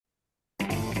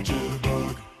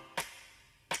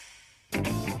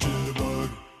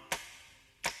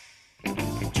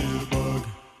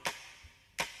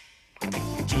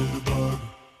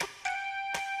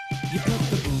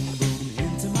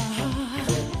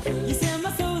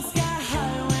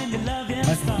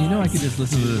You know, I could just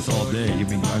listen to this all day. I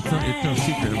mean, it's no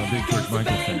secret I'm a big George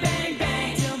Michael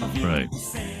fan, Right.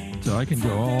 so I can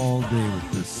go all day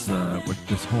with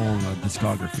this whole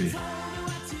discography.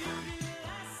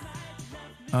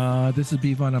 This is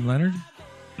Bvon. I'm Leonard,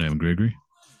 I'm Gregory.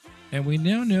 and we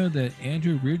now know that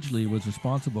Andrew Ridgely was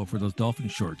responsible for those dolphin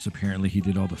shorts. Apparently, he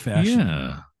did all the fashion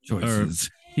Yeah. Or choices.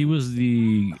 he was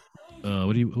the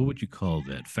what would you call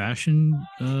that? Fashion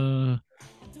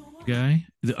guy?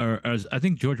 Or as I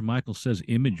think George Michael says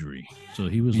imagery. So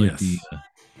he was like the Yes,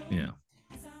 yeah.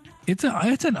 it's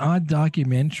an odd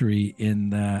documentary in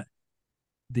that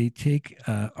they take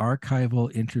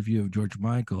archival interview of George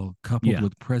Michael coupled Yeah.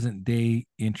 with present day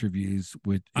interviews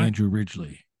with I Andrew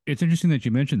Ridgely. It's interesting that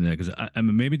you mentioned that because I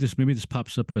mean maybe this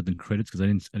pops up at the credits because I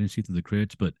didn't see through the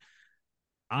credits, but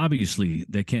obviously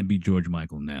that can't be George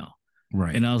Michael now.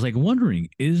 Right. And I was like wondering,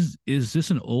 is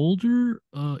this an older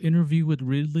interview with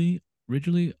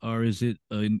Ridgely, or is it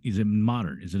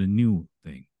modern? Is it a new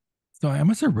thing? So I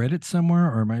must have read it somewhere,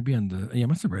 or it might be on the. Yeah, I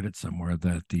must have read it somewhere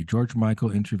that the George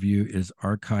Michael interview is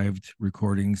archived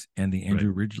recordings, and the Right.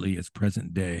 Andrew Ridgely is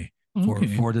present day for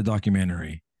Okay. the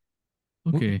documentary,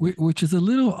 Okay. which is a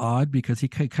little odd because he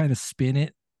could kind of spin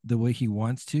it the way he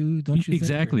wants to, don't you think?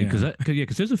 Exactly, Yeah.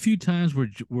 because there's a few times where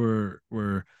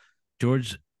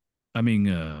George, I mean,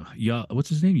 what's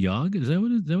his name? Yog? Is that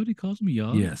what he calls him?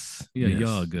 Yog? Yes. Yeah, Yes.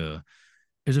 Yog.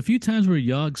 There's a few times where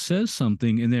Yog says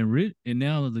something, and and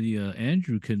now the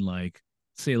Andrew can like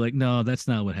say like, no, that's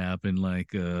not what happened.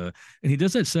 Like, and he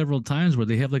does that several times where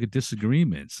they have like a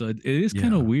disagreement. So it is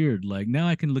kind of Yeah. weird. Like now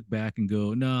I can look back and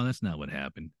go, no, that's not what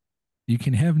happened. You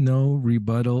can have no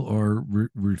rebuttal or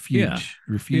Yeah. Yeah,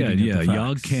 refuting of the yeah.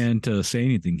 Yog facts. can't say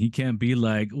anything. He can't be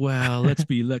like, well, let's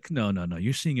be like, no, no, no.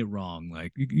 You're seeing it wrong.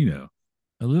 Like, you know,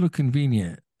 A little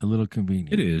convenient. A little it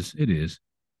convenient. is. It is.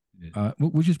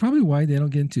 Which is probably why they don't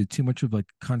get into too much of like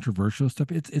controversial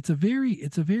stuff. It's a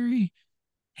very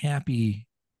happy,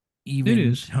 It even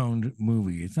is. toned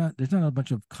movie. It's not there's not a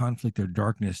bunch of conflict or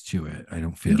darkness to it. I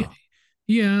don't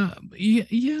Yeah, feel.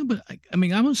 yeah, but I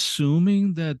mean, I'm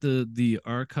assuming that the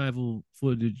archival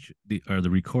footage, the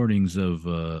recordings of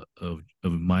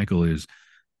Michael is.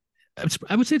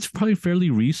 I would say it's probably fairly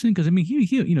recent because I mean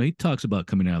he talks about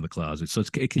coming out of the closet, so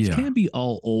it Yeah. can't be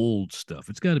all old stuff.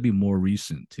 It's got to be more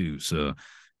recent too. So,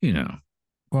 you know.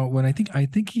 Well, when I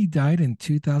think he died in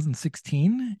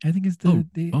 2016. I think it's Oh,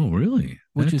 the oh, really?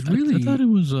 which is I thought really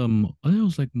it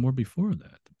was like more before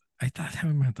that. I thought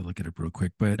I'm gonna have to look it up real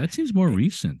quick, but That seems more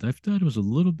recent. I thought it was a no.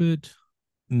 little bit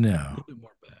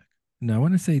more back. No, I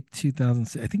want to say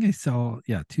 2000. I think I saw,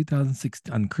 yeah, 2006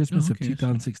 on Oh, Christmas of okay. So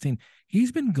 2016.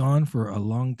 He's been gone for a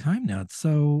long time now.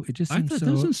 So it just I seems thought it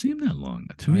so. doesn't seem that long.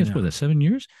 To me, I that's what know. that 7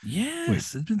 years. Wait,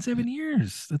 Yes, it's been 7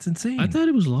 years. That's I insane. thought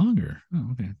it was longer. Oh,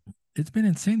 okay, It's been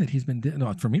insane that he's been dead.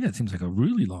 No, for me, that seems like a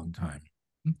really long time.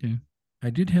 okay. I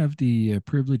did have the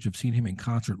privilege of seeing him in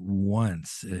concert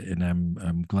once, and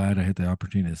I'm glad I had the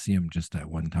opportunity to see him just that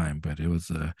one time. But it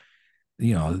was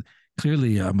you know,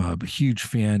 clearly I'm a huge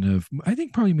fan of. I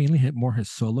think probably mainly more his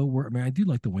solo work. I mean, I do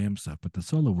like the Wham stuff, but the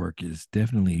solo work is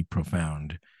definitely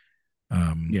profound.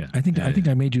 Yeah, I think yeah,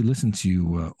 I made you listen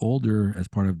to Older as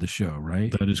part of the show,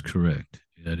 right? that is correct.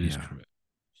 That is Yeah. correct.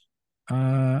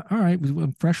 All right.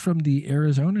 Fresh from the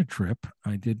Arizona trip,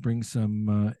 I did bring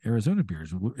some Arizona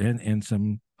beers and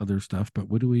some other stuff. But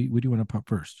what do you want to pop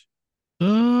first?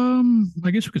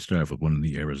 I guess we could start off with one of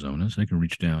the Arizonas. I can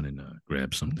reach down and grab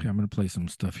Okay, something. I'm gonna play some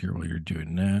stuff here while you're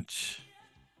doing that.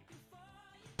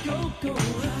 Go, go,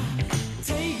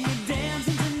 take me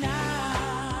dancing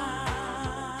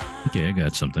Okay, I tonight.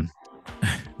 got something.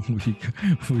 Where'd you go?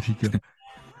 Where'd you go?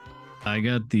 I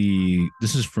got the.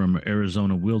 This is from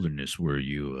Arizona Wilderness, where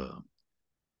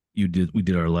we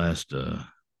did our last.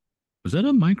 Was that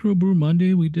a microbrew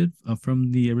Monday we did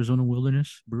from the Arizona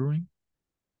Wilderness Brewing,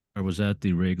 or was that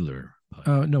the regular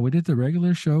podcast? No, we did the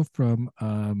regular show from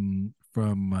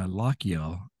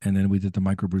Lochiel, and then we did the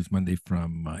Microbrews Monday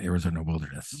from Arizona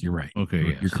Wilderness. You're right. Okay,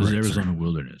 yeah. You're So this is correct, sir. Arizona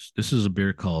Wilderness. This is a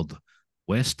beer called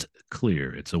West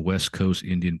Clear. It's a West Coast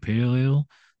Indian Pale Ale,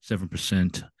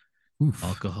 7% Oof.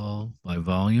 alcohol by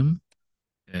volume,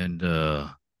 and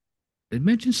it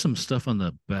mentions some stuff on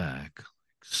the back, like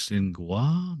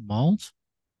Singwa malt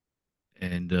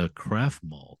and craft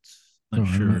malt. Oh, Not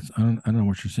sure. I don't know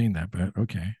what you're saying that, but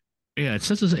okay. Yeah, it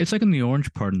says it's like in the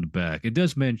orange part in the back. It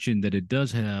does mention that it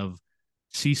does have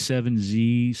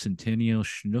C7Z, Centennial,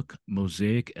 Schnook,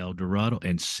 Mosaic, Eldorado,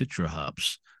 and Citra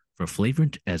hops for flavor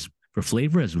as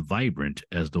vibrant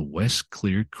as the West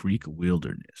Clear Creek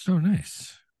Wilderness. Oh,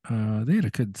 nice. They had a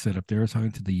good setup there. I was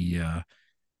talking to the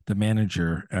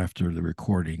manager after the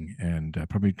recording, and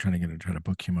probably trying to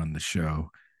book him on the show.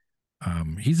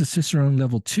 He's a Cicerone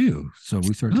level 2, so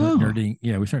we start Oh, nerding.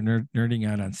 Yeah, we start nerding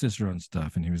out on Cicerone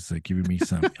stuff, and he was giving me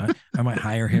some. I might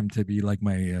hire him to be like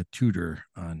my tutor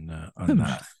on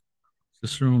that.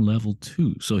 Cicerone level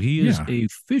 2. So he is Yeah.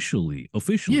 officially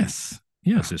Yes. a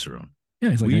Yeah. Cicerone.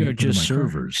 Yeah. He's like, I We are can put in just my car.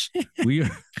 servers. We are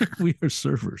we are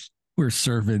servers. We're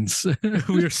servants.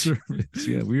 We are servants.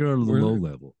 Yeah, we are low we're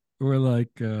level. we're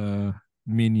like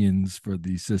minions for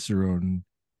the Cicerone.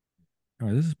 All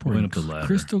right, this is Going pouring up the ladder.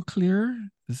 crystal clear.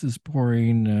 This is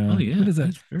pouring. Oh What yeah, is that?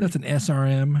 it's very. That's an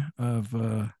SRM of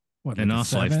what, And like a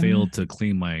also, I 7? failed to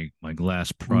clean my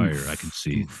glass prior. I can Oof,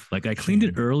 see. oof. Like I cleaned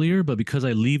it Shame. earlier, but because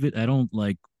I leave it, I don't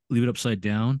like leave it upside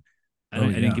down. Oh I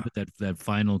didn't yeah, give it that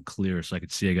final clear, so I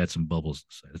could see I got some bubbles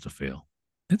inside. It's a fail.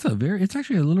 it's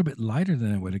actually a little bit lighter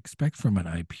than I would expect from an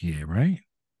IPA, right?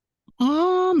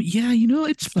 Yeah,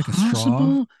 it's It's like a straw.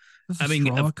 possible. It's a I mean,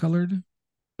 straw colored.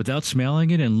 without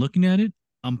smelling it and looking at it,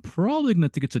 I'm probably gonna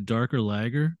think it's a darker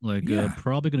lager. Like, Yeah,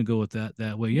 probably gonna go with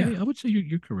that way. yeah, Yeah, I would say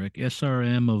you're correct.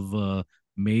 SRM of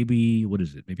maybe what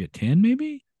is it? Maybe a 10,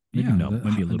 maybe yeah. no,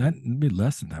 maybe a little That bit. maybe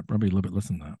less than that. Probably a little bit less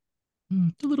than that.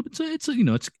 A little bit. So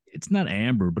it's not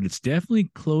amber, but it's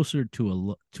definitely closer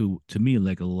to to me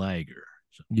like a lager.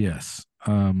 So, Yes.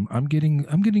 I'm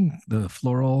getting the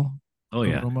floral oh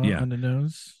yeah, aroma yeah, on the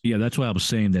nose. yeah. That's why I was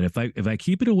saying that if I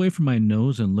keep it away from my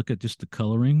nose and look at just the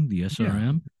coloring, the Yeah.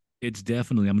 SRM, it's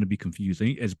definitely I'm going to be confused.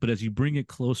 But as you bring it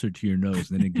closer to your nose,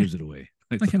 then it gives it away.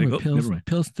 It's Like kind like, of a oh, never mind.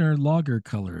 Pilsner lager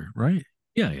color, right?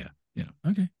 Yeah, yeah, yeah.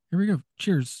 Okay, here we go.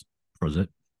 Cheers. Prosit.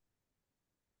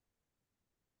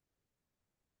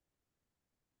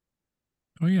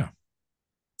 Oh yeah,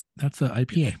 that's a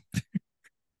IPA.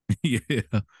 Yeah.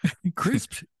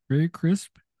 Crisp, very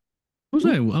crisp.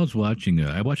 I Ooh, was watching.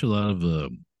 I watch a lot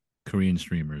of Korean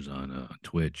streamers on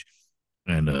Twitch,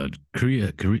 and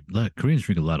Koreans drink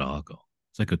a lot of alcohol.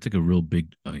 It's like a real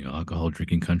big alcohol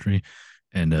drinking country,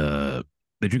 and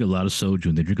they drink a lot of soju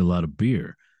and they drink a lot of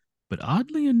beer. But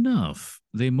oddly enough,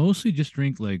 they mostly just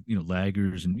drink like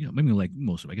lagers and maybe like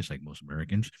most of I guess like most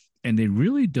Americans, and they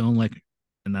really don't like.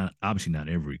 And not obviously not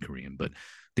every Korean, but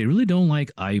they really don't like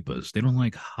IPAs. They don't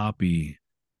like hoppy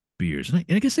beers. And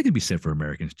I guess that could be said for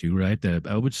Americans too, right? That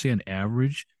I would say on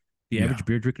average, the yeah. average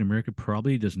beer drinker in America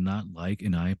probably does not like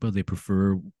an IPA. They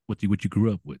prefer what you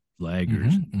grew up with,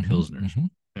 lagers and pilsners.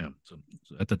 Yeah. So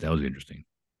I thought that was interesting.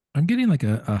 I'm getting like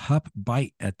a hop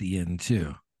bite at the end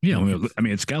too. Yeah, Like it's I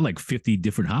mean, it's got like 50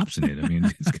 different hops in it. I mean,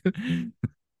 it's good.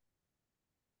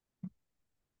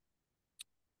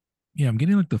 yeah, I'm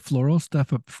getting like the floral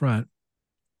stuff up front,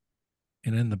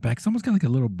 and then the back. It's almost got like a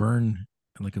little burn,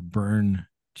 like a burn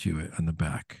to it on the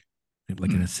back,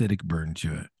 like an Hmm. acidic burn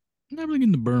to it. I'm not really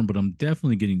getting the burn, but I'm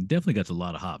definitely got a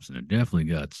lot of hops in it. Definitely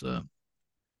got Yeah,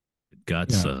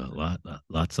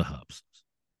 lots of hops.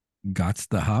 Gots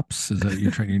the hops. Is that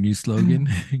your new slogan?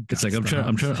 It's like Gots the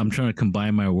hops. I'm trying to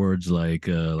combine my words like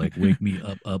wake me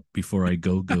up before I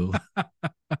go.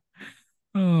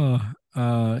 Oh,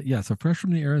 yeah. So fresh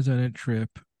from the Arizona trip,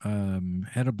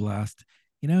 had a blast.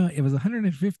 It was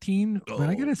 115, but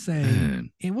I gotta Oh say,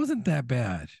 man. it wasn't that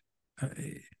bad. Uh,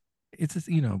 it's just,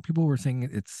 people were saying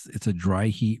it's a dry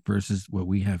heat versus what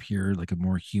we have here, like a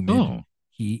more humid Oh.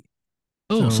 heat.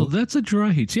 Oh, so So that's a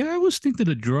dry heat. See, I always think that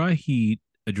a dry heat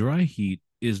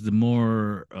is the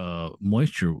more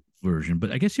moisture version,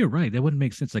 but I guess you're right. That wouldn't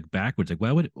make sense like backwards. Like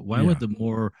why would yeah, the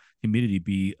more humidity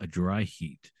be a dry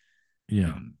heat? yeah.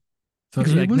 Um, So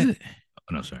because it like wasn't.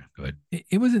 oh no, sorry. Go ahead.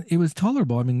 It wasn't. It was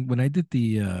tolerable. I mean, when I did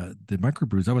the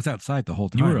microbrews, I was outside the whole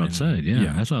You were time, and outside, yeah.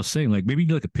 yeah, That's what I was saying. Like maybe you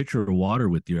need like a pitcher of water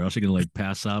with you, or else you're gonna like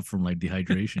pass out from like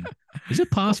dehydration. Is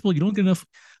it possible you don't get enough?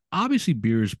 Obviously,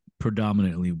 beer is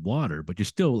predominantly water, but you're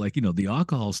still like the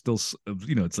alcohol still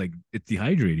it's like it's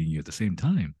dehydrating you at the same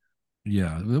time.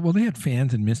 yeah. Well, they had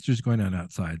fans and misters going on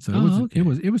outside, so it Oh, wasn't. It okay.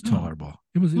 was. It was Oh, tolerable.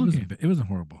 It was. It okay. wasn't. It wasn't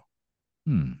horrible.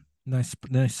 Hmm. Nice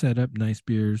setup. Nice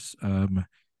beers.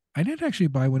 I did actually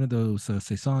buy one of those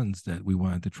saisons that we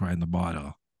wanted to try in the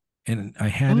bottle, and I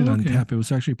had it Oh, on okay. tap. It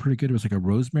was actually pretty good. It was like a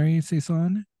rosemary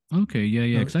saison. Okay. Yeah,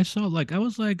 yeah. So Because I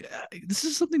was like, this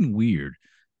is something weird,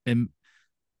 and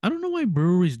I don't know why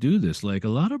breweries do this. Like a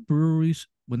lot of breweries,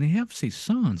 when they have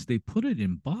saisons, they put it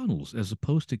in bottles as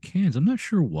opposed to cans. I'm not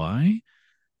sure why.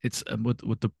 It's what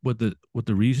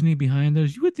the reasoning behind that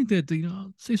is. You would think that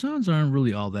saisons aren't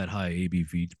really all that high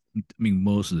ABV. I mean,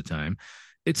 most of the time,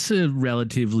 it's a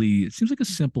relatively. It seems like a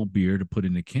simple beer to put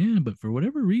in a can, but for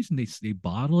whatever reason, they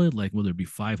bottle it like whether it be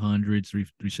 500,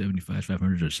 375,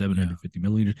 500, or yeah. 750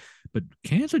 milliliters. But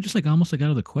cans are just like almost like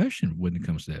out of the question when it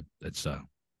comes to that style.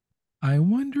 I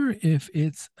wonder if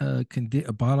it's a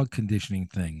bottle conditioning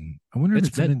thing. I wonder if That's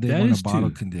it's something they that want to is bottle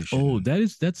too. Oh,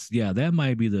 condition. that's yeah. That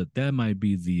might be the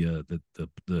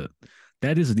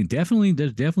that is definitely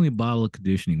there's definitely bottle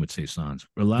conditioning with saisons.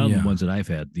 A lot of the Yeah. ones that I've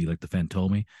had, the like the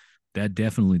Fantôme, that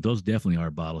definitely those definitely are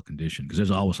bottle conditioned because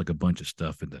there's always like a bunch of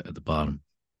stuff at the bottom.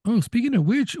 Oh, speaking of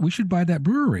which, we should buy that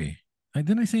brewery.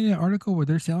 Didn't I say that article where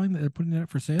they're selling that they're putting it up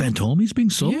for sale? Fantôme's being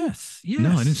sold? Yes,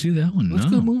 No, I didn't yes. see that one. Let's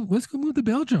go No. move. Let's go move to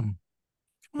Belgium.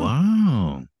 Come on.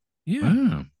 Wow. Yeah,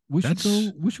 Wow. we should go.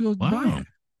 That's We should go buy wow.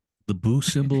 The boo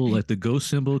symbol, it. like the ghost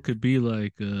symbol, could be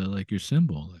like your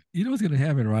symbol. Like, You know what's going to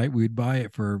happen, right? We'd buy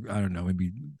it for I don't know,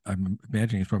 maybe I'm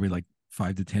imagining it's probably like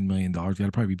 $5 to $10 million. Got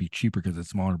to probably be cheaper because it's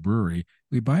a smaller brewery.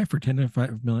 We buy it for 10 to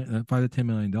 5 million, $5 to $10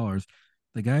 million.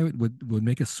 The guy would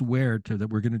make us swear to that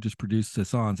we're going to just produce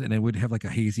saisons, and it would have like a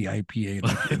hazy IPA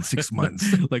like in 6 months.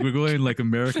 like we're going like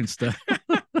American style.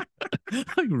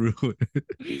 Like ruin.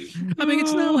 I mean,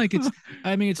 it's not like it's.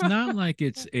 I mean, it's not like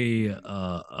it's a.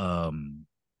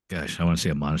 Gosh, I want to say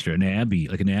a monastery, an abbey,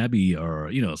 like an abbey, or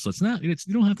So it's not. It's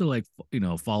you don't have to like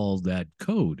follow that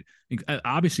code.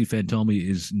 Obviously, Fantôme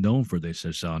is known for their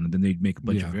saison, and then they make a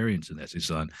bunch of Yeah, variants in that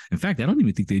saison. In fact, I don't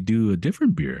even think they do a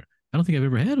different beer. I don't think I've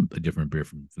ever had a different beer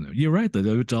from them. You're right,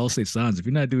 though. It's all saisons. If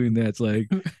you're not doing that, it's like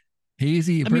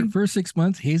hazy I mean, first 6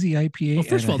 months, hazy well, IPA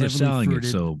first and of a all, they're selling it,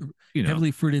 so you know,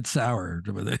 heavily fruited sour.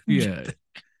 yeah.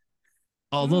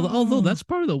 Although Oh. that's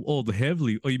part of the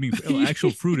heavily. Oh, you mean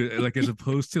actual fruit, like as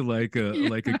opposed to Yeah,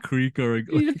 like a creek or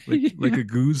yeah, like yeah. a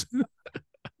goose.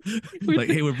 Like,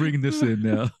 hey, we're bringing this in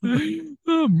now,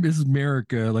 Oh, Miss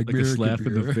America, like like a American slap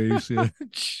in the beer. face. Yeah,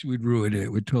 We'd ruin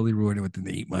it. We'd totally ruin it within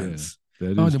eight yeah, months.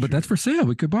 that Oh is no, but that's true. for sale.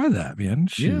 We could buy that, man.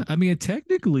 Yeah, Shoot. I mean,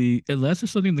 technically, unless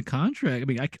there's something in the contract,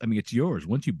 I mean, it's yours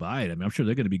once you buy it. I mean, I'm sure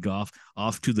they're going to be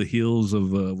off to the hills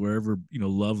of wherever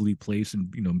lovely place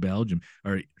in in Belgium,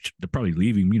 or they're probably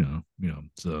leaving.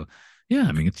 So yeah,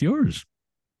 I mean, it's yours.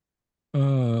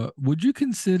 Would you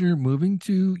consider moving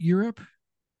to Europe?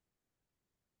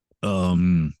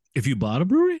 If you bought a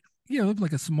brewery, Yeah,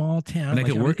 like a small town. and I Like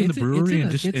could I mean, work in the brewery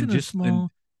and it's in a and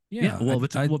small. yeah, Yeah, well,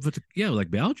 if it's yeah, like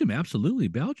Belgium, absolutely,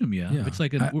 Belgium, yeah. If yeah. it's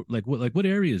like what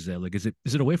area is that? Like, is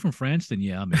it away from France? Then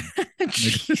yeah, I'm in.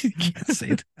 Like, You can't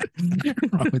say that.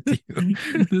 What's wrong with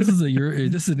you?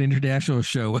 This is an international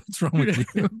show. What's wrong with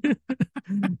you?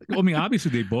 I mean,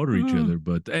 obviously they border each Oh, other,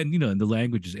 but and the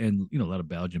languages and a lot of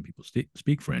Belgian people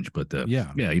speak French, but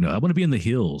yeah. yeah, I want to be in the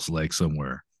hills, like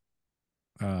somewhere.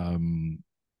 Um,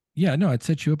 yeah, no, I'd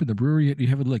set you up in the brewery. You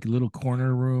have like a little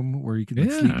corner room where you can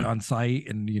like sleep Yeah, on site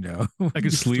and I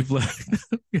could sleep like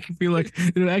I feel like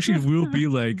it actually will be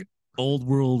like old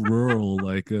world rural,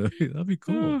 like that'd be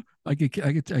cool. I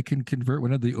can convert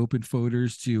one of the open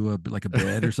folders to like a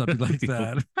bed or something like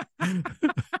that.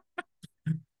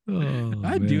 Oh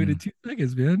I'd do it in man. 2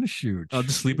 seconds, man. Shoot. I'll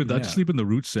just Yeah. sleep in the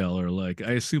root cellar. Like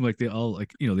I assume like they all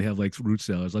like they have like root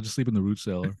cellars. I'll just sleep in the root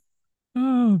cellar.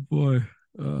 Oh boy.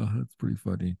 Oh, that's pretty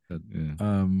funny. Yeah.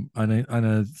 On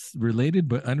a related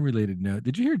but unrelated note,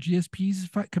 did you hear GSP's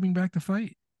coming back to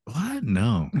fight? What?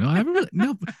 No, no, I haven't really,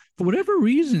 no. For whatever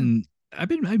reason, I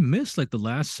missed like the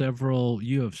last several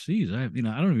UFCs. I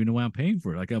don't even know why I'm paying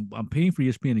for it. Like I'm paying for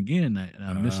ESPN again. And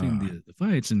I'm missing Uh, the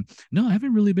fights, and no, I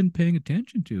haven't really been paying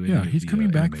attention to yeah, any of he's the coming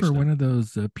back MMA for stuff. one of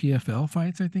those PFL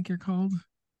fights, I think you're called.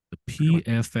 The I forget what.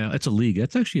 PFL, that's a league.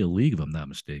 That's actually a league, if I'm not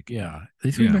mistaken. Yeah,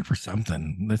 he's coming Yeah, back for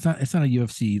something. It's not a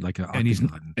UFC like an and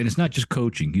octagon. it's not just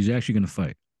coaching. He's actually going to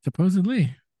fight.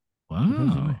 Supposedly,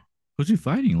 supposedly. Wow, who's he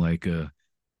fighting? Like Who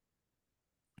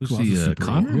who's else is the super old?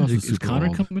 Connor? Who else is Is super Connor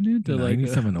old? coming in to No, you like need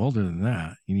someone older than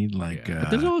that. You need like yeah, but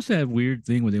there's also that weird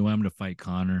thing where they want him to fight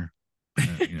Connor.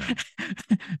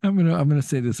 I'm gonna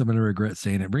say this. I'm gonna regret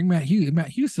saying it. Bring Matt Hughes. Matt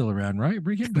Hughes still around, right?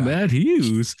 Bring him back. Matt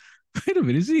Hughes. Wait a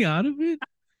minute, is he out of it?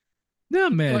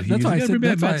 Not Matt That's Hughes. why You I got to said.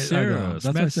 bring back That's why Matt I know. Sarah. That's why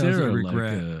I Matt said I Sarah,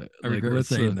 regret. I like regret let's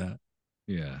saying that.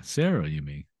 yeah, Sarah. You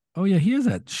mean? Oh yeah, he has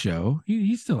that show.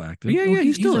 He's still active. Yeah, Oh, yeah,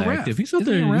 he's he's still a active. ref. He's out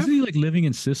Isn't he there. a Isn't he ref? like living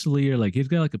in Sicily or like he's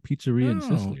got like a pizzeria in No,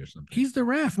 Sicily or something? he's the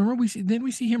ref. Remember didn't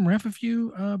we see him ref a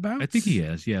few I think he bouts?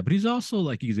 has, yeah. But he's also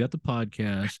like he's got the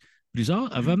podcast. But he's all,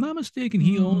 if I'm not mistaken,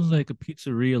 he owns Hmm. like a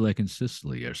pizzeria like in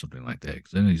Sicily or something like that.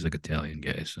 Because I know he's like Italian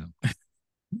guy, so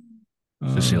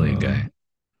Sicilian Uh, guy.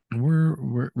 where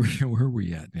are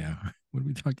we at now? What are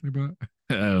we talking about?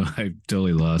 Oh, I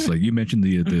totally lost. Like you mentioned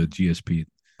the GSP.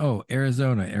 Oh,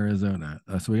 Arizona.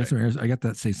 So we got Right. some Arizona. I got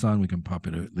that saison. We can pop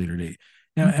it at a later date.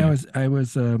 Now Okay. I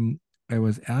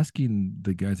was asking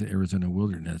the guys at Arizona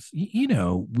Wilderness.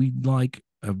 We like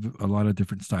a lot of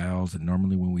different styles, and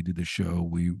normally when we do the show,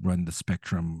 we run the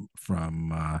spectrum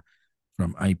from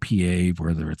IPA,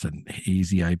 whether it's a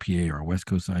hazy IPA or a West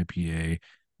Coast IPA.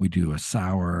 We do a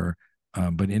sour,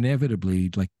 but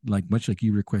inevitably, like much like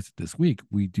you requested this week,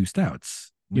 we do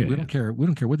stouts. We, Yeah, we yeah. don't care. We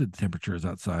don't care what the temperature is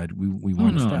outside. We Oh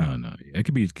want a no, no, stout. no. Yeah, it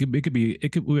could be.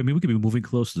 It could. I mean, we could be moving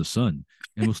close to the sun,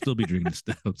 and we'll still be drinking the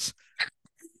stouts.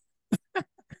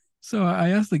 So I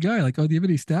asked the guy, like, "Oh, do you have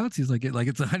any stouts?" He's like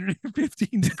it's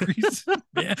 115 degrees.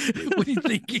 Man, what are you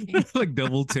thinking? Like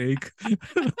double take.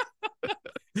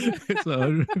 It's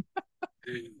 100.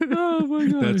 Oh my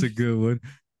That's a gosh. good one.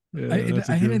 Yeah, I that's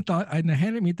a I good one. hadn't thought I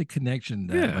hadn't made the connection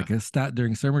that Yeah. like a stout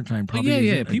during summertime Yeah, probably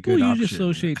yeah. isn't a People good usually option.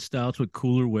 associate stouts with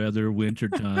cooler weather, winter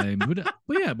time. But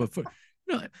yeah, but for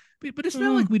no, but it's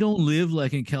not Oh, like we don't live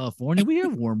like in California. We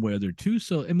have warm weather too,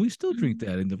 so and we still drink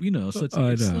that in the so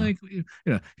I it's know. like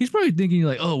he's probably thinking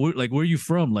like, oh, where are you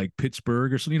from? Like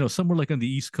Pittsburgh or something, somewhere like on the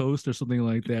East Coast or something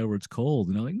like that where it's cold.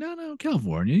 And I'm like, no,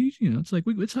 California. It's like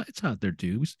it's hot there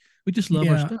too. We just love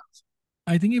our Yeah, stouts.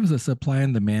 I think it was a supply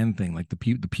and demand thing. Like the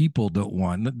people don't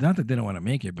want, not that they don't want to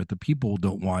make it, but the people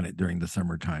don't want it during the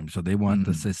summertime. So they want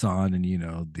the Mhm. saison and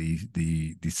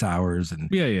the sours, and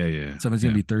Yeah, yeah, yeah, someone's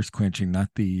gonna yeah. be thirst quenching, not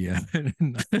the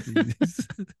not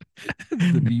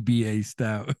the BBA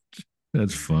stout.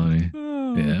 That's funny.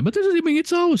 Oh, Yeah, but I mean,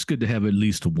 it's always good to have at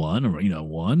least one, or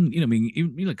one. I mean,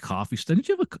 even like coffee stuff. Did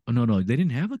you have a? Oh, no, no, they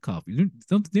didn't have a coffee.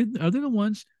 Are they the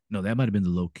ones? No, that might have been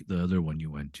the other one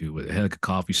you went to. It had like a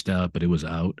coffee stout, but it was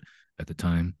out at the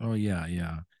time. oh yeah,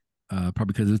 yeah. Probably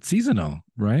because it's seasonal,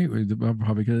 right?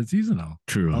 Probably because it's seasonal.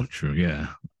 True, I'll, true. Yeah,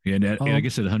 yeah. And I I'll,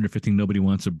 guess at 115, nobody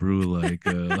wants to brew like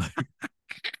like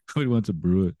nobody wants to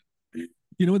brew it.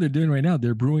 you know what they're doing right now?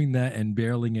 They're brewing that and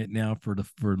barreling it now for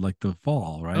like the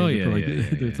fall, Oh right? yeah, For like yeah, yeah,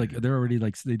 it's yeah. like they're already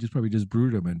like they just probably just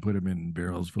brewed them and put them in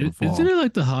barrels for the Isn't fall. it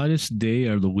like the hottest day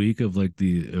or the week of like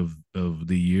of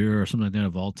the year or something like that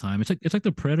of all time? It's like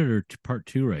the Predator part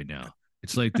two right now.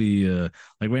 It's like the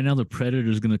like right now the Predator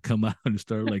is gonna come out and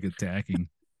start like attacking,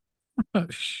 Oh,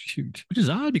 shoot. which is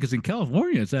odd because in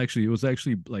California it was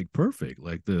actually like perfect,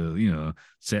 like the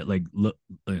set like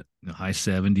high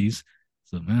 70s.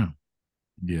 So yeah,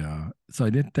 Yeah. So I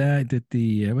did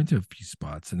that. I went to a few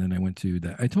spots, and then I went to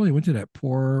that. I totally went to that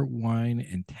Pour Wine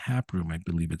and Tap Room, I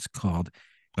believe it's called.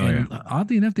 oh yeah, And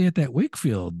oddly enough, they had that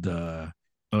Wakefield. oh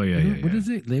yeah, yeah, What yeah. is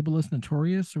it? Labelist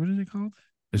Notorious, or what is it called?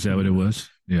 Is I that don't what it know. was?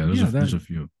 Yeah, Yeah, there's a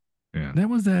few. Yeah. that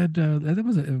was that. That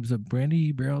was it was a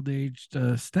brandy barrel aged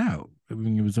stout. I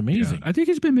mean, it was Yeah, amazing. I think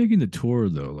he's been making the tour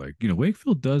though. Like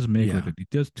Wakefield does make Yeah. he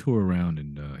does tour around,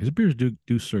 and his beers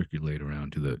do circulate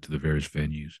around to the various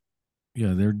venues.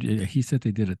 Yeah, he said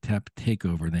they did a tap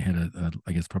takeover, and they had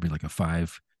I guess probably like a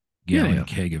 5 gallon Yeah, yeah.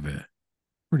 keg of it.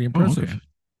 Pretty Oh, okay. impressive.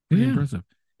 Pretty Yeah, impressive.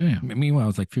 yeah. Meanwhile,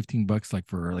 it's like $15 like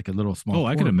for like a little small Oh,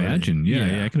 I can pour, but imagine. Yeah,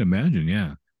 yeah, yeah. I can imagine.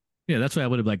 Yeah, yeah. That's why I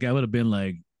would have been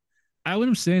like, I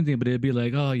wouldn't say anything, but it'd be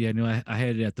like, oh yeah, no, I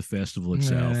had it at the festival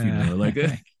itself. Like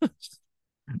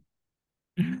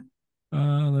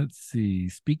Let's see.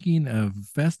 Speaking of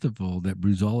festival, that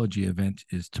Bruisology event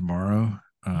is tomorrow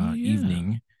oh yeah.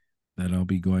 evening that I'll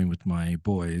be going with my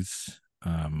boys.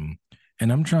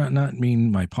 And I'm trying not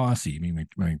mean my posse, I mean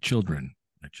my children.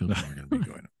 My children are going to be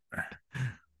going over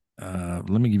there.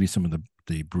 Let me give you some of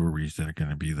the breweries that are going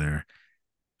to be there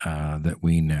that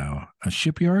we know. A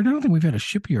Shipyard. I don't think we've had a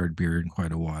Shipyard beer in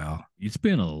quite a while. It's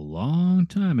been a long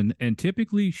time, and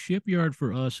typically Shipyard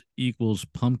for us equals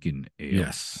pumpkin ale.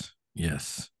 Yes,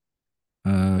 yes.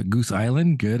 Goose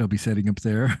Island. Good. I'll be setting up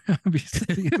there. I'll be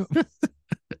setting up.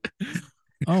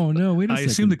 Oh no! Wait a I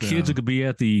assume the second kids are though. gonna be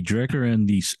at the Drecker and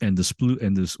the Sploot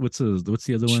and this what's the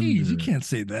other one? Jeez, you can't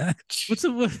say that.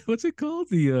 What's it called?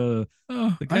 Oh, The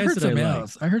I guys heard that I something like.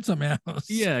 else. I heard something else.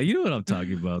 Yeah, you know what I'm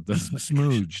talking about though.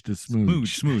 Smooge, the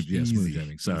smooge. Yeah, smooge. I Easy, mean,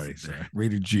 easy sorry, there. sorry.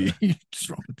 Rated G. What's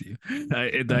wrong with you?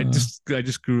 Uh, I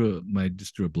just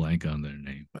drew a blank on their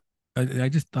name. I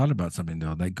just thought about something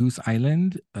though. That Goose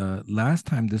Island. Last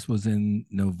time this was in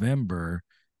November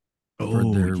for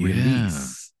Oh their yeah.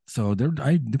 release. So they're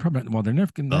probably well, they're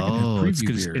never not gonna have Oh,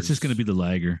 preview it's just gonna beers. be the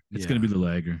lager. It's gonna be Yeah, the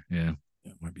lager. Yeah.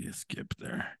 it might be a skip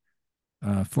there.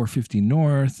 450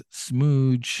 North,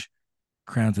 Smooge,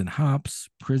 Crowns and Hops,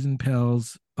 Prison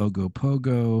Pels,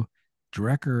 Ogopogo,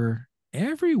 Drecker.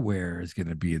 Everywhere is going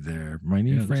to be there. My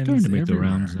new Yeah, they're starting friends to make the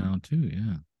rounds everywhere. now too.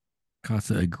 Yeah.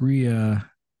 Casa Agria.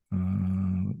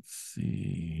 Let's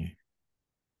see.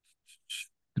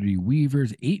 Three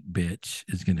Weavers. 8-bit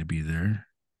is going to be there.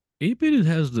 8-bit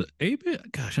has the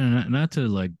 8-bit. Gosh, not to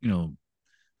like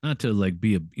not to like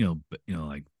be a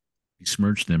like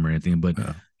besmirch them or anything, but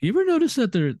Uh, you ever notice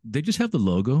that they just have the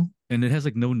logo and it has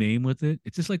like no name with it?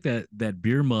 It's just like that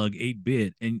beer mug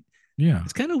 8-bit, and yeah.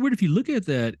 it's kind of weird if you look at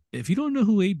that. If you don't know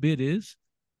who 8-bit is,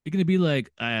 you're gonna be like,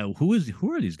 who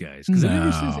are these guys? Because it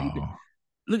never says 8-bit.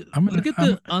 No. look I'm gonna. look at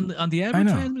I'm. on the I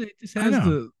know. advertisement. It just I has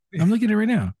know. the I'm looking at it right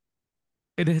now.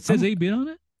 and it says I'm 8-bit on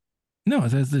it. no.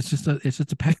 It says it's just a It's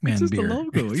Pac-Man just the beer.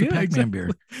 logo. It's a Yeah, Pac-Man exactly. beer.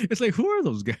 It's like who are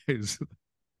those guys?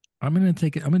 I'm gonna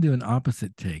take it. I'm gonna do an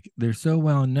opposite take. They're so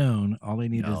well known. All they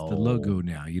need is the logo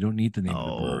No, now. You don't need the name of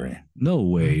the brewery. no Mhm.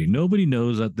 way. Nobody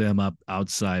knows that them up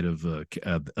outside what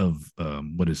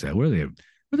is that? Where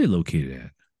are they located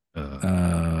at?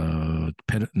 No,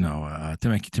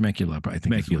 Temecula. I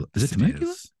think is what Temecula. the Is it city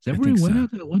Temecula? is. Is that I where we think went so.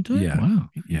 out at one time? Yeah, Wow,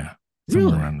 yeah,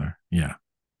 somewhere really? around there. Yeah.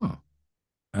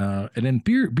 Oh, And then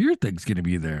beer thing's gonna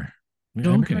be there. I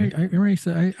oh remember. okay. I remember. I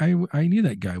said I knew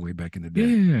that guy way back in the Yeah,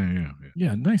 day. yeah, yeah, yeah, yeah.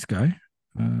 Yeah, nice guy.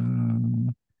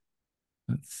 Um,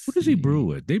 let's What does he brew see.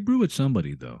 with? They brew with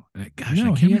somebody though. Gosh, I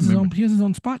No, can't remember. he has his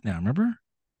own spot now. Remember?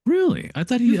 Really?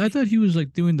 He's, I thought he was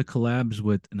like doing the collabs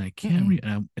with, and I can't.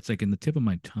 mm-mm. It's like in the tip of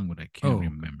my tongue, but I can't Oh,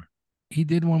 remember. he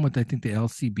did one with I think the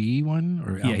LCB one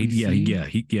or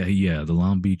LBC. The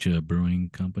Long Beach Brewing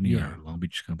Company Yeah. or Long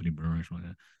Beach Company Brewing or something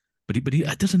like that. But he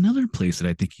does another place that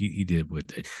I think he did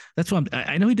with. That's why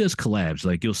I know he does collabs.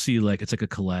 Like you'll see, like it's like a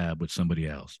collab with somebody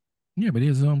else. Yeah, but he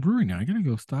has his own brewery now. I gotta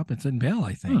go stop. It's in Bell,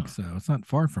 I think. Huh. So it's not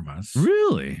far from us.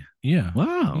 Really? Yeah.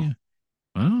 Wow. Yeah.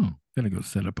 Wow. Gotta go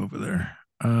set up over there.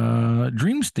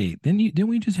 Dream State. Didn't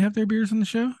we just have their beers on the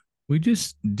show? We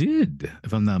just did,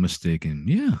 if I'm not mistaken.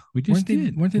 Yeah, we just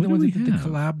did. Weren't they What the do ones we that did the have?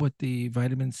 collab with the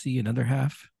vitamin C and other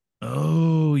half?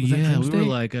 Oh Was that yeah, Dream we were State?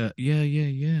 like,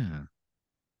 yeah.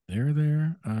 They're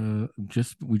there.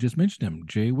 We just mentioned him.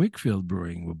 Jay Wakefield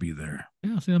Brewing will be there.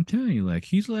 Yeah, see, I'm telling you, like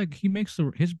he makes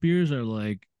his beers are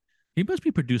like he must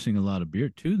be producing a lot of beer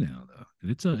too now though.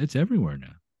 It's everywhere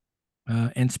now.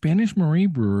 And Spanish Marie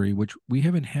Brewery, which we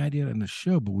haven't had yet on the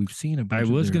show, but we've seen a I bunch of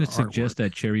was their gonna artwork. suggest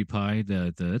that cherry pie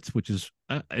that's which is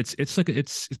it's like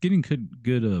it's getting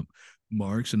good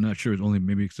marks. I'm not sure it's only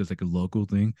maybe because it's like a local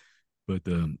thing, but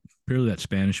apparently that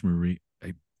Spanish Marie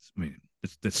I mean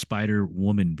it's that Spider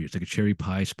Woman beer. It's like a cherry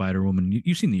pie Spider Woman.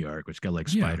 You've seen the art, which got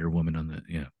like Yeah, Spider Woman on the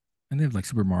yeah. and they have like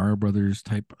Super Mario Brothers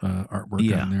type artwork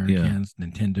Yeah, on their yeah, cans,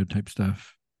 Nintendo type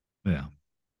stuff. yeah.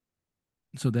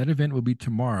 So that event will be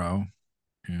tomorrow,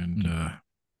 and Hmm.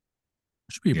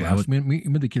 should be a Yeah, blast. Me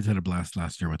the kids had a blast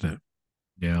last year with it.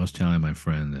 yeah, I was telling my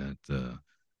friend that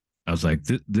I was like,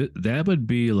 that would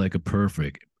be like a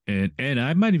perfect, and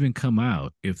I might even come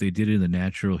out if they did it in the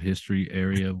natural history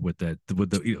area with that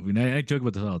with the. I mean, I joke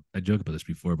about this. I joke about this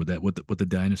before, but that with the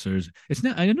dinosaurs, it's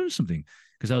not. I noticed something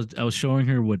because I was showing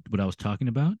her what I was talking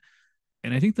about,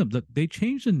 and I think they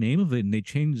changed the name of it and they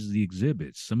changed the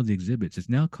exhibits. Some of the exhibits. It's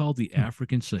now called the Hmm.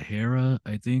 African Sahara.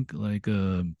 I think like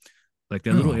that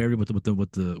little Oh, area with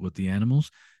the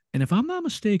animals. And if I'm not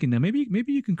mistaken, now maybe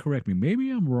you can correct me. Maybe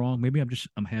I'm wrong. Maybe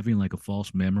I'm having like a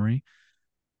false memory.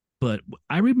 But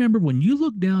I remember when you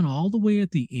look down all the way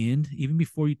at the end, even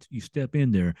before you step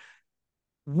in there,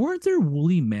 weren't there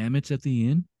woolly mammoths at the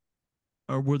end,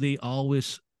 or were they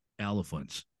always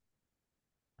elephants?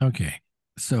 okay.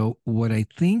 So what I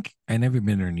think, I never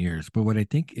been there in years, but what I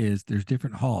think is there's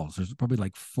different halls. There's probably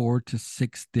like 4 to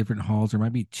 6 different halls. There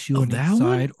might be two Of on each that one?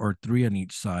 side or three on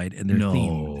each side, and they're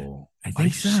themed. No, I I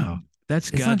think so. see. That's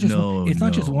It's not got just no, it's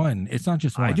not just no. one. It's not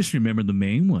just I one. just remember the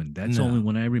main one. That's the only No,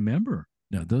 one I remember.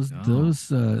 no. Those No. those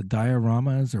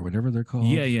dioramas or whatever they're Yeah, called.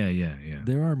 yeah.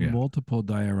 There are Yeah. multiple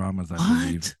dioramas, I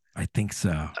believe. What? I think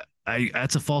so. I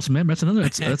that's a false memory.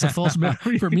 That's a false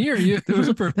memory. For me or you? There was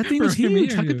that thing was For me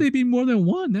huge. or How could you? they be more than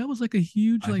one? That was like a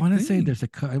huge I like want to say thing. there's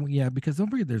yeah, because don't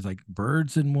forget there's like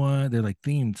birds in one. They're like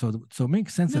themed, so it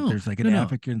makes sense that No, there's like an no.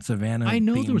 African savannah I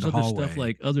know there themed was other stuff hallway.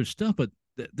 like other stuff, but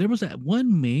there was that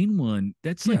one main one.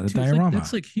 That's Yeah, like the two. It's like that's diorama,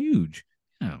 like huge.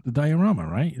 Yeah. the diorama,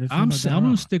 right? They're talking I'm about I'm gonna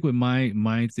diorama. stick with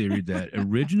my theory that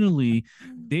originally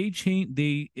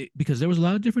because there was a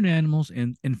lot of different animals,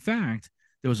 and in fact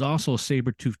there was also a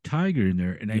saber-toothed tiger in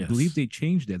there, and I believe Yes, they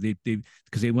changed that they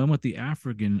because they went with the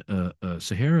African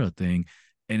Sahara thing,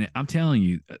 and I'm telling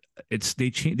you, it's they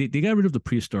changed they got rid of the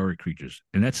prehistoric creatures,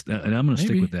 and and I'm gonna stick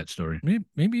with maybe, that story.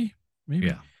 maybe.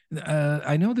 Yeah.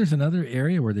 I know there's another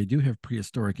area where they do have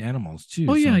prehistoric animals too.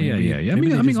 Oh So yeah. maybe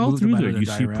they I mean, just all moved them through out there of the you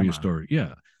see diorama. prehistoric. Yeah,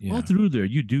 all Yeah, through there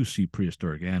you do see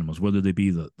prehistoric animals, whether they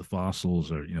be the fossils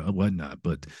or whatnot.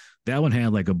 But that one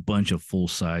had like a bunch of full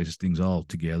size things all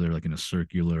together, like in a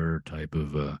circular type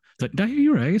of.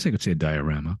 You're right. I guess I could say a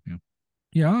diorama. Yeah.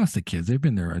 yeah. I'll ask the kids. They've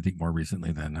been there, I think, more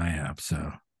recently than I have.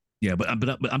 So Yeah, but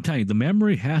I'm telling you, the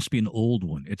memory has to be an old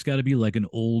one. It's got to be like an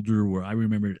older where I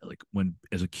remember like when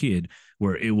as a kid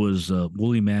where it was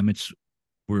woolly mammoths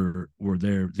were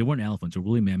there. They weren't elephants or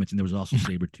woolly mammoths, and there was also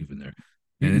saber tooth in there.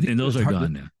 You think and the those are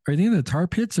gone now. are you in the tar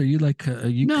pits? Are you like are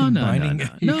you No, no, no, combining? no,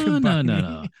 Are you no, no, no, combining?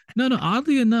 no, no, no.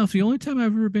 Oddly enough, the only time I've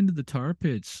ever been to the tar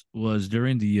pits was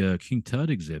during the King Tut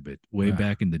exhibit way Uh,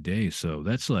 back in the day. So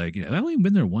that's like, I've only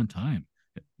been there one time.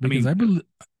 I because mean,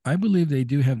 I believe they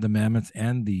do have the mammoths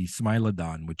and the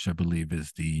Smilodon, which I believe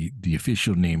is the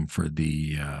official name for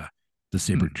the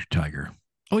saber tooth tiger.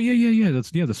 oh yeah, yeah, yeah.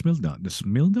 That's the Smildon. The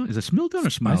Smildon is it Smildon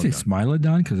or I say Smilodon?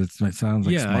 Smilodon because it sounds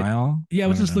like Yeah, smile. yeah. I I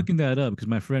was don't just know. looking that up because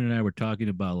my friend and I were talking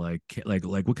about like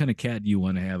what kind of cat do you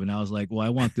want to have, and I was like, well, I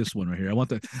want this one right here. I want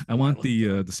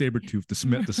the saber tooth, the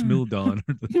Smildon.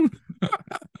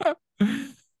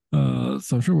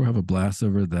 So I'm sure we'll have a blast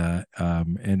over that.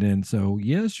 And then so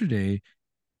yesterday,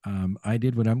 I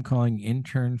did what I'm calling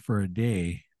intern for a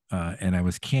day, and I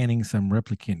was canning some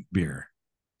replicant beer.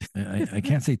 I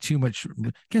can't say too much.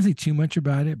 Can't say too much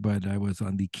about it, but I was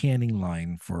on the canning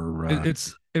line for.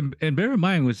 It's and bear in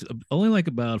mind it was only like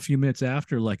about a few minutes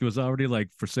after like it was already like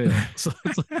for sale. So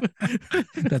it's like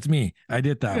That's me. I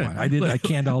did that yeah, one. I did. I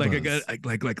canned all like those.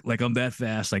 like I'm that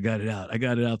fast. I got it out. I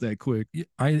got it out that quick.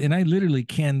 I literally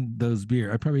canned those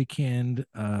beer. I probably canned.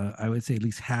 I would say at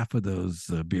least half of those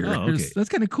beers. Oh, okay. That's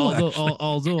kind of cool, actually.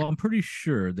 Although I'm pretty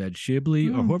sure that Shibley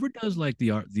or Mm. whoever does like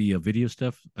the art, the video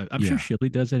stuff, I'm sure Yeah. Shibley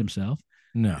does that himself.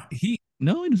 No, He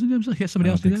doesn't do it himself. He has I somebody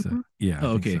else don't do think that so. for him. Yeah, I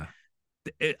Oh, think okay. so.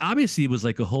 Obviously it was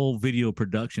like a whole video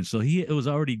production, so it was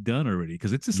already done already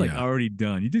because it's just like Yeah. already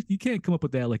done. You can't come up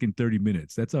with that like in 30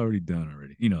 minutes. That's already done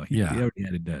already. He Yeah. already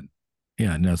had it done.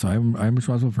 Yeah, no. So I'm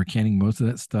responsible for canning most of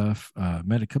that stuff.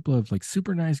 Met a couple of like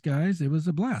super nice guys. It was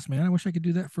a blast, man. I wish I could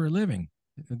do that for a living.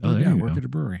 Oh, No there doubt, you work go. at a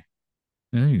brewery.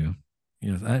 There you go.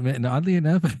 Yes, I mean, and oddly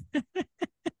enough,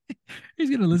 he's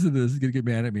gonna listen to this. He's gonna get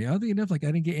mad at me. Oddly enough, like I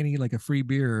didn't get any like a free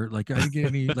beer. Like I didn't get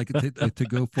any like a to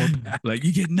go 4 pack. Like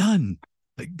you get none.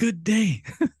 Like good day.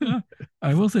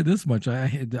 I will say this much: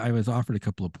 I was offered a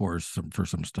couple of pours for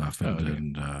some stuff, Oh,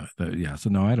 and okay. yeah. So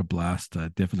no, I had a blast.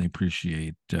 Definitely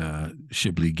appreciate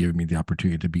Shibley giving me the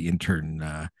opportunity to be intern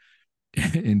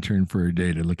for a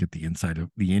day to look at the inside of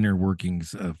the inner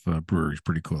workings of breweries.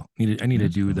 Pretty cool. I need to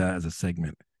That's do cool. that as a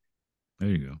segment. There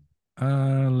you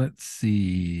go. Let's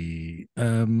see.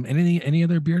 Any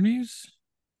other beer news?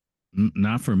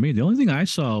 Not for me. The only thing I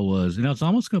saw was, and I was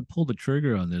almost going to pull the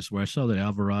trigger on this, where I saw that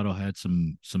Alvarado had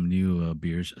some new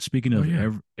beers. Speaking Oh of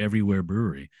yeah, Everywhere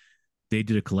Brewery, they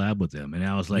did a collab with them, and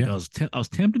I was like, yeah. I was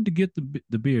tempted to get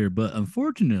the beer, but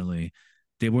unfortunately,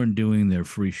 they weren't doing their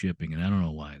free shipping, and I don't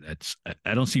know why.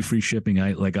 I don't see free shipping.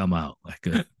 I'm out. Like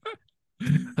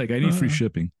I need free Uh,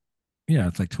 shipping. yeah,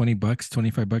 it's like $20, $25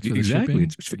 for the Exactly.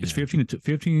 shipping. It's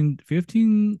Yeah,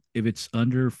 15 if it's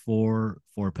under four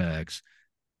packs,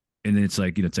 and then it's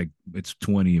like it's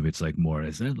 20 if it's like more.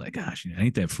 It's like gosh, I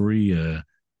need that free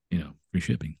free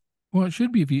shipping. well, it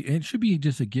should be it should be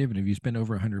just a given. If you spend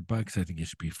over $100, I think it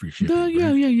should be free The shipping, yeah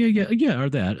right? yeah yeah yeah yeah or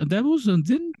that was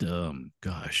didn't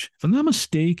gosh if I'm not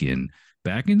mistaken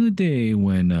back in the day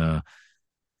when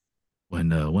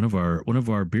one of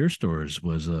our beer stores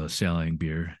was selling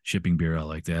beer, shipping beer out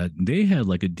like that. They had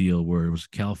like a deal where it was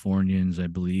Californians, I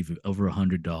believe, over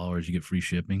 $100 you get free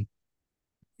shipping.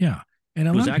 Yeah, and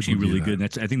a It was lot of people actually do really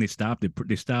that. good. I think they stopped it.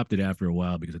 They stopped it after a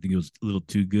while because I think it was a little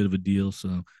too good of a deal.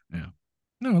 So yeah.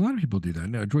 No, a lot of people do that.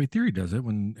 No, Droid Theory does it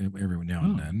when every now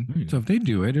and Oh, then. there you So go. if they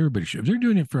do it, everybody should. If they're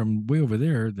doing it from way over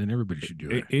there, then everybody should do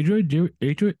it.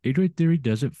 Android Theory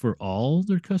does it for all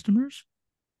their customers.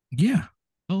 Yeah,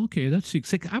 Oh, okay, that's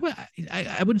it's like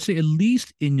I would say at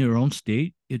least in your own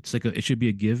state, it's like it should be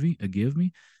a give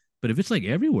me, but if it's like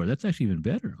everywhere, that's actually even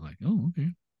better. Like, oh, okay.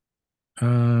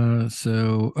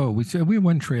 we have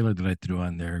one trailer that I threw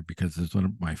on there because it's one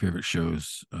of my favorite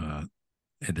shows.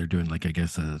 And they're doing like I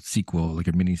guess a sequel, like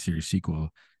a miniseries sequel.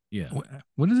 Yeah,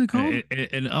 What is it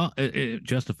called?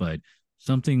 justified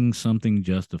something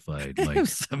justified. Like,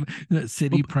 Some well,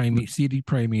 City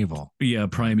Primeval. yeah,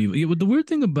 Primeval. Yeah, but the weird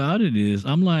thing about it is,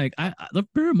 I'm like,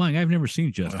 bear in mind, I've never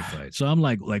seen Justified, so I'm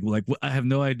like, I have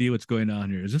no idea what's going on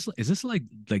here. Is this like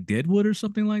Deadwood or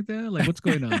something like that? Like, what's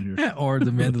going on here? Or the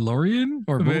Mandalorian,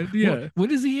 or Man, yeah.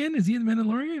 what is he in? Is he in the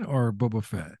Mandalorian or Boba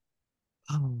Fett?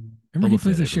 Remember he Boba plays Fett, the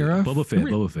I believe. sheriff.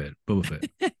 Remember, Boba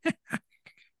Fett.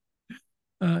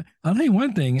 I'll tell you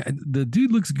one thing: the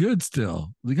dude looks good still.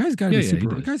 The guy's got to Yeah, be yeah, he super.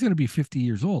 The does. guy's got to be 50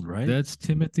 years old, right? That's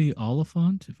Timothy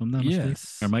Oliphant, if I'm not mistaken. Or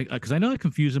Yes. Mike, because I know I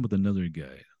confuse him with another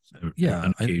guy Yeah.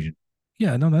 on occasion.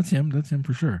 Yeah. No, that's him. That's him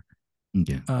for sure.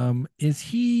 Yeah. Is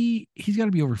he? He's got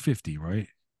to be over 50, right?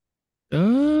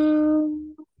 Uh,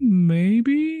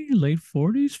 maybe late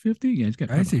 40s, 50. Yeah, he's got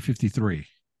I'd probably. say 53.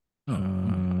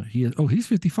 Oh, He is. Oh, he's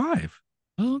 55.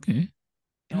 oh, okay.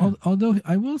 Yeah. Although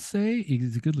I will say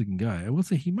he's a good looking guy. I will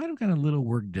say he might have got a little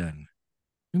work done.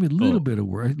 Maybe a little bit of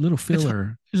work, a little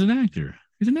filler. He's an actor.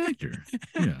 He's an actor.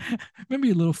 Yeah.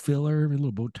 Maybe a little filler, maybe a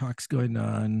little Botox going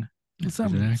on. Yeah,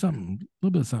 Something, a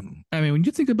little bit of something. I mean, when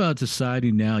you think about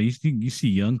society now, you see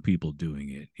young people doing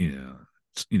it.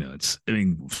 It's. I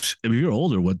mean, if you're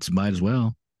older, might as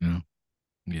well.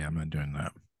 Yeah, I'm not doing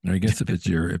that. I guess if it's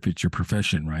your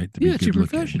profession, right? To Yeah, be it's your good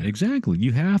looking. profession. Exactly.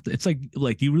 You have to. It's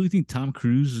like you really think Tom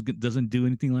Cruise doesn't do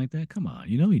anything like that? Come on,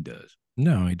 he does.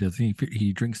 No, he doesn't.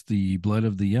 He drinks the blood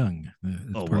of the young.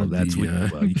 Oh well,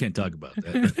 well, you can't talk about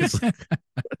that.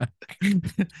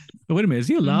 Wait a minute, is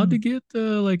he allowed to get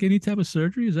like any type of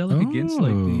surgery? Is that like against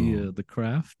like the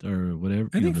craft or whatever?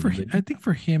 I think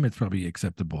for him it's probably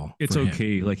acceptable. It's for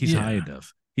okay. him. Like he's high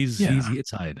enough.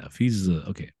 It's high enough. He's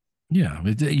okay. Yeah,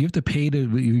 you have to pay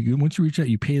to once you reach out,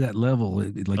 you pay that level.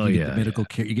 Like you get the medical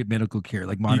care. You get medical care,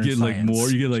 like modern You get science. like more.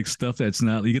 You get like stuff that's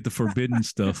not. You get the forbidden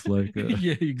stuff. Like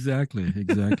yeah, exactly.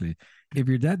 If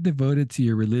you're that devoted to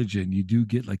your religion, you do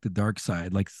get like the dark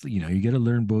side. Like you got to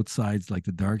learn both sides, like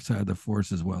the dark side of the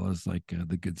force as well as like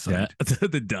the good side. Yeah,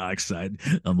 the dark side.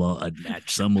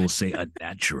 Some will say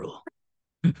unnatural.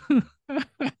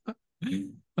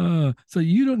 So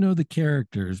you don't know the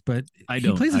characters, but I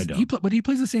plays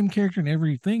the same character in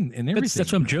everything. That's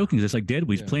what I'm joking. It's like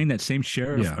Deadwood. He's playing that same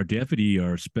sheriff or deputy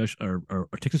or special or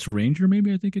Texas Ranger.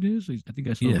 Maybe I think it is. I think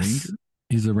I saw Ranger.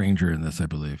 He's a ranger in this, I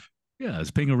believe. Yeah,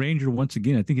 he's playing a ranger once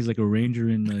again. I think he's like a ranger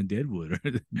in Deadwood.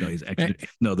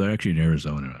 No, they're actually in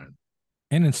Arizona.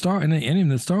 And in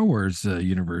the Star Wars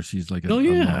universe, he's like it's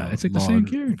like the same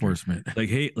character. Enforcement. Like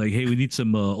hey, we need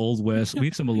some Old West. We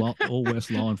need some Old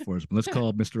West law enforcement. Let's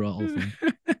call Mr. Oliphant.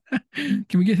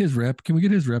 Can we get his rep? Can we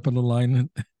get his rep on the line?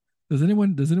 Does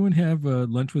anyone have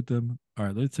lunch with them? All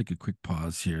right, let's take a quick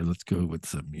pause here. Let's go with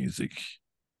some music.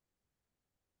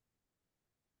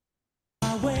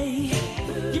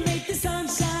 You make the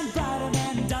sunshine brighter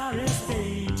than Doris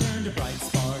Day. Turn the bright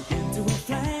spark into a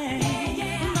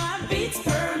flame. My beats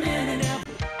per minute.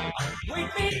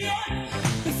 Wake me up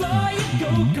before you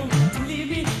go. Don't leave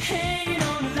me hanging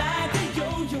on like a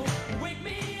yo-yo. Wake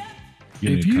me up.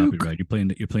 Copyright.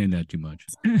 You're playing that too much.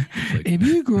 If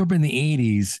you grew up in the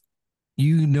 80s,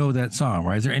 you know that song,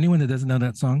 right? Is there anyone that doesn't know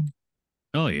that song?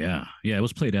 Oh yeah. Yeah, it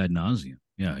was played ad nauseum.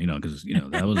 Yeah, because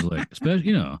that was like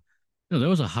especially there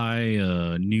was a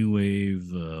high new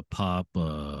wave pop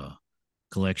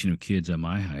collection of kids at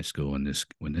my high school when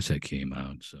this had came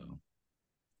out. So,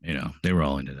 they were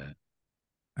all into that.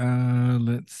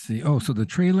 Let's see. Oh, so the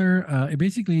trailer, it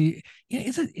basically,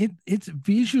 it's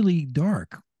visually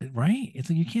dark, right? It's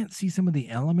like you can't see some of the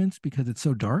elements because it's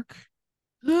so dark.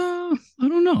 I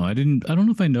don't know. I don't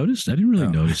know if I noticed. I didn't really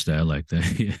notice that like that.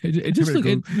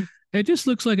 It just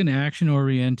looks like an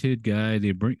action-oriented guy.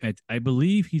 I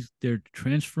believe they're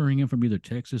transferring him from either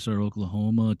Texas or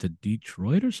Oklahoma to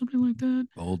Detroit or something like that.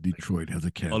 All Detroit has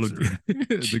a cancer.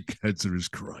 The cancer is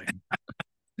crying.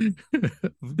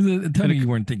 Tell me you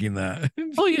weren't thinking that.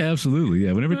 Oh yeah, absolutely.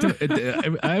 Yeah.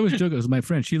 I always joke with my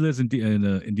friend. She lives in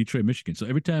Detroit, Michigan. So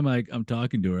every time I'm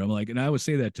talking to her, I'm like, and I would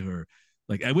say that to her.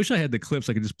 Like, I wish I had the clips.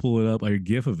 I could just pull it up, like a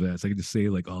GIF of that, so I could just say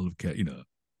like Olive Cat.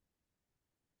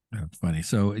 That's funny.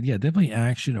 So yeah, definitely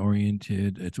action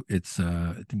oriented. It's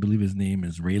I believe his name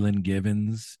is Raylan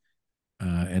Givens,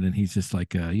 and then he's just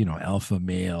like a alpha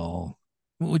male,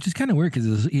 which is kind of weird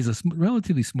because he's a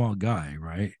relatively small guy,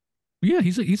 right? Yeah,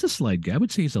 he's a slight guy. I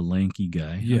would say he's a lanky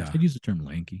guy. Yeah, I'd use the term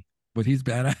lanky, but he's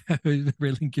badass.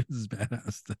 Raylan Givens is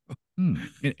badass though.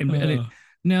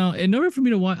 Now, in order for me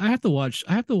to watch, I have to watch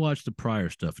the prior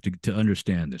stuff to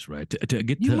understand this, right? To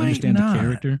get to understand the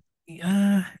character.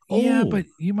 Yeah, but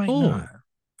you might not.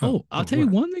 I'll tell you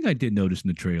one thing I did notice in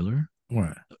the trailer.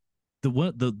 What?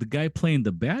 The guy playing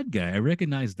the bad guy, I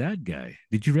recognized that guy.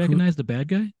 Did you recognize the bad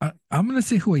guy? I'm gonna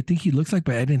say who I think he looks like,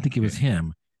 but I didn't think it was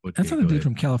him. Okay, that's not the dude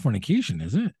from Californication,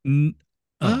 is it?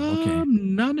 Okay.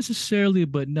 Not necessarily,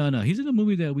 but no. He's in a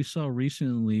movie that we saw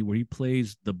recently where he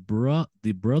plays the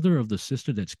brother of the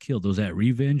sister that's killed. There was that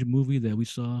Revenge movie that we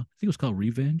saw. I think it was called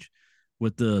Revenge,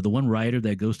 with the one writer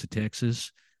that goes to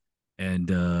Texas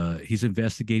and he's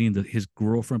investigating his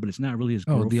girlfriend, but it's not really his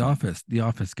girlfriend. The Office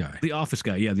guy. The Office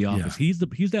guy, yeah, The Office. Yeah.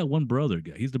 He's that one brother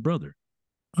guy. He's the brother.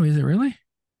 Oh, is it really?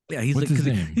 Yeah, he's What's like his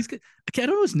name? I don't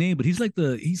know his name, but he's like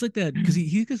that because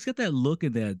he's got that look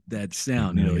and that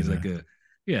sound. He's like a.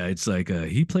 Yeah, it's like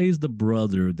he plays the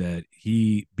brother that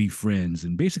he befriends,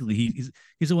 and basically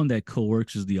he's the one that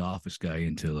coerces the Office guy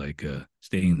into like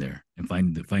staying there and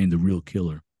finding the real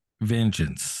killer.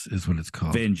 Vengeance is what it's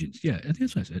called. Vengeance, yeah, I think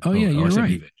that's what I said. Oh yeah, you're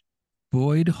right. Revenge.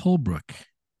 Boyd Holbrook.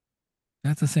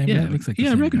 That's the same. Yeah, that looks like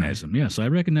I recognize him. Yeah, so I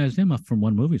recognized him from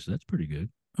one movie, so that's pretty good.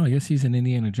 Oh, I guess he's in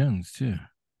Indiana Jones too.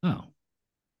 Oh,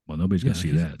 Well, nobody's Yeah, gonna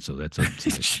see that, so that's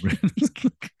upside.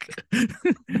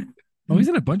 Oh, he's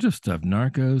in a bunch of stuff: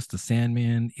 Narcos, The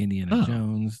Sandman, Indiana Oh,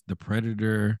 Jones, The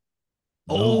Predator,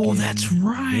 oh, that's Logan,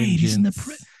 right. He's in the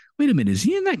Vengeance. Wait a minute, is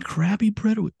he in that crappy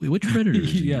Predator? Wait, which Predator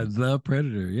is he Yeah, in? The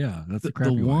Predator. Yeah, that's the The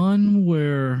crappy one. one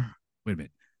where wait a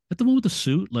minute, that the one with the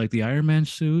suit, like the Iron Man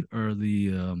suit, or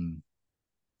the Oh,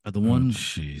 one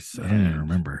jeez, I don't even man.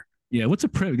 remember. Yeah, what's the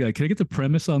Can I get the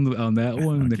premise on that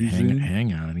one that Okay, he's in?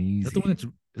 hang on, That the one easy. that's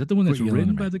that the one Quit that's yelling written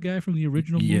at me. by the guy from the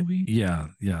original Yeah, movie? yeah.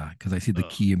 Because I see the Uh,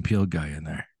 Key and Peele guy in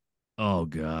there oh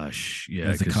gosh, yeah,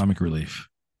 as the because comic relief.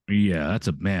 yeah, that's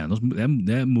a man.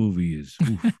 That movie is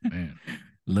oof, man.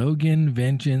 Logan,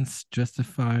 Vengeance,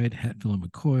 Justified, Hatfield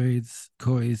and Coy's,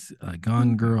 Gone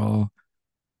Okay, Girl,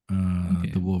 okay.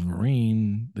 the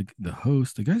Wolverine, the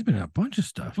Host. The guy's been in a bunch of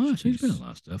stuff. Well, so he's been in a Jeez.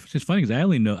 lot of stuff. It's just funny because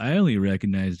I only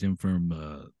recognized him from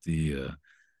the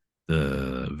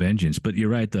Vengeance. But you're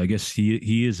right, though. I guess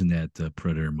he is in that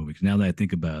Predator movie. 'Cause now that I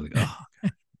think about it, like,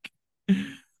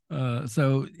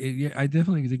 oh, Yeah, I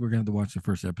definitely think we're gonna have to watch the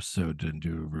first episode and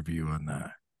do a review on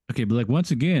that. okay. But like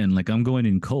once again, like I'm going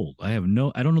in cold. I don't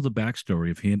know the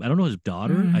backstory of him. I don't know his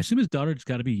daughter. I Mm, assume his daughter's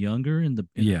got to be younger in the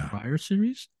yeah, prior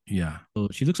series. yeah. So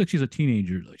she looks like she's a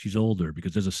teenager. Like she's older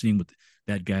because there's a scene with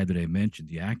that guy that I mentioned,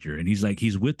 the actor, and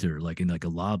he's with her like in like a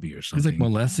lobby or He's like something.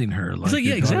 molesting her, He's like, like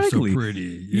yeah, your daughter's so exactly.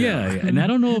 pretty. Yeah, Yeah. yeah. And I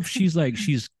don't know if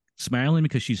she's smiling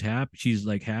because she's happy. She's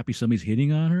like happy somebody's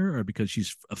hitting on her, or because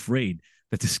she's afraid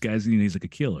that this guy's he's like a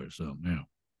killer. So yeah,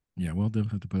 Yeah, we'll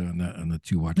definitely have to put it on the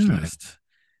to watch all right, list.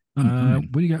 I'm in.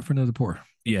 What do you got for another pour?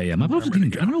 Yeah. My mouth I'm was ready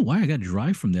getting. to I go. don't know why I got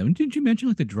dry from them. Didn't you mention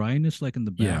like the dryness, like in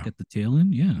the Yeah. back at the tail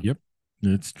end? Yeah. Yep.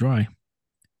 It's dry.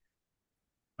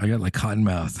 I got like cotton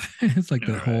mouth. It's like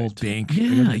All the whole right. dank. I got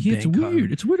Yeah, the yeah. It's dank weird.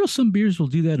 cotton. It's weird how some beers will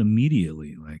do that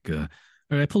immediately. Like, all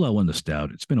right, I pull out one of the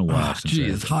stout. It's been a while Oh, since gee,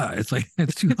 I've. it's hot. It's like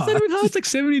it's too It's not hot. even hot. It's like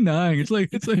 79. It's like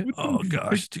Oh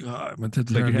gosh, too hot. I'm gonna have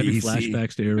to like turn you're on the having AC.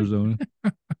 flashbacks to Arizona.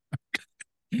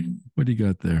 What do you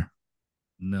got there?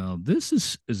 No, this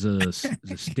is a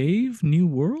Stave New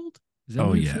World. Is that Oh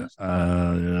what it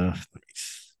yeah. says?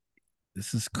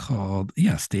 This is called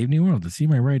Stave New World. To see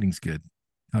my writing's good.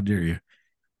 How dare you?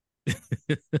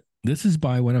 This is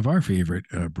by one of our favorite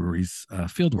breweries,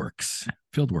 Fieldwork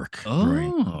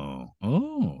Brewing.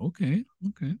 Okay.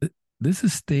 This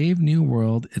is Stave New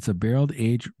World. It's a barreled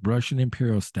aged Russian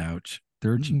Imperial Stout,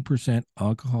 13%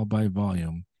 alcohol by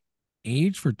volume,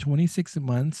 aged for 26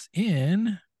 months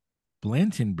in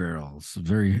Blanton barrels.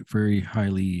 Very, very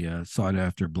highly sought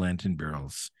after Blanton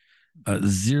barrels.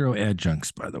 Zero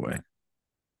adjuncts, by the way.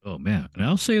 Oh man, and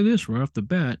I'll say this right off the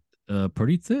bat,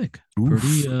 pretty thick, Oof.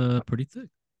 pretty thick.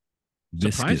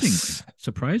 Viscous.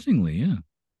 Surprisingly, yeah,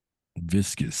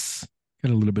 Viscous.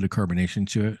 Got a little bit of carbonation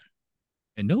to it.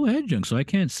 and no adjunct, so I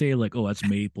can't say like, oh, that's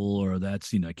maple or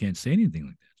that's I can't say anything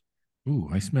like that. Ooh,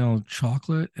 I smell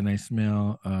chocolate and I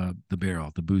smell the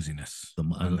barrel, the booziness.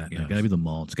 on that nose. Gotta be the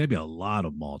malt. It's gotta be a lot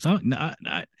of malts.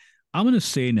 I'm gonna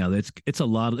say now that it's a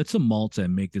lot. It's the malts that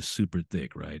make this super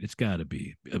thick, right? It's got to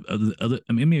be.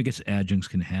 I mean, I guess adjuncts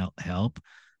can help,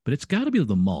 but it's got to be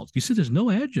the malt. You said there's no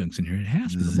adjuncts in here. It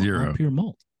has to be the malt, Zero. all pure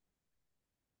malt.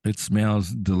 It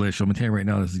smells delicious. I'm gonna tell you right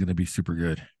now, this is gonna be super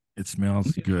good. It smells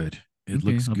Okay. good. It Okay,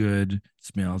 looks good.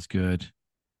 Smells good. It's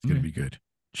gonna Okay. be good.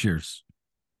 Cheers.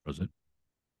 Was it?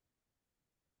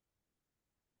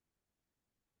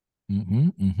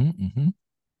 Mm-hmm.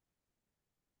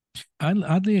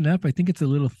 Oddly enough, I think it's a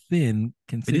little thin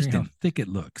considering how thin. thick it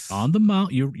looks. On the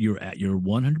malt, you're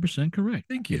 100% correct.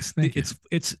 Thank you. It's Thank you.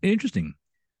 it's interesting.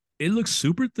 It looks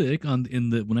super thick on in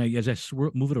the when I as I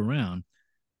move it around,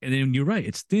 and then you're right.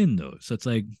 It's thin though, so it's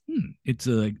like it's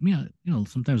like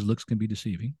sometimes looks can be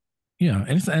deceiving. Yeah,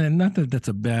 and not that that's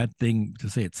a bad thing to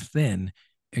say it's thin.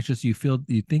 It's just you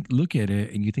look at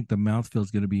it and you think the mouthfeel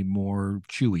is going to be more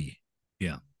chewy.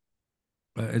 Yeah.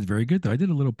 It's very good though. I did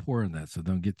a little pour in that, so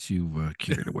don't get too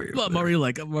carried away. I'm already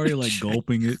like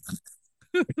gulping it.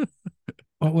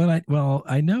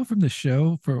 I know from the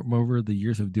show from over the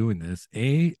years of doing this,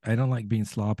 I don't like being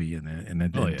sloppy in it, and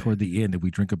then Oh, yeah. toward the end, if we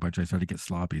drink a bunch, I start to get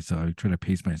sloppy, so I try to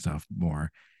pace myself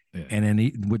more. Yeah. And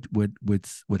then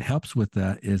what helps with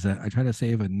that is that I try to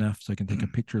save enough so I can take a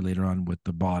picture later on with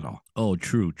the bottle. Oh,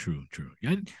 true.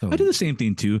 Yeah, So- I do the same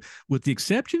thing too, with the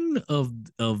exception of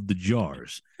the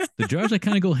jars. The jars I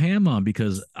kind of go ham on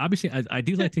because obviously I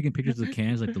do like taking pictures of the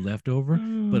cans, like the leftover.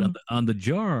 But on the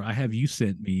jar, I have you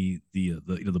sent me the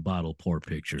bottle pour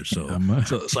picture, so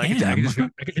I can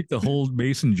take the whole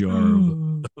mason jar.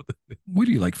 What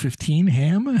do you like? 15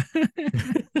 ham?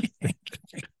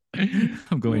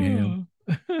 I'm going ham.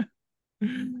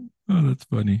 Oh, that's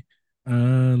funny.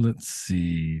 Let's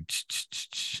see.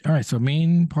 All right, so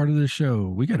main part of the show,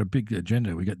 we got a big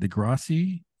agenda. We got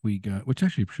Degrassi, we got, which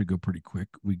actually should go pretty quick.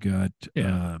 We got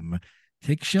Yeah.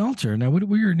 Take Shelter. Now, what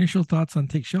were your initial thoughts on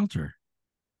Take Shelter?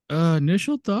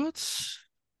 Initial thoughts.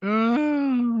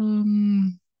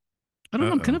 Um, I don't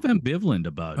know. I'm kind Uh-oh. of ambivalent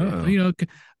about it.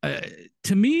 Uh-oh.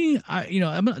 To me,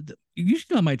 I'm not,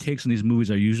 usually on my takes on these movies.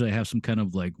 I usually have some kind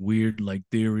of like weird like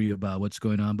theory about what's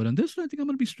going on. But on this one, I think I'm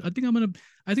gonna be.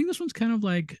 I think this one's kind of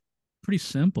like pretty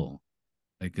simple.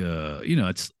 Like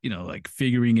it's like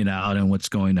figuring it out and what's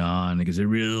going on. Like, is it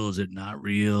real? Is it not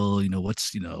real?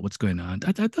 What's going on.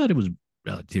 I thought it was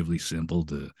relatively simple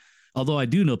to. Although I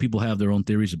do know people have their own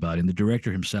theories about it, and the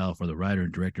director himself or the writer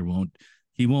and director won't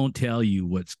tell you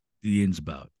what's the ends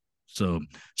about. So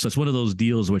it's one of those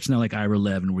deals where it's not like Ira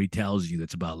 11 where he tells you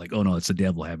that's about like, oh no, it's the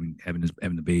devil having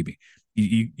the baby.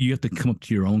 You have to come up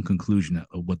to your own conclusion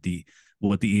of what the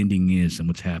ending is and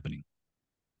what's happening.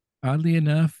 Oddly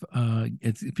enough,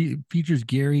 it features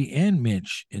Gary and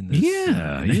Mitch in this.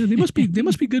 Yeah, they must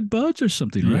be good buds or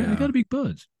something, right? They Yeah. got to be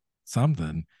buds.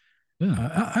 Something.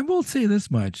 Yeah, I will say this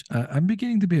much: I'm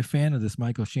beginning to be a fan of this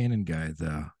Michael Shannon guy,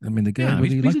 though. I mean, the guy, yeah.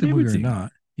 whether you like He's the in movie or everything.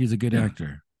 not, he's a good Yeah.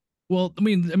 actor. Well,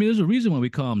 there's a reason why we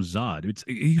call him Zod.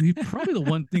 He's probably the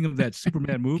one thing of that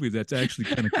Superman movie that's actually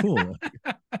kind of cool,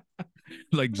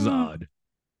 like Uh, Zod.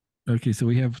 okay, so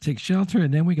we have Take Shelter,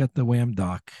 and then we got the Wham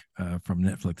doc from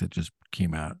Netflix that just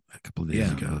came out a couple of days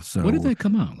Yeah. ago. When did So that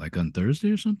come out? Like on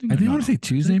Thursday or something? I Or think I no, want to no. say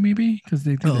Tuesday, maybe, because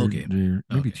they did Oh, okay. their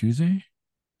maybe Okay. Tuesday.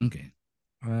 Okay.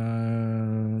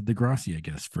 Degrassi, I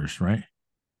guess, first, right?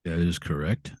 That is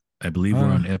correct. I believe we're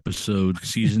Uh, on episode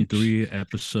season three,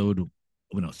 episode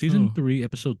no, season oh, three,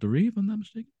 episode three, if I'm not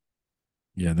mistaken.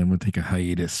 yeah. Then we'll take a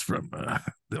hiatus from.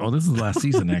 This is the last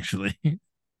season, actually.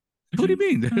 What do you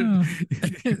mean? Oh,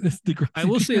 it's I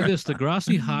will say Degrassi. this: the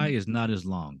Grassy High is not as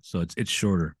long, so it's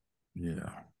shorter. Yeah.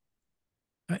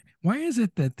 Why is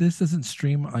it that this doesn't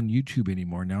stream on YouTube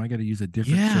anymore? Now I got to use a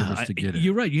different service to get it.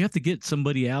 You're right. You have to get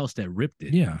somebody else that ripped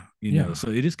it. Yeah. Yeah. So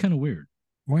it is kind of weird.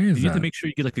 Why is You have to that? make sure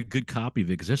you get like a good copy of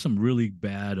it because there's some really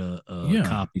bad Yeah.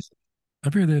 copies. I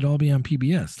figured they'd all be on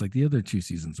PBS like the other two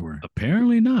seasons were.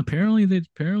 Apparently not. They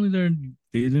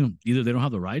don't either. They don't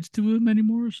have the rights to them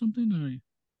anymore or something. Or,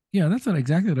 Yeah, that's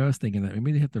exactly what I was thinking. That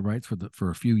maybe they had the rights for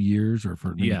a few years or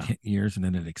for maybe yeah, 10 years and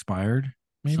then it expired.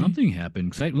 Maybe. something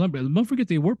happened. Because don't forget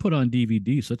they were put on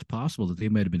DVD, so it's possible that they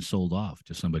might have been sold off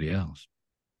to somebody else.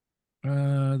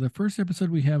 The first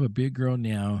episode we have a big girl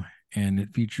now, and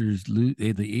it features the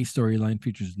A storyline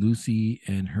features Lucy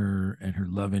and her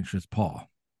love interest Paul.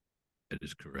 That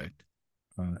is correct.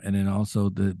 And then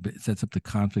also it sets up the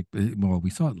conflict. Well,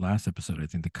 we saw it last episode. I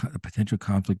think the potential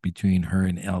conflict between her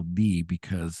and LD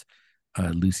because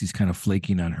Lucy's kind of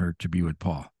flaking on her to be with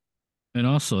Paul. And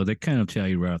also, they kind of tell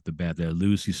you right off the bat that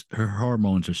Lucy's her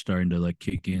hormones are starting to like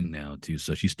kick in now too.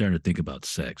 So she's starting to think about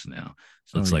sex now.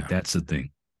 So it's like Yeah. that's the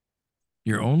thing.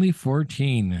 You're only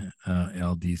 14,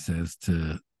 LD says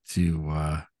to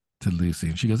Lucy,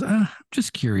 and she goes, I'm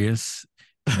just curious.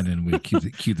 And then we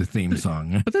cue the theme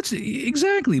song. But that's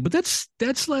exactly. But that's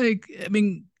like yeah.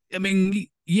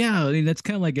 I mean that's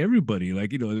kind of like everybody.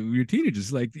 Like you're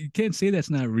teenagers. Like you can't say that's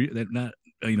not real. That not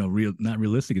real. Not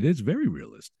realistic. It is very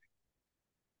realistic.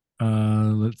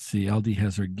 Let's see. LD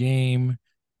has her game.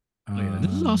 Oh, yeah.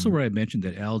 This is also where I mentioned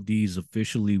that LD's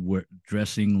officially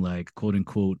dressing like quote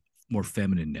unquote more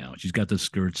feminine now. She's got the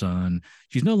skirts on.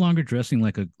 She's no longer dressing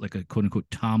like a quote unquote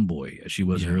tomboy as she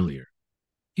was earlier.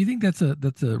 Do you think that's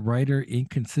a writer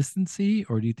inconsistency,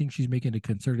 or do you think she's making a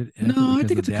concerted effort? No, I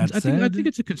think I think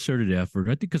it's a concerted effort.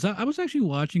 I think because I was actually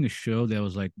watching a show that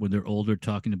was like when they're older,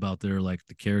 talking about their like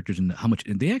the characters and how much,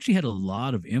 and they actually had a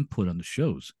lot of input on the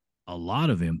shows. A lot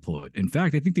of input. In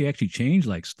fact, I think they actually changed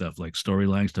like stuff like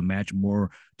storylines to match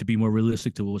more to be more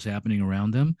realistic to what was happening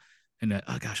around them. And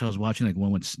oh gosh, I was watching like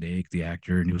one with Snake, the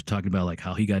actor, and he was talking about like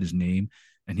how he got his name,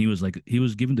 and he was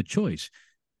given the choice.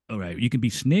 All right, you can be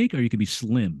Snake or you can be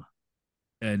Slim.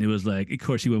 And it was like, of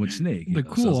course, he went with Snake. The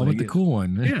cool, I went the cool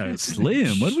one. Yeah,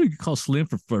 Slim. What do we call Slim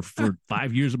for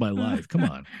 5 years of my life? Come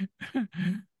on.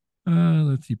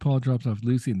 Let's see. Paul drops off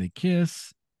Lucy and they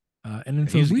kiss. And then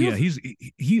so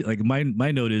he like my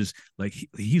note is like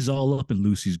he's all up in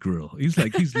Lucy's grill. He's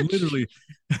literally.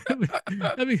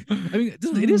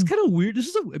 It is kind of weird.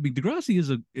 Degrassi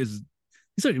is.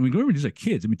 Remember, these are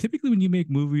kids. I mean, typically when you make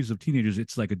movies of teenagers,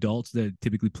 it's like adults that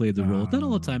typically play the roles. Not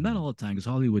all the time, because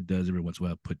Hollywood does every once in a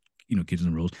while put kids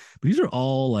in the roles. But these are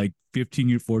all like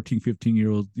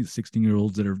 15-year-olds,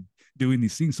 16-year-olds that are doing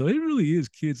these things. So it really is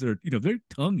kids that are they're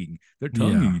tonguing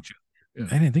each other. Yeah.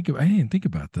 I didn't think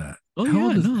about that. Oh yeah,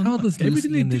 no, How old no. is Everything Lucy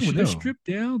they in this do when show?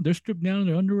 they're stripped down in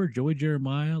their underwear. Joey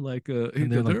Jeremiah, like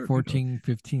And they're like they're 14,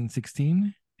 15,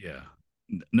 16. yeah.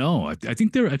 No, I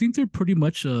think they're pretty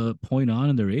much point on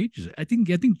in their ages. I think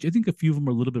a few of them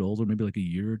are a little bit older, maybe like a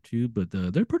year or two, but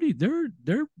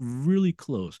they're really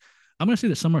close. I'm gonna say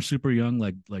that some are super young,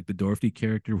 like the Dorothy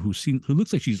character who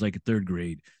looks like she's like a third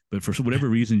grade, but for whatever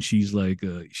reason she's like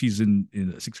she's in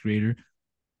a sixth grader.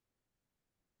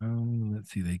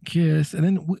 Let's see. They kiss, and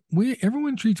then we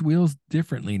everyone treats Wheels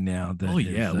differently now Oh than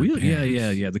yeah, his yeah.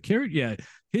 parents. The character, yeah,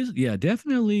 his, yeah,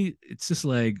 definitely. It's just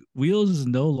like Wheels is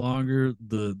no longer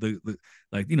the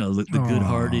like the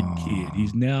good-hearted kid. Oh,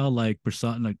 He's now like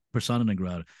persona non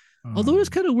grata. Although it's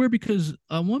kind of weird because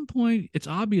at one point it's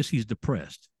obvious he's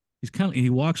depressed. He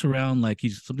walks around like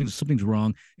something's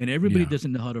wrong, and everybody yeah.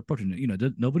 doesn't know how to approach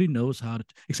it. Nobody knows how to,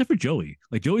 except for Joey.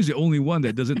 Like Joey's the only one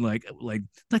that doesn't No like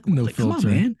come on, filter.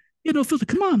 man. You know, filter.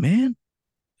 Come on, man.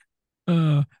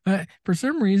 For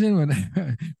some reason,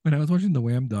 when when I was watching the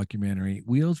Wham documentary,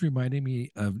 Wheels reminded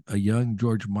me of a young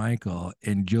George Michael,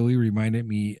 and Joey reminded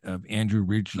me of Andrew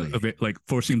Ridgely. Of it, like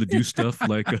forcing him to do stuff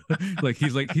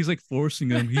he's like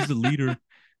forcing him. He's the leader.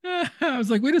 I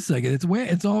was like, wait a second, it's Wham,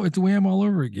 it's Wham all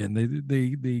over again.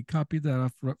 They copied that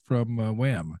off from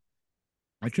Wham.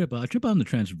 I trip on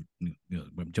the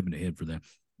I'm jumping ahead for that,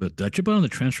 but I trip on the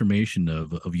transformation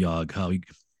of Yog, how he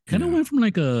kind of Yeah, went from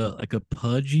like a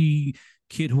pudgy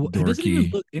kid who doesn't even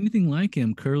dorky. look anything like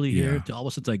him, curly hair, Yeah. to all of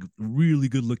a sudden like really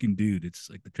good looking dude. It's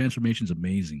like the transformation's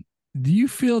amazing. Do you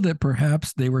feel that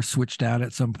perhaps they were switched out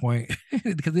at some point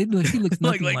because he looks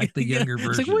nothing like the Yeah, younger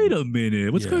it's like, wait version? a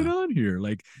minute, what's going Yeah. on here?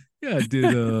 Like, yeah,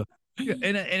 did yeah,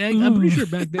 I'm pretty sure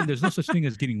back then there's no such thing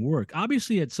as getting work.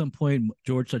 Obviously, at some point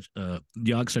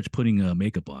Yog starts putting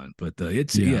makeup on, but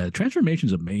it's Yeah. yeah,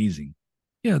 transformation's amazing.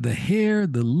 Yeah, the hair,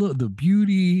 the look, the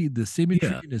beauty, the symmetry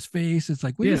Yeah, in his face. It's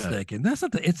like, wait a yeah, second, that's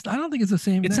not the. It's. I don't think it's the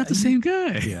same. it's That not the same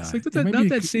guy. It's yeah, like it might not be.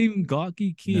 that same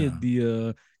gawky No, kid.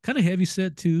 The kind of heavy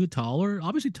set too, taller,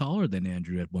 obviously taller than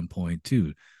Andrew at one point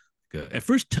too. At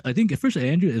first, I think at first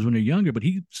Andrew is when they're younger, but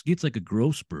he gets like a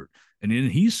growth spurt, and then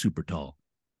he's super tall.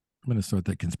 I'm gonna start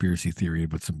that conspiracy theory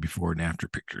about some before and after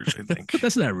pictures. I think But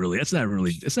that's not really it's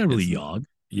Yog.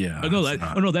 yeah, Oh no, it's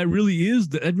not. that really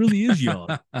is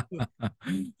Yog.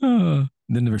 Then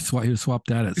he swapped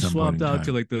that at He some point swapped in out to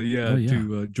time. like Oh yeah.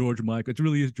 to George Michael. It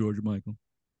really is George Michael.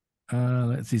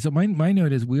 Let's see. So my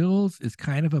note is Wheels is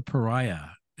kind of a pariah.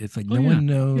 It's like Oh no one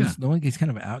yeah. knows. No one. He's kind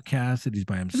of outcasted. He's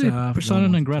by And they himself. No one persona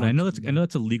wants non to grata. talk to I him. know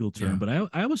that's a legal term, Yeah. but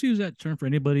I always use that term for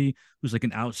anybody who's like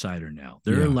an outsider now.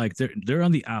 Yeah. They're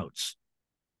on the outs.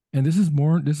 And this is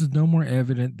more. This is no more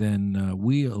evident than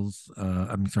Wheels.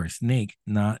 I'm sorry, Snake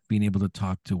not being able to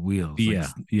talk to Wheels. Like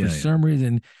for Yeah. some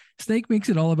reason, Snake makes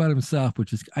it all about himself,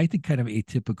 which is I think kind of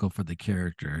atypical for the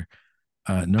character.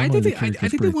 Normally, the character I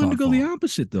is think they pretty wanted to go the thoughtful.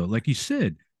 opposite though, like you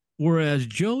said. Whereas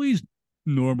Joey's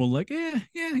normal, like yeah,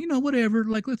 whatever.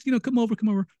 Like let's come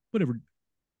over, whatever.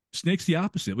 Snake's the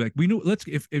opposite. Like we know, let's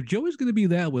if Joey's going to be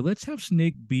that way, let's have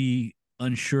Snake be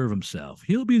unsure of himself.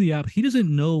 He'll be the opposite. He doesn't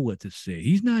know what to say.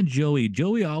 He's not Joey.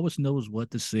 Joey always knows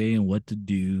what to say and what to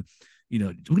do.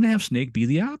 We're gonna have Snake be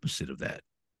the opposite of that.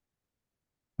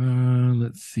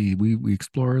 Let's see. We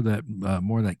explore that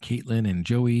more that Caitlin and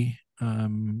Joey Oh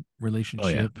yeah,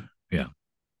 relationship. yeah,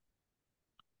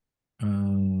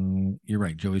 You're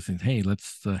right. Joey says, "Hey,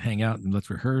 let's hang out and let's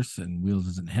rehearse." And Wheels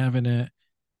isn't having it.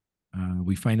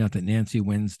 We find out that Nancy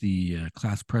wins the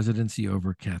class presidency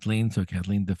over Kathleen, so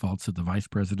Kathleen defaults to the vice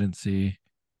presidency.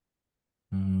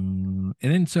 And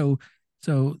then so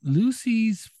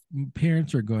Lucy's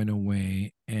parents are going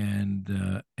away, and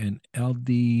LD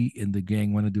and the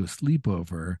gang want to do a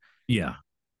sleepover, yeah.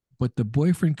 but the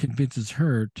boyfriend convinces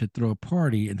her to throw a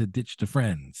party and to ditch the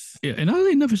friends. Yeah, and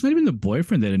oddly enough, it's not even the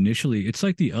boyfriend that initially. It's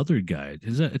like the other guy.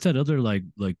 It's that other like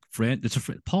friend. It's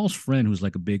Paul's friend who's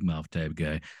like a big mouth type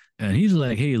guy, and he's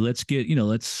like, "Hey, let's get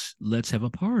let's have a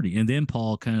party." And then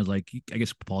Paul kind of like, I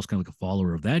guess Paul's kind of like a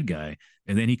follower of that guy,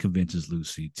 and then he convinces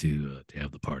Lucy to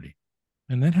have the party.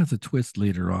 And that has a twist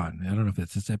later on. I don't know if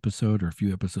that's this episode or a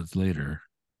few episodes later.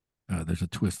 There's a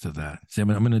twist to that. See, I'm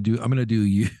gonna do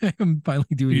you. I'm finally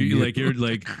doing you. You're like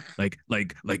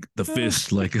the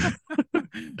fist, like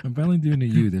I'm finally doing a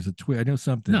you. There's a twist. I know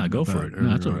something. no, go for about it. No,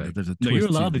 that's all earlier. right. There's a No, twist. you're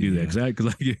allowed to do that the, exactly.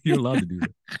 Like you're allowed to do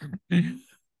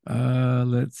that.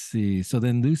 Let's see. So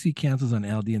then Lucy cancels on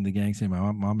LD and the gang, saying,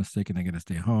 "My mom is sick and I gotta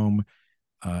stay home."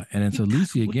 And then so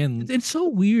Lucy again. It's so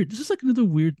weird. This is like another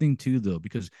weird thing too, though,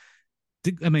 because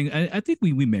I mean, I think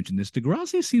we mentioned this.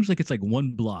 Degrassi seems like it's like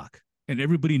one block, and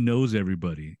everybody knows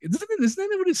everybody. Isn't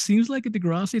that what it seems like at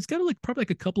Degrassi? It's kind of like probably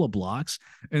like a couple of blocks,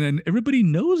 and then everybody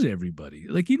knows everybody.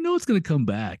 Like it's going to come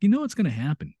back. It's going to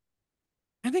happen.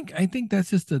 I think that's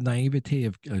just the naivete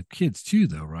of kids too,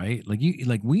 though, right? Like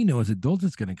we know as adults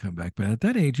it's going to come back, but at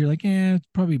that age, you're like, it's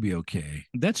probably be okay.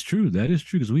 That's true. That is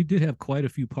true because we did have quite a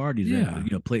few parties Yeah.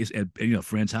 at place at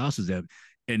friends' houses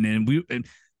and then we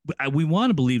want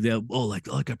to believe that like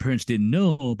our parents didn't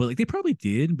know, but like they probably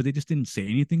did, but they just didn't say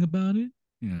anything about it.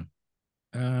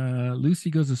 Yeah.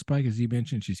 Lucy goes to Spike, as you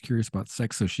mentioned. She's curious about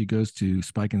sex, so she goes to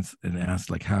Spike and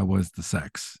asks, like, how was the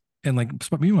sex? And like,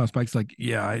 meanwhile, Spike's like,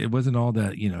 yeah, it wasn't all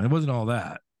that, it wasn't all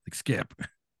that. Like, skip.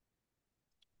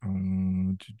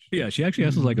 Yeah, she actually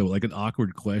asks like an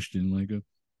awkward question, that's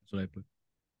what I put.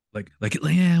 Like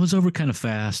yeah, it was over kind of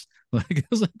fast. Like it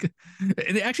was like,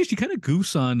 and actually she kind of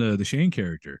goofs on the Shane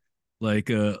character. She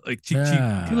kind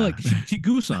of like she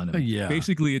goofs on him. Yeah.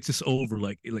 Basically, it's just over.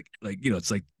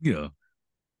 It's like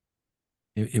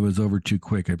It was over too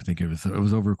quick. I think it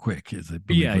was over quick.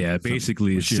 Yeah.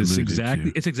 Basically, it's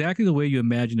exactly the way you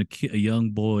imagine a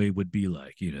young boy would be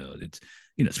like. It's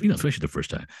especially the first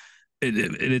time.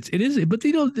 It is, but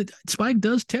Spike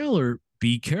does tell her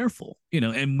be careful,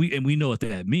 and we know what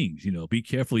that means. Be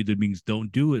careful either means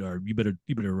don't do it or you better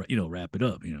wrap it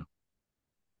up.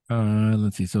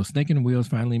 Let's see. So Snake and Wheels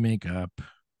finally make up.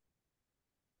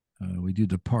 We do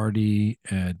the party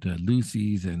at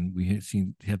Lucy's, and we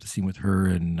have the scene with her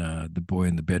and the boy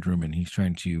in the bedroom, and he's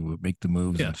trying to make the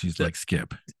moves, and she's like,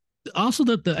 skip. Also,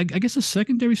 I guess the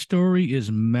secondary story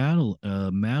is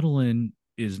Madeline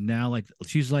is now like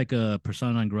she's like a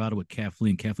persona non grata with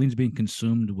Kathleen. Kathleen's being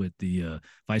consumed with the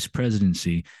vice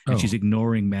presidency, and she's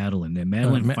ignoring Madeline. And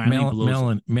Madeline finally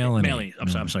blows. Melanie.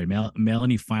 I'm sorry.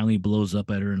 Melanie finally blows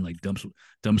up at her and like dumps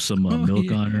some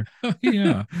milk on her.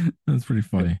 Yeah, that's pretty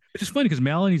funny. It's just funny because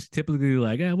Melanie's typically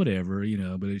like, whatever,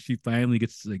 but she finally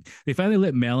gets like they finally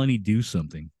let Melanie do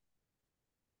something.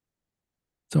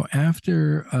 So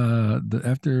after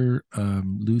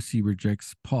Lucy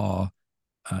rejects Paul,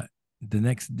 the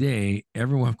next day,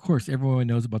 everyone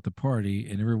knows about the party,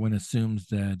 and everyone assumes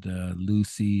that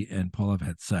Lucy and Paul have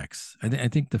had sex. I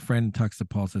think the friend talks to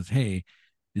Paul, says, "Hey,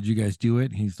 did you guys do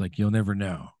it?" And he's like, "You'll never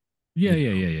know."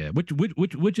 Yeah.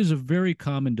 Which is a very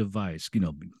common device.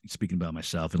 Speaking about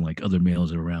myself and like other males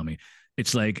that are around me, it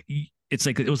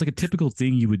was like a typical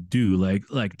thing you would do.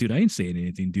 Like, dude, I ain't saying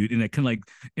anything, dude. And I kind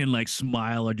of like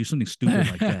smile or do something stupid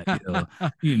like that,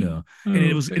 And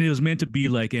it was meant to be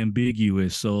like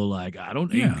ambiguous. So like, I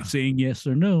don't ain't saying yes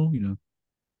or no,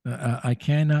 I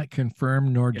cannot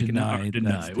confirm nor deny,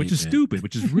 which is stupid,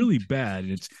 which is really bad.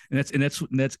 And that's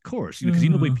of course, because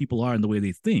the way people are and the way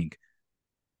they think.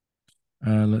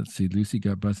 Let's see. Lucy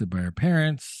got busted by her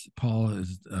parents. Paul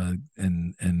is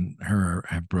and her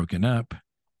have broken up.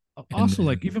 Also,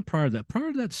 like even prior to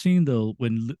that scene though,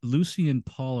 when Lucy and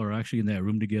Paul are actually in that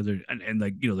room together, and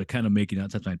like they're kind of making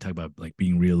out. That's when I talk about like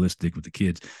being realistic with the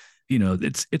kids.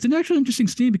 It's an actually interesting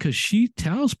scene because she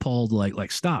tells Paul to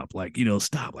like stop,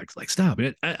 stop, like stop.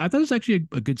 And I thought it was actually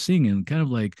a good scene and kind of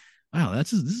like, wow,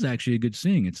 this is actually a good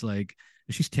scene. It's like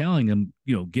she's telling him,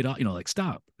 get out, like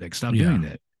stop doing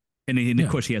that. And of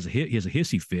course he has a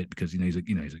hissy fit because he's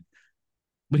like,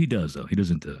 but he does though. He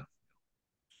doesn't.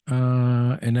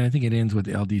 And I think it ends with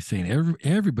LD saying,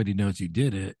 "Everybody knows you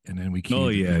did it," and then we.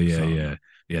 Yeah.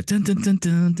 Dun, dun, dun,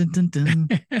 dun, dun, dun, dun.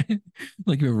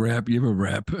 Like you have a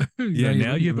rap. Yeah,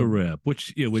 now you have a rap.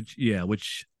 Which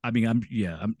I mean,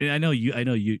 I know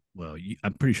you. Well,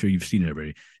 I'm pretty sure you've seen it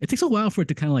already. It takes a while for it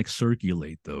to kind of like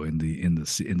circulate though in the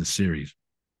series.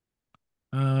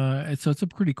 So it's a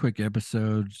pretty quick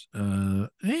episode.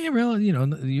 Hey, well,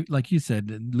 like you said,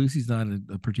 Lucy's not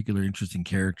a particular interesting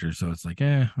character, so it's like,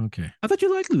 okay. I thought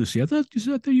you liked Lucy. I thought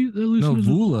you Lucy. No, was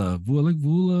Vula.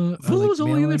 Vula was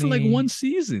only in there for like one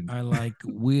season. I like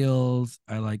Wheels.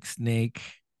 I like Snake.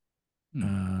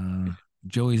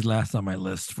 Joey's last on my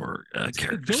list for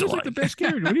characters. Joey's like the best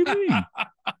character. What do you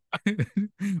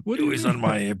mean? Joey's on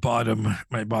my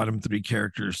bottom three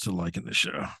characters to like in the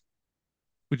show.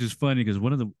 Which is funny because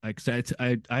one of the I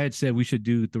had said we should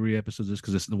do 3 episodes of this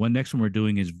because the next one we're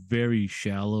doing is very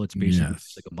shallow. It's basically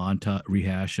like a montage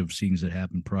rehash of scenes that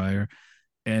happened prior,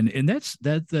 and that's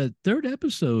the 3rd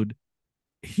episode.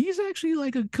 He's actually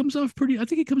like comes off pretty. I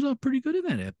think he comes off pretty good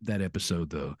in that episode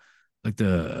though. Like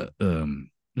the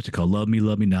what's it called? Love Me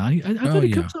Not. I thought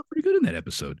he comes off pretty good in that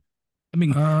episode. I mean,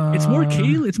 it's more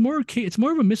Kayla. It's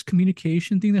more of a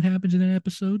miscommunication thing that happens in that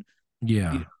episode.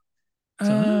 Yeah.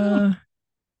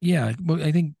 Yeah, well,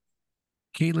 I think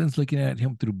Caitlin's looking at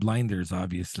him through blinders,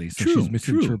 obviously. So she's True, true.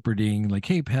 misinterpreting,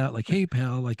 hey pal, like I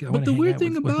But want to the hang weird out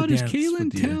thing with the about it is dance Kaylin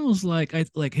with you. tells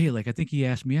hey, like I think he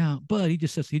asked me out, but he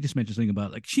just mentioned something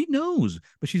about like she knows,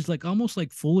 but she's like almost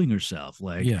like fooling herself.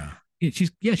 Like Yeah.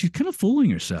 she's kind of fooling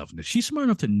herself. She's smart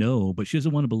enough to know, but she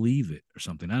doesn't want to believe it or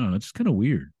something. I don't know. It's kind of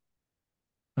weird.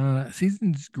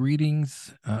 Season's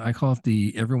greetings. I call it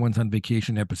the everyone's on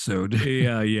vacation episode.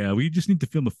 Yeah, yeah. We just need to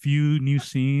film a few new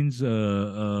scenes.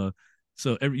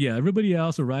 Everybody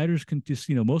else, the writers can just,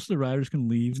 most of the writers can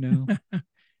leave now.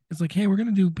 It's like, hey, we're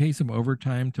gonna pay some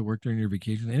overtime to work during your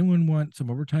vacation. Anyone want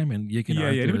some overtime? And Yick and Yeah,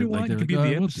 yeah. Anybody Arthur, like want? You they're can like,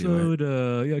 be in oh, the we'll do it.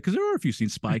 episode. Yeah, because there are a few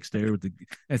scenes. Spike's there with the.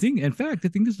 I think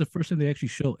this is the first time they actually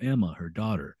show Emma, her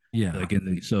daughter. Yeah. Like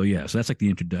so that's like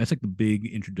the that's like the big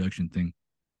introduction thing.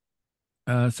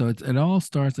 So it all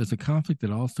starts as a conflict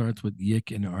that all starts with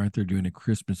Yick and Arthur doing a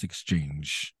Christmas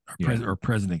exchange Yeah, or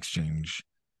present exchange.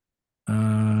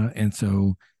 And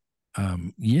so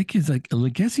Yick is like, I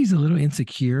guess he's a little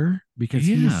insecure because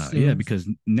he yeah. assumes, Because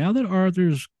now that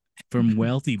Arthur's from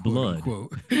wealthy quote blood,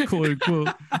 unquote, quote unquote.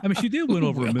 I mean, she did win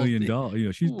over $1 million.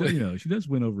 wealthy. She does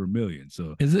win over $1 million.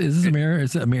 So Is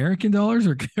it American dollars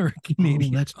or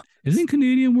Canadian? that's isn't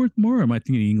Canadian worth more? Or am I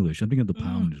thinking English? I'm thinking the Uh,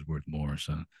 pound is worth more.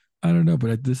 So I don't know,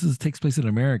 but this takes place in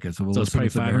America, so we'll it's assume probably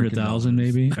it's 500,000 American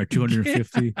dollars. maybe or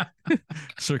 250,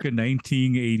 circa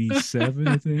 1987.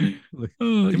 I think. Like, Oh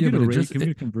can we yeah, get a but rate? Can we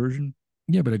get a conversion?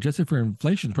 yeah, but adjusted for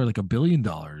inflation, it's probably like $1 billion.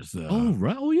 Oh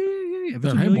right. Oh yeah. If it's Or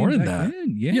a probably more million than back that.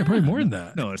 then, Yeah, probably more no, than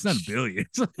that. no, it's not a billion.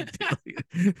 It's not a billion.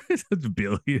 It's not a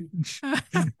billion.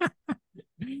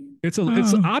 It's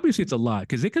Oh. obviously it's a lot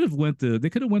because they could have went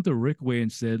the Rick way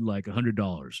and said like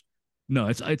 $100. No,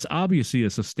 it's obviously a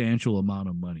substantial amount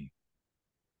of money.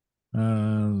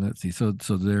 Let's see. So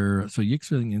Yick's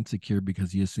feeling insecure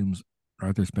because he assumes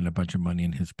Arthur spent a bunch of money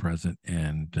in his present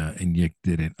and Yick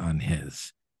didn't on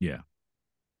his. Yeah,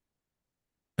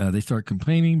 They start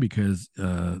complaining because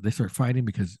they start fighting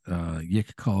because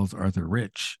Yick calls Arthur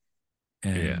rich,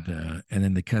 and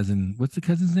then the cousin. What's the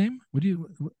cousin's name? What do you?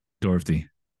 Dorothy,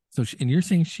 And you're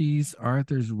saying she's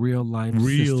Arthur's real life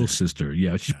real sister. sister.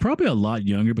 Yeah, she's probably a lot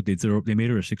younger, but they made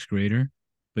her a sixth grader.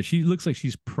 But she looks like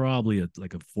she's probably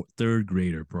like a third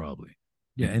grader, probably.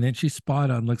 Yeah, and then she's spot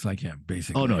on, looks like him,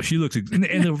 basically. Oh no, she looks and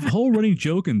the whole running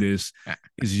joke in this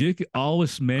is Yick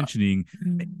always mentioning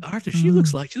Arthur. She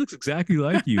looks exactly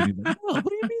like you. And he's like, oh, what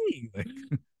do you mean? Like,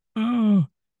 Oh,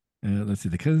 let's see.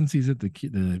 The cousin sees it.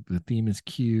 The theme is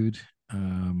cued.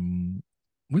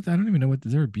 I don't even know what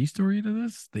is there a B story to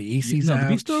this? The AC's no, out. the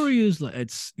B story is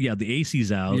the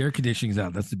AC's out. The air conditioning's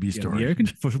out. That's the B story.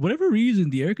 For whatever reason,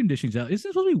 the air conditioning's out. Isn't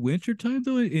it supposed to be winter time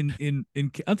though? I'm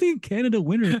thinking Canada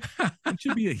winter. It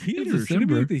should be a heater. Should it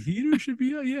be like the heater should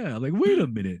be out? Yeah. Like wait a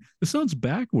minute. This sounds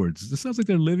backwards. This sounds like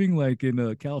they're living like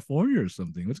in California or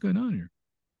something. What's going on here?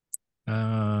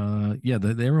 Yeah,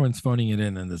 everyone's phoning it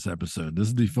in this episode. This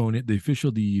is the phone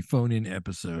in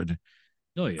episode.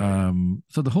 Oh yeah.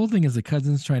 So the whole thing is the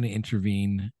cousin's trying to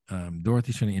intervene.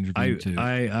 Dorothy's trying to intervene too.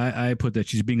 I put that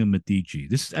she's being a Medici.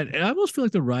 I almost feel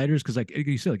like the writers, because like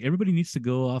you said, like everybody needs to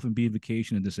go off and be on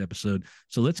vacation in this episode.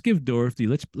 So let's give Dorothy,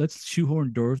 let's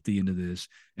shoehorn Dorothy into this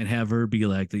and have her be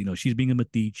like, she's being a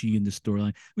Medici in the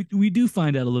storyline. We do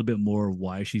find out a little bit more of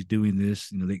why she's doing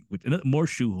this. With more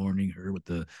shoehorning her with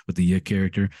the Yick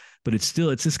character, but it's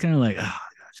just kind of like,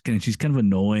 she's kind of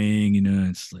annoying.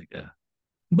 It's like.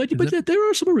 But there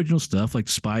are some original stuff like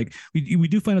Spike. We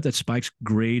do find out that Spike's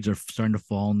grades are starting to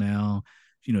fall now.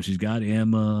 She's got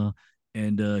Emma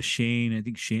and Shane. I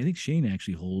think Shane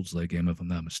actually holds like Emma, if I'm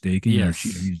not mistaken. Yes,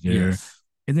 he's there. Yes.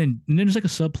 And then there's like a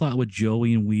subplot with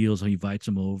Joey and Wheels. How he invites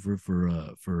him over for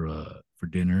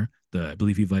dinner. I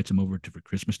believe he invites him over for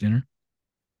Christmas dinner.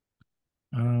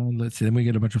 Let's see. Then we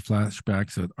get a bunch of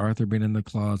flashbacks of Arthur being in the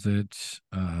closet.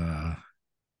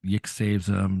 Yick saves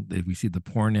him. We see the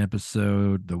porn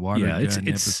episode, the water gun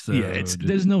episode. Yeah,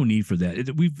 there's no need for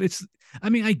that. I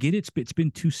mean, I get it. It's been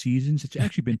 2 seasons. It's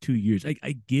actually been 2 years.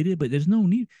 I get it, but there's no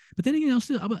need. But then again,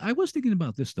 I was thinking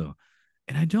about this though,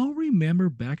 and I don't remember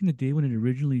back in the day when it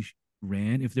originally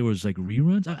ran if there was like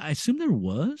reruns. I assume there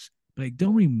was, but I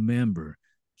don't remember.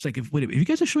 It's like if you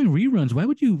guys are showing reruns, why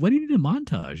do you need a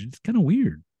montage? It's kind of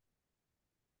weird.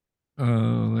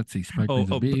 Let's see. Spike brings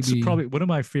a baby. So probably one of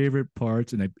my favorite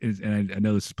parts, and I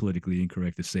know this is politically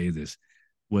incorrect to say this,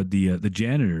 was the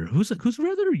janitor, who's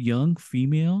rather young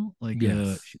female, like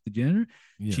yes. The janitor.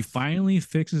 Yes. She finally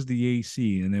fixes the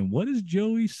AC, and then what does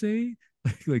Joey say?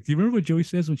 Like, do you remember what Joey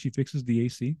says when she fixes the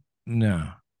AC? No.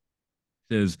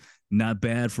 Says, not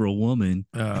bad for a woman.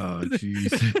 Oh,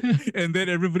 jeez. And then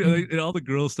everybody, like, and all the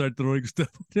girls start throwing stuff.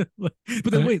 But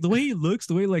the way he looks,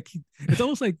 the way like it's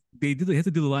almost like they have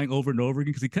to do the line over and over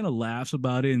again because he kind of laughs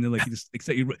about it, and then like he just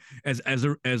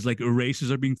as like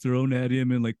erasers are being thrown at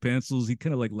him and like pencils, he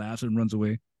kind of like laughs and runs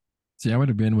away. See, I would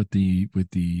have been with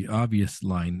the obvious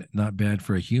line, "Not bad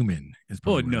for a human." Is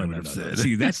Oh probably what I no, would no, have no, no. said.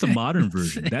 See, that's the modern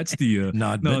version. That's the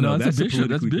Not, no, no, no, that's that's a the bishop.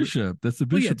 That's politically bishop. That's the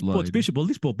well, yeah, bishop well, line. it's bishop. Well, at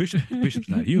least bishop's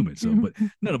not human. So, but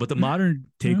no, but the modern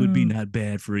take would be not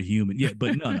bad for a human. Yeah,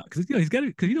 but no, because he's got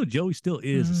it. Because Joey still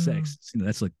is a sex.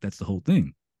 That's the whole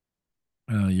thing.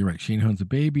 You're right. Shane owns a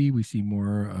baby. We see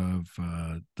more of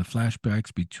the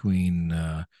flashbacks between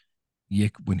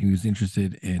Yick when he was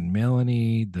interested in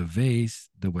Melanie, the vase,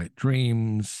 the wet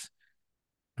dreams,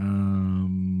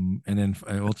 and then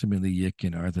ultimately Yick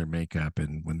and Arthur make up.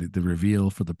 And when the reveal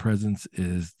for the presents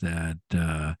is that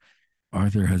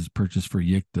Arthur has purchased for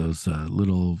Yick those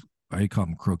little, I call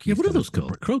them croquis. Yeah, what are those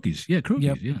called? Croquis. Yeah, croquis.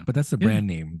 Yep, Yeah, but that's the yeah. brand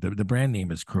name. The brand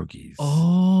name is croquis.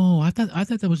 Oh, I thought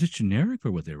that was just generic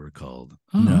for what they were called.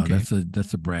 Oh, No, okay.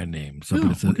 that's a brand name. So, Oh,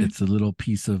 but okay. it's a little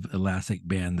piece of elastic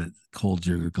band that holds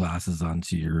your glasses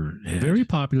onto your head. Very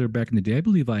popular back in the day. I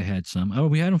believe I had some. Oh,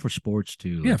 we had them for sports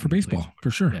too. Yeah, like for when we played baseball, sports.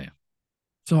 for sure. Yeah, yeah.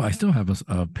 So I still have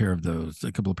a pair of those,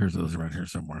 a couple of pairs of those around here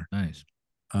somewhere. Nice.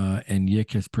 And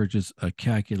Yick has purchased a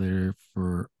calculator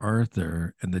for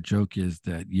Arthur, and the joke is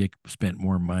that Yick spent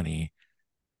more money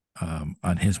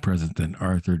on his present than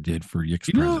Arthur did for Yick's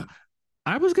You know, present.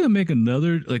 I was gonna make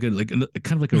another a kind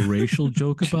of like a racial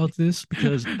joke about this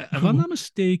because if I'm not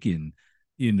mistaken,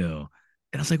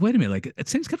 and I was like, wait a minute, like it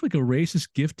seems kind of like a racist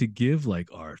gift to give like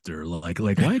Arthur, like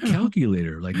why a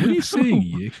calculator? Like, what are you saying,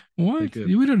 Yick? What? Like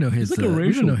We don't know his. it's like a We don't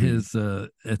racial know thing. his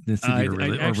ethnicity or,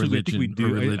 I actually religion. think we do.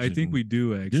 I religion. think we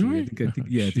do actually. we? I think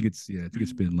yeah. I think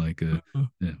it's been like a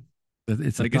yeah. But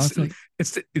it's a Like thought that-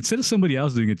 it's instead of somebody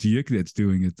else doing it, it's Yick that's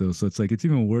doing it though. So it's like it's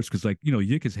even worse because like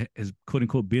Yick has quote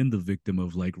unquote been the victim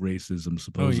of like racism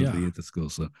supposedly at the school.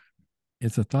 So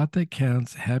It's a thought that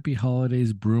counts. Happy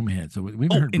holidays, Broomhead. So we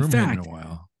haven't heard in Broomhead fact, in a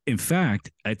while. in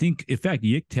fact,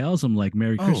 Yick tells him like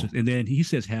Merry Oh. Christmas, and then he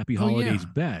says Happy Oh, yeah. Holidays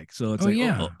back. So it's Oh, like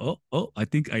yeah.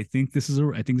 I think this is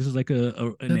like an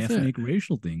That's it. ethnic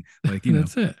racial thing. Like you know,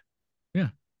 That's it. Yeah.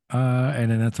 And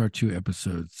then that's our 2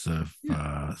 episodes of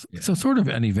Yeah. so sort of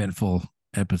uneventful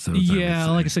episodes. yeah,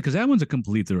 like I said, because that one's a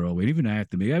complete throwaway. Even I have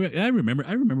to make. I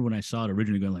remember when I saw it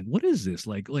originally, going like, "What is this?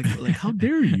 Like, how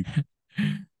dare you?"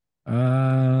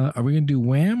 Are we gonna do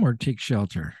Wham or Take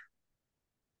Shelter?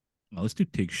 Well, let's do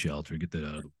Take Shelter. Get that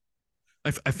out.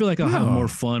 I feel like I'll have No. more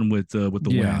fun with the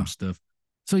Yeah. Wham stuff.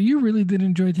 So you really did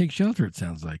enjoy Take Shelter, it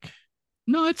sounds like.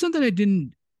 No, it's not that I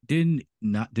did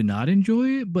not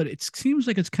enjoy it, but it seems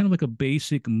like it's kind of like a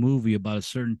basic movie about a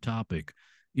certain topic.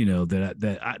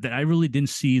 That I really didn't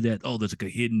see that. Oh, there's like a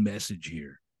hidden message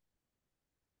here.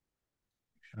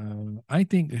 I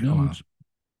think No, well,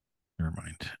 never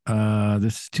mind.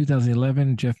 This is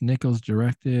 2011. Jeff Nichols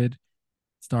directed,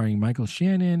 starring Michael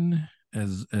Shannon,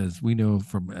 as we know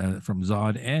from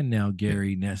Zod, and now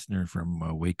Gary Nessner from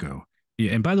Waco.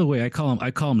 yeah. And by the way, I call him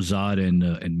Zod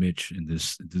and Mitch in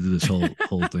this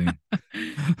whole thing.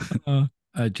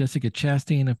 Jessica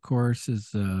Chastain, of course,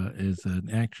 is an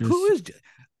actress. Who is?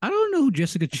 I don't know who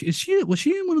Jessica. Was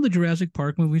she in one of the Jurassic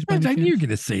Park movies? By I any knew chance? you were going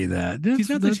to say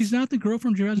that. She's not the girl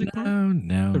from Jurassic Park.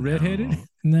 No, The redheaded?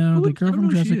 No, Who the would- I girl don't from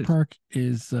know who she Jurassic is. Park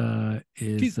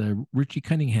is Richie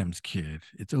Cunningham's kid.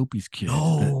 It's Opie's kid.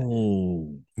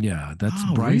 Oh, Yeah, that's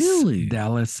Oh, Bryce really?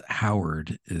 Dallas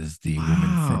Howard is the woman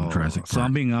from wow. Jurassic Park. So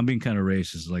I'm being kind of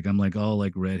racist. Like I'm like oh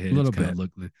like redheaded. Little Kind bit. of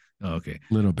look. Oh, okay.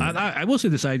 a little bit. I will say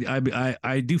this.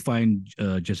 I do find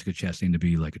Jessica Chastain to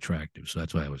be like attractive. So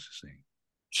that's why I was just saying.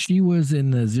 She was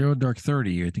in the Zero Dark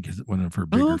 30, I think is one of her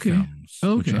bigger okay. films.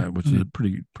 Okay. Which is a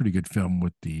pretty good film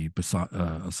with the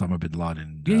Osama bin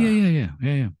Laden.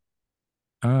 Yeah.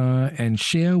 And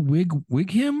Shea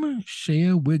Wiggum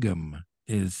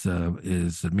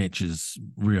is Mitch's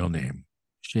real name.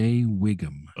 Shea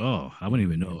Wiggum. Oh, I wouldn't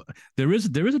even know. There is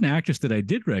an actress that I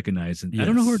did recognize, and I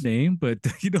don't know her Yes. name, but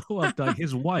you know, I'm like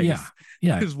his wife.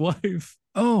 Yeah. His wife.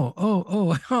 Oh,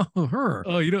 her.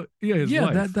 Oh, his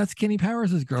wife. That's Kenny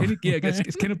Powers' girlfriend.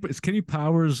 It's Kenny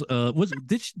Powers.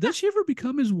 Does she ever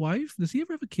become his wife? Does he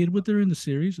ever have a kid with her in the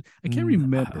series? I can't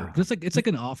remember. It's like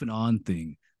an off and on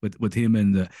thing with him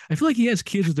and the. I feel like he has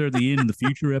kids with her at the end in the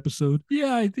future episode.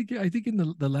 Yeah, I think in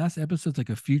the last episode it's like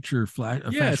a future flash.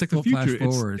 It's like the flash future.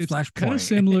 forward. It's Flash kind of point.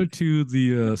 similar to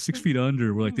the 6 Feet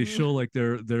Under, where like they show like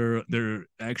their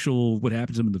actual what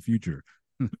happens to them in the future.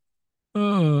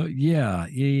 Oh yeah.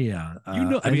 I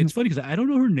mean, it's funny because I don't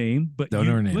know her name, but Don't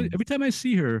know her name. every time I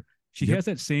see her, She Yep. has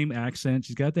that same accent.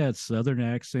 She's got that southern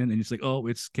accent, and it's like, oh,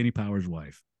 it's Kenny Powers'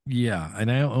 wife. Yeah,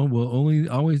 and I will only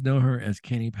always know her as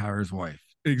Kenny Powers' wife,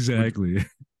 which Exactly.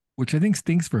 which I think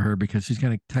stinks for her because she's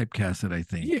kind of typecasted. I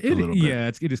think Yeah, a little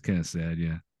bit. it is kind of sad.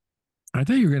 Yeah. I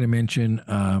thought you were going to mention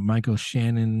Michael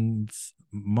Shannon's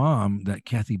mom, that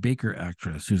Kathy Baker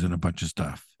actress who's in a bunch of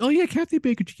stuff. Oh yeah, Kathy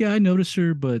Baker. Yeah, I noticed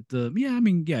her, but yeah, I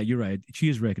mean, yeah, you're right. She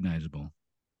is recognizable.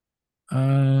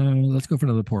 Let's go for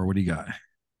another pour. What do you got?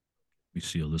 We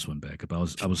seal this one back up. I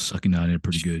was sucking on it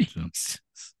pretty good. So Jesus.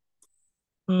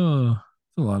 Oh,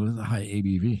 it's a lot of high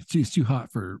ABV. It's too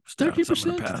hot for stouts. I'm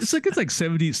gonna 13%. pass. It's like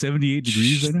 70, 78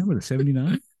 degrees right now with a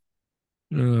 79.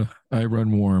 I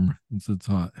run warm. It's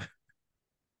hot.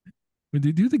 When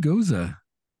they do the Goza,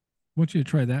 I want you to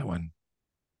try that one.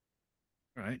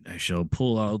 All right, I shall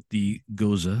pull out the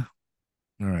Goza.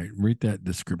 All right, read that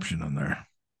description on there.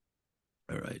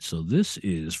 All right, so this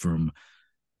is from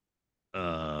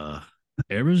uh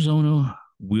Arizona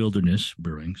Wilderness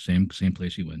Brewing, same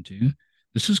place you went to.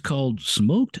 This is called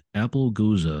Smoked Apple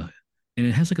Goza, and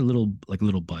it has like a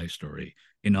little by story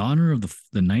in honor of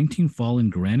the 19 fallen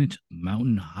Granite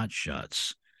Mountain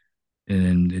hotshots,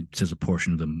 and it says a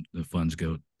portion of the funds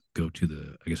go to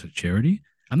the, I guess, a charity.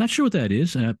 I'm not sure what that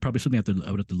is. Probably something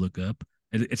I would have to look up.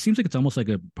 It seems like it's almost like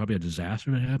probably a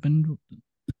disaster that happened.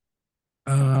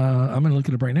 I'm gonna look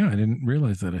it up right now. I didn't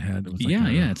realize that it was like Yeah,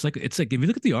 yeah. It's like if you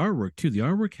look at the artwork too, the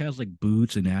artwork has like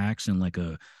boots and axe and like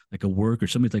a work or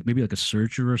something, like maybe like a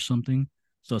searcher or something.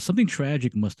 So something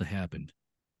tragic must have happened.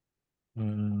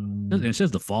 And it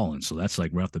says the fallen, so that's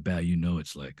like right off the bat,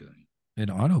 it's like an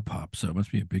auto pop, so it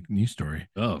must be a big news story.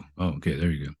 okay,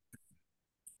 there you go.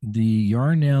 The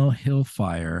Yarnell Hill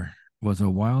Fire was a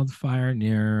wildfire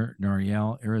near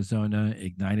Noriel, Arizona,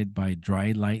 ignited by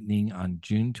dry lightning on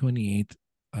June 28th,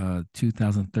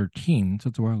 2013. So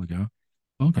it's a while ago.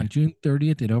 Okay. On June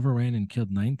 30th, it overran and killed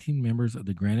 19 members of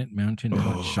the Granite Mountain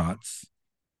Hotshots.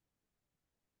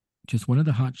 Just one of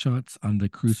the hotshots on the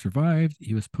crew survived.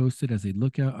 He was posted as a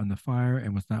lookout on the fire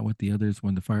and was not with the others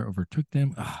when the fire overtook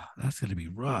them. That's going to be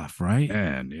rough, right?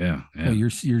 And yeah. So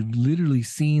you're literally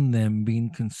seeing them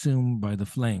being consumed by the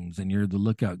flames, and you're the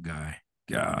lookout guy.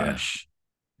 Gosh,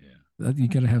 yeah. You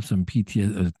got to have some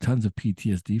PTSD, tons of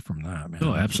PTSD from that, man.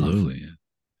 Oh, That's absolutely. rough. Yeah.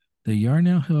 The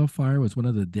Yarnell Hill Fire was one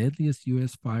of the deadliest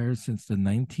U.S. fires since the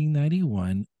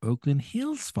 1991 Oakland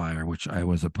Hills Fire, which I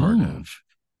was a part of.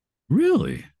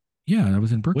 Really? Yeah, I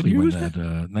was in Berkeley when that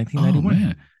 1991. Oh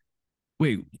man.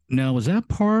 Wait, now was that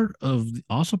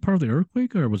also part of the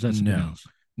earthquake, or was that something else?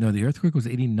 No, the earthquake was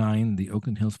 89. The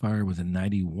Oakland Hills Fire was in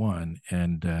 91,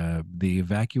 and they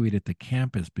evacuated the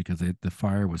campus because the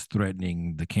fire was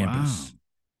threatening the campus. Wow.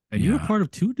 And you were part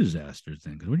of two disasters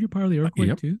then, because weren't you part of the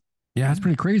earthquake too? Yeah, that's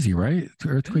pretty crazy, right? The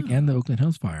earthquake and the Oakland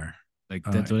Hills Fire. Like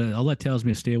that's all that tells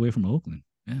me is stay away from Oakland.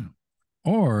 Yeah.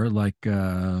 Or like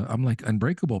I'm like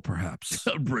Unbreakable, perhaps.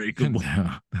 Unbreakable.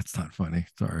 No, that's not funny.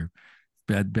 Sorry.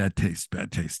 Bad taste.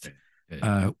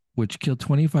 Okay. Which killed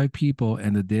 25 people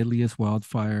and the deadliest wildland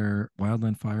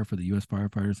fire for the U.S.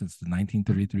 firefighters since the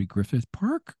 1933 Griffith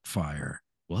Park fire.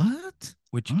 What?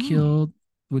 Which killed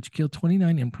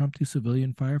 29 impromptu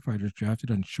civilian firefighters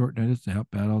drafted on short notice to help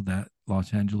battle that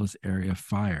Los Angeles area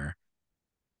fire.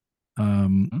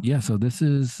 Yeah, so this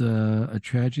is a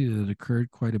tragedy that occurred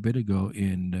quite a bit ago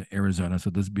in Arizona. So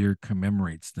this beer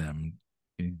commemorates them.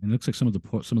 Okay. It looks like some of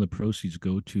the proceeds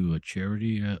go to a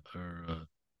charity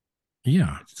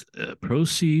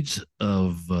proceeds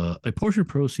of a portion of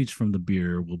proceeds from the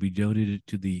beer will be donated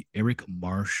to the Eric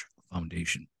Marsh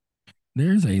Foundation.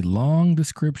 There's a long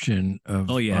description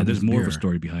of. Oh yeah, there's more of a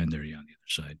story behind there. Yeah, on the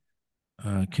other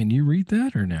side. Can you read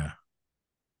that or no?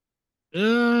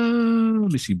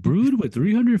 Let me see. Brewed with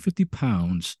 350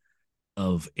 pounds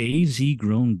of AZ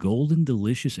grown golden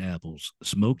delicious apples,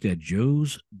 smoked at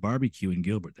Joe's Barbecue in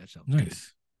Gilbert. That sounds nice. Good.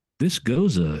 This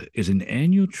Goza is an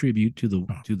annual tribute to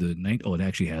the night. Oh, it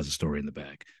actually has a story in the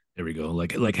back. There we go.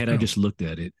 Like had I just looked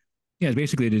at it, yeah.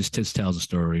 Basically, it just tells a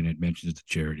story and it mentions the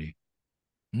charity.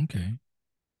 Okay.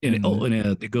 And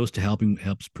it goes to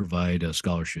helps provide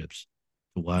scholarships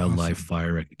to wildlife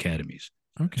fire academies.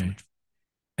 Okay.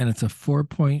 And it's a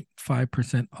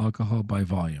 4.5% alcohol by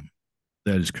volume.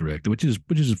 That is correct, which is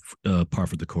par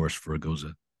for the course for a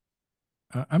Goza.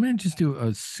 I'm going to just do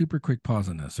a super quick pause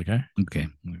on this, okay? Okay.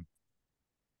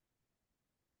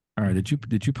 All right. Did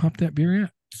you pop that beer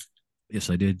yet? Yes,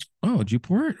 I did. Oh, did you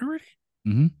pour it already?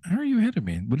 Mm-hmm. How are you ahead of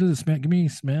me? What does it smell? Give me a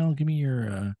smell. Give me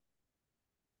your.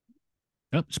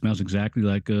 Yep, smells exactly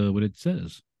like what it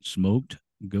says. Smoked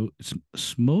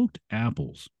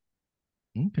apples.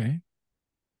 Okay.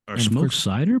 Or And of smoked course,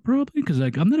 cider, probably, because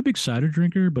like I'm not a big cider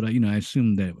drinker, but I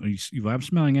assume that if I'm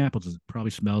smelling apples, it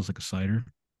probably smells like a cider.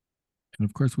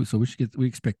 we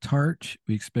expect tart,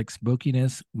 we expect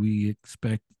smokiness, we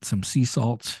expect some sea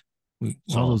salt. All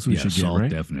Salt, those we yeah, should get, salt, right?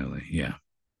 definitely, yeah.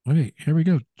 Okay, here we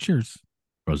go. Cheers.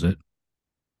 Was it?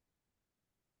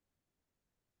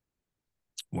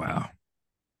 Wow.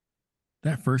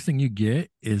 That first thing you get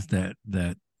is that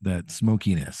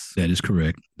smokiness. That is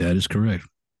correct. That is correct.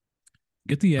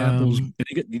 Get the apples. Um,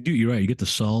 And you're right. You get the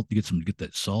salt. You get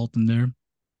that salt in there.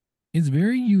 it's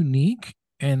very unique,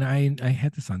 and I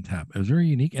had this on tap. It was very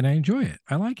unique, and I enjoy it.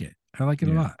 I like it. I like it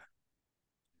a Yeah. lot.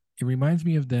 It reminds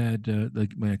me of that.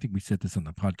 Like I think we said this on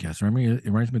the podcast. Remember, it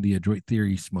reminds me of the Adroit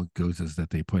Theory smoke gozas that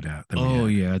they put out that we Oh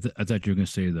had. yeah, I thought you were gonna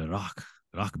say the rock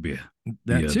beer,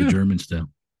 That the too. German style.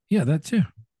 Yeah, that too.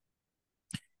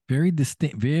 Very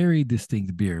distinct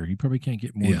beer. You probably can't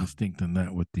get more Yeah. distinct than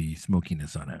that with the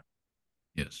smokiness on it.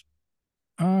 Yes.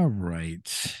 All right.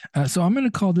 So I'm going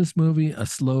to call this movie a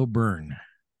slow burn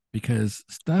because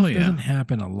Oh stuff yeah. doesn't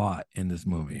happen a lot in this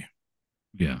movie.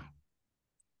 Yeah.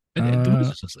 What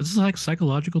is this? This is like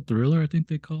psychological thriller, I think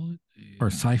they call it. Or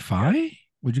Yeah. sci-fi?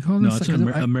 Would you call No, this? it's Because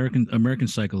an American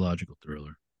psychological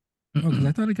thriller.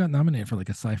 I thought it got nominated for like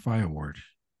a sci-fi award.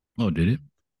 Oh, did it?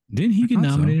 Didn't he I get thought so.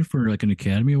 nominated for like an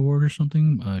Academy Award or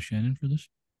something, Shannon, for this?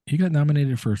 He got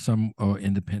nominated for some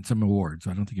independent some awards.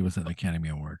 I don't think it was an Academy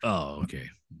Award. Oh, okay.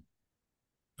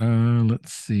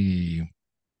 Let's see.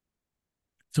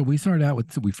 So we start out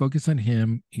with we focus on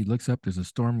him. He looks up. There's a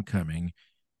storm coming,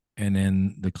 and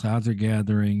then the clouds are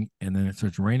gathering, and then it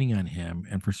starts raining on him.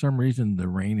 And for some reason, the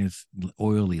rain is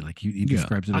oily. Like he Yeah.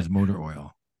 describes it as motor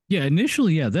oil. Yeah,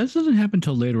 initially, yeah, that doesn't happen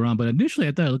until later on. But initially,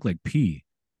 I thought it looked like pee,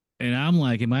 and I'm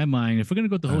like, in my mind, if we're gonna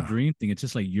go with the whole Oh. dream thing, it's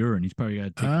just like urine. He's probably got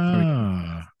to take.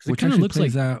 Ah, It which kind of actually looks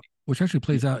like plays out. Which actually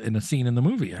plays out in a scene in the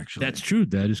movie. Actually, that's true.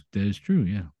 That is true.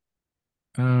 Yeah.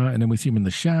 And then we see him in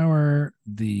the shower.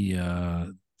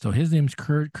 So his name's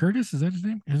Curtis. Is that his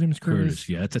name? His name is Curtis. Curtis.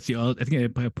 Yeah, that's the. I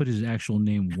think I put his actual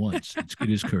name once. It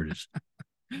is Curtis.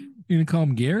 You gonna call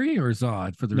him Gary or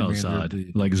Zod for the No, remainder of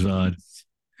Zod, like Zod.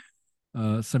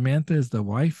 Samantha is the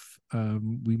wife.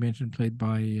 We mentioned played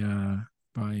by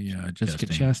Jessica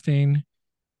Chastain.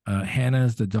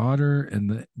 Hannah's the daughter,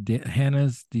 and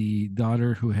Hannah's the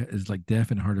daughter who is like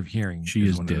deaf and hard of hearing. She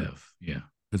is deaf. Yeah,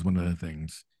 is one of the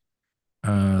things.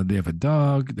 They have a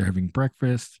dog. They're having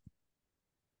breakfast.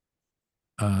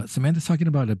 Samantha's talking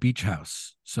about a beach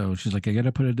house. So she's like, I got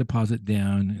to put a deposit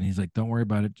down. And he's like, don't worry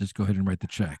about it. Just go ahead and write the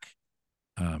check.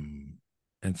 And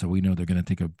so we know they're going to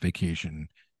take a vacation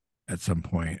at some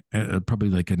point, probably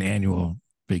like an annual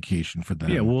vacation for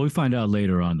them. Yeah, well, we find out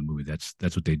later on in the movie that's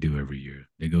what they do every year.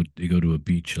 They go to a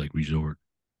beach like resort.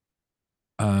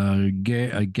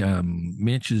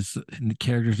 Mitch's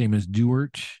character's name is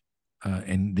Duart,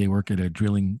 and they work at a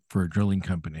drilling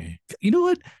company. You know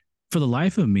what? For the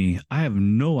life of me, I have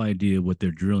no idea what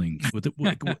they're drilling. Or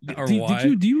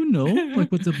why? Do you know like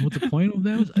what the point of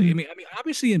that was? I mean,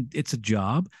 obviously it's a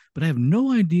job, but I have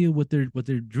no idea what they're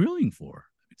drilling for.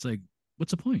 It's like,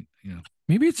 what's the point? You know,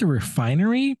 maybe it's a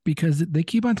refinery because they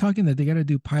keep on talking that they got to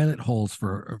do pilot holes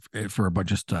for a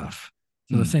bunch of stuff.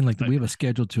 So they're saying like we have a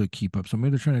schedule to keep up. So maybe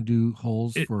they're trying to do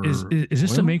holes for. Is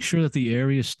this to make sure that the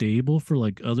area is stable for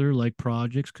like other like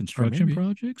projects, construction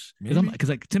projects? Because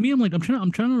like to me, I'm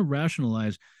trying to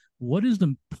rationalize what is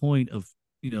the point of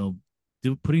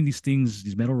putting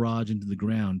these metal rods into the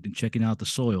ground and checking out the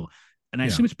soil, and I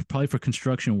assume it's probably for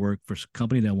construction work for a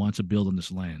company that wants to build on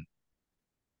this land.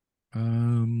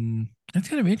 That's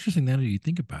kind of interesting now that you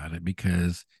think about it,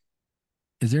 because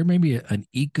is there maybe an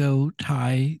eco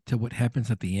tie to what happens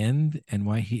at the end and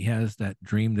why he has that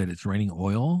dream that it's raining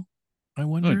oil? I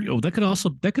wonder. Oh, that could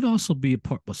also be a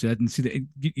part. Well, see, I didn't see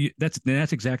that.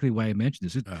 That's exactly why I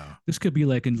mentioned this. This could be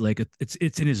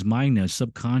it's in his mind now,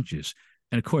 subconscious,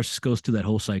 and of course, this goes to that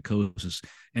whole psychosis.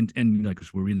 And like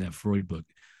we're reading that Freud book,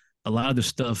 a lot of the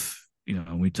stuff,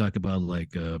 when we talk about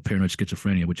like paranoid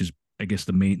schizophrenia, which is I guess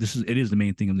the main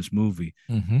thing in this movie.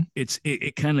 Mm-hmm.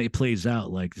 It kind of plays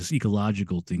out like this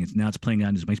ecological thing. It's playing out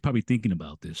in his mind. He's probably thinking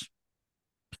about this.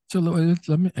 So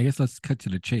let's cut to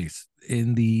the chase.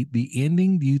 In the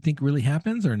ending, do you think really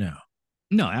happens or no?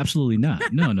 No, absolutely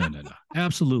not. No,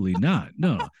 absolutely not.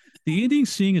 No, the ending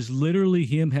scene is literally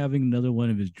him having another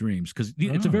one of his dreams, because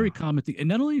it's a very common thing. And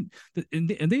not only and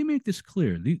they make this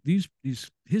clear.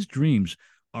 His dreams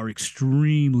are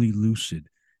extremely lucid.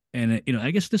 And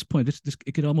I guess at this point, this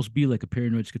it could almost be like a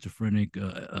paranoid schizophrenic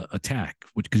attack,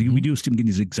 which because we do see him getting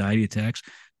these anxiety attacks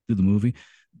through the movie.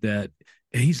 That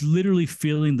And he's literally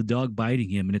feeling the dog biting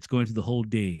him, and it's going through the whole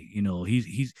day.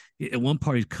 He's at one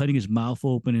part he's cutting his mouth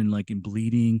open and like and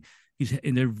bleeding.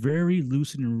 And they're very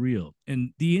lucid and real.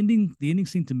 And the ending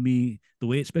scene to me, the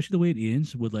way, especially the way it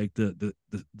ends with like the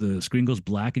screen goes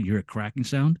black and you hear a cracking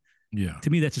sound. Yeah. To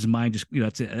me, that's his mind. Just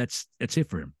that's it. That's it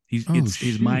for him. Oh, It's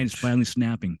his mind is shoot. finally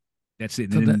snapping. That's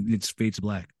it. So And that then it fades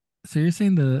black. so you're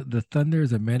saying the thunder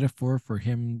is a metaphor for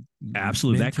him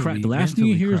Absolutely. That crack. The last thing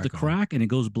you mentally hear is the crackle. crack, and it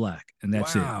goes black, and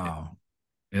that's it. Wow.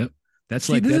 Yep. That's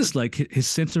See, like his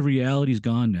sense of reality is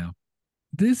gone now.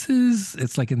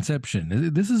 it's like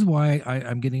Inception. This is why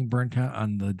I'm getting burnt out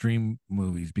on the dream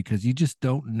movies, because you just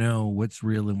don't know what's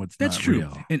real and what's That's not true.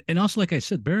 real. And also, like I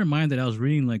said, bear in mind that I was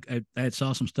reading, like I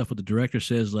saw some stuff what the director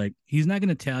says, like he's not going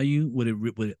to tell you what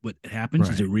happens.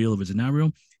 Is Right. it real? If it's not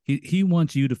real, he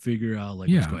wants you to figure out like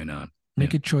what's Yeah. going on.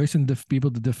 Make a choice and be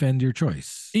able to defend your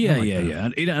choice. I Yeah, like yeah,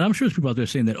 that. yeah. And I'm sure there's people out there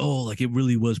saying that, oh, like it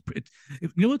really was. You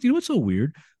know what? You know what's so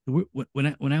weird?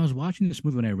 When I was watching this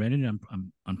movie, when I rented it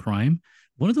on Prime,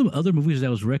 one of the other movies that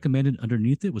was recommended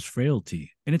underneath it was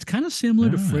Frailty, and it's kind of similar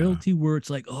to Ah, Frailty, where it's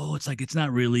like, oh, it's like it's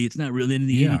not really. And in the end,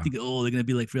 you yeah. think, oh, they're gonna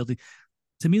be like Frailty.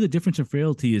 To me, the difference in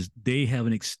Frailty is they have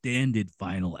an extended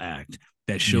final act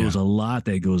that shows Yeah. a lot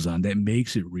that goes on that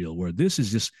makes it real. Where this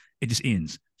is just it just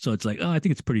ends. So it's like, oh, I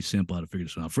think it's pretty simple how to figure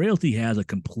this out. Frailty has a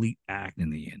complete act in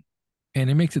the end. And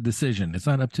it makes a decision. It's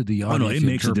not up to the Oh no, audience it to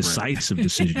makes a interpret. decisive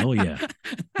decision. Oh yeah,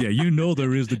 yeah.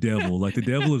 There is the devil. Like the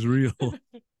devil is real.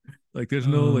 Like there's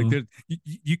no like Oh,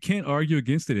 you can't argue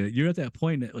against it. You're at that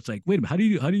point that it's like, wait a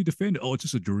minute, how do you defend it? Oh, it's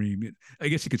just a dream. I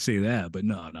guess you could say that, but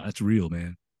no, that's real,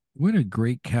 man. what a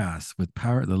great cast with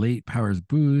the late Powers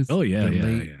Booth, Oh yeah, yeah,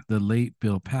 yeah. the late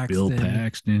Bill Bill Paxton,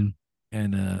 Paxton.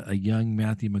 and a young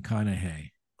Matthew McConaughey.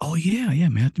 Oh yeah, yeah.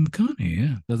 Matthew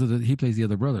McConaughey. Yeah, He plays the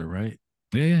other brother, right?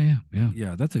 yeah, yeah, yeah, yeah.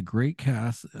 Yeah, that's a great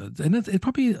cast, and it's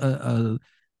probably a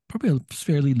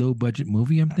fairly low budget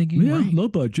movie. I'm thinking, Yeah, right? low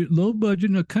budget, no,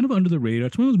 kind of under the radar.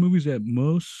 It's one of those movies that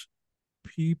most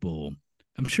people,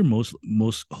 I'm sure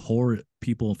most horror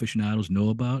people, aficionados know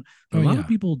about, but Oh a lot of yeah,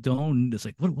 people don't. It's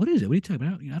like, what is it? What are you talking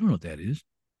about? I don't know what that is.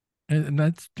 and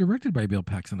that's directed by Bill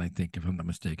Paxton, I think, if I'm not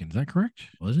mistaken. Is that correct?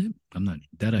 Was it? I'm not.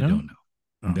 That I No. don't know.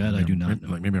 Oh, That I do not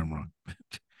know. maybe I'm wrong.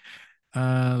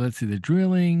 Let's see. The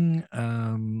drilling.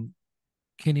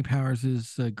 Kenny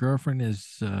Powers' girlfriend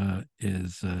is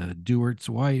Dewart's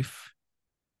wife.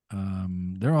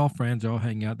 They're all friends. They're all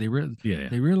hanging out. Yeah, yeah.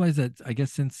 They realize that, I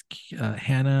guess, since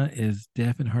Hannah is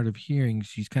deaf and hard of hearing,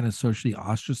 she's kind of socially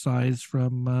ostracized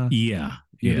from Yeah,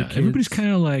 the other yeah. Everybody's kids.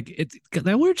 kind of like it's got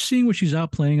that weird scene where she's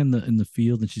out playing in the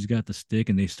field and she's got the stick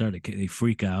and they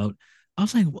freak out. I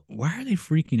was like, why are they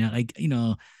freaking out?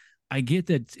 I get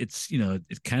that it's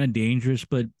kind of dangerous,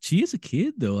 but she is a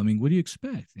kid though. I mean, what do you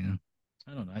expect?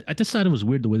 I don't know. I just thought it was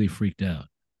weird the way they freaked out.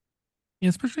 Yeah,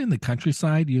 especially in the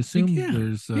countryside, you Like, assume yeah,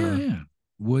 there's yeah, yeah.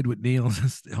 wood with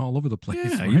nails all over the place,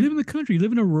 Yeah, you right? live in the country. You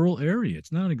live in a rural area.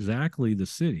 It's not exactly the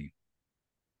city.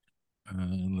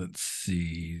 Let's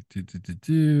see. They're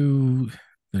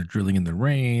drilling in the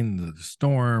rain, the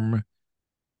storm.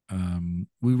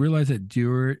 We realize that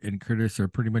Dewar and Curtis are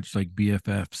pretty much like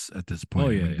BFFs at this point. Oh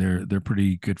I yeah, mean, yeah. they're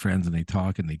pretty good friends, and they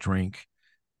talk and they drink.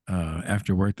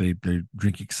 After work, they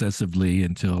drink excessively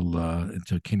until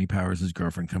Kenny Powers'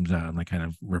 girlfriend comes out and like kind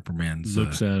of reprimands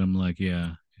Looks at him like,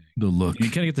 yeah. the look. You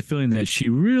kind of get the feeling that she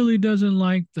really doesn't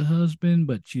like the husband,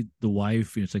 but the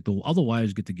wife. It's like all the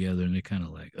wives get together and they kind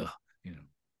of like, you know.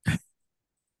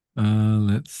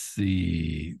 Let's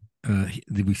see.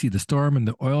 We see the storm and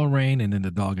the oil rain, and then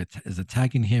the dog is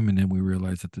attacking him, and then we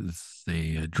realize that this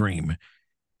is a dream.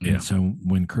 Yeah. And so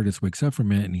when Curtis wakes up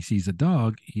from it and he sees a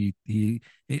dog,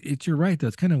 it's you're right.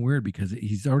 That's kind of weird because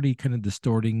he's already kind of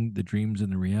distorting the dreams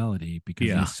and the reality, because he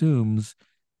Yeah. assumes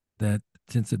that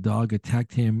since the dog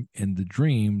attacked him in the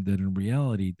dream, that in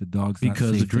reality the dog's not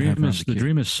Because safe to have around the kid.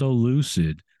 dream is so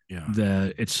lucid Yeah.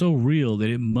 that it's so real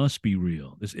that it must be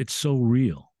real. It's so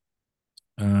real.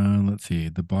 Let's see.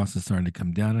 The boss is starting to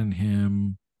come down on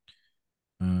him.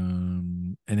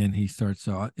 And then he starts.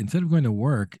 Instead of going to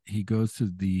work, he goes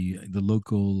to the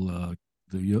local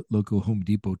Home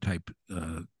Depot type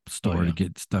store yeah. to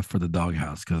get stuff for the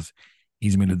doghouse, because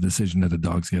he's made a decision that the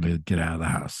dog's got to get out of the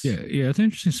house. Yeah, yeah, it's an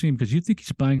interesting scene because you think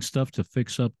he's buying stuff to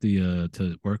fix up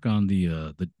to work on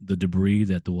the debris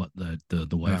that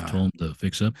the wife told him to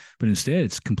fix up, but instead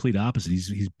it's complete opposite.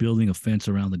 He's building a fence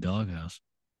around the doghouse.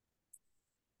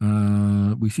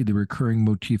 We see the recurring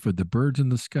motif of the birds in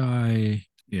the sky.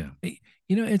 Yeah,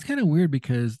 It's kind of weird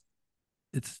because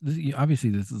obviously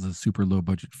this is a super low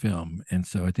budget film, and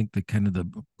so I think the kind of the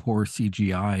poor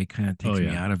CGI kind of takes me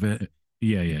out of it.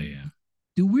 yeah, yeah, yeah.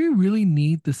 Do we really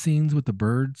need the scenes with the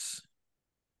birds?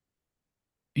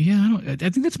 Yeah, I don't. I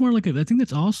think that's more like a. I think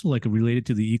that's also like a related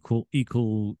to the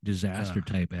equal Uh, disaster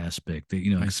type aspect. That I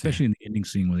see. especially in the ending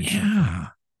scene where they start fighting. Yeah,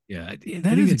 Yeah, I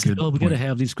that think is a it's like, good oh, we got to point.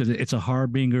 have these because it's a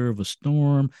harbinger of a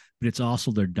storm, but it's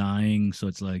also they're dying. So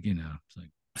it's like it's like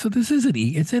So this isn't.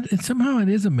 It's somehow it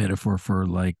is a metaphor for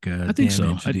like I think so.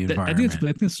 damage to the I environment.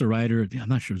 think it's the writer. I'm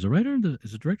not sure. Is the writer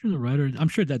is the director the writer? I'm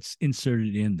sure that's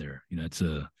inserted in there. It's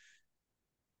a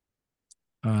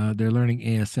They're learning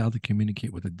ASL to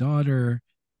communicate with a daughter.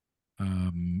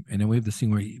 And then we have the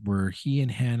scene where he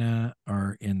and Hannah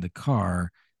are in the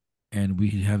car, and we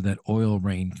have that oil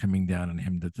rain coming down on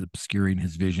him that's obscuring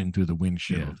his vision through the yeah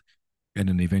windshield. And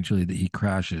then eventually he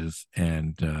crashes,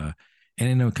 and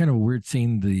in a kind of weird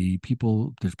scene,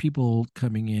 there's people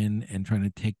coming in and trying to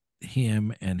take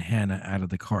him and Hannah out of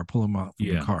the car, pull him out from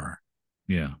the yeah car.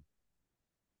 yeah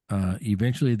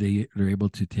Eventually they're able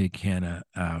to take Hannah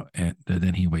out, and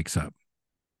then he wakes up.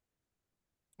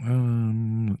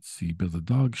 Let's see, build a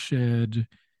dog shed.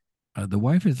 The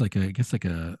wife is like I guess like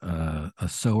a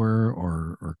sewer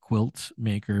or quilt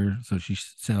maker. So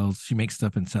she makes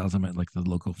stuff and sells them at like the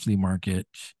local flea market.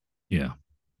 yeah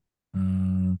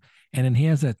And then he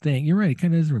has that thing. You're right. It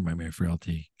kind of does remind me of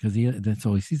Frailty because he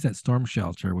sees that storm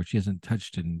shelter which he hasn't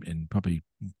touched in probably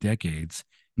decades,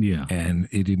 yeah and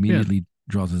it yeah. immediately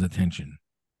draws his attention.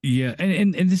 Yeah,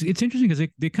 and it's interesting because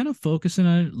they kind of focus on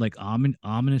it like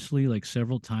ominously like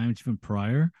several times even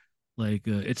prior. Like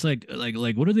it's like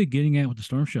what are they getting at with the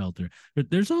storm shelter?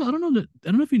 There's I don't know that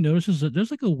I don't know if you notice that there's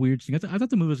like a weird thing. I thought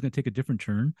the movie was going to take a different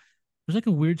turn. There's like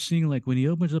a weird scene like when he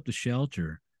opens up the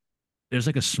shelter. There's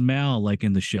like a smell like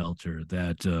in the shelter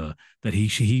that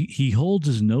he holds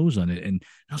his nose on it, and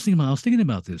I was thinking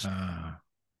about this. Uh,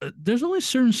 There's only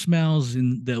certain smells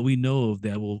in that we know of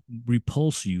that will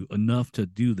repulse you enough to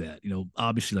do that.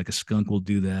 Obviously, like a skunk will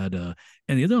do that.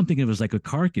 And the other I'm thinking of is like a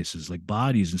carcasses, like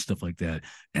bodies and stuff like that.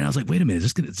 And I was like, wait a minute,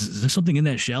 is there something in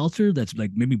that shelter that's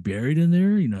like maybe buried in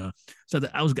there? So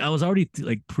I was already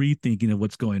like pre-thinking of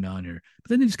what's going on here.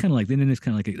 But then it's kind of like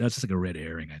that's just like a red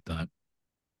herring. I thought.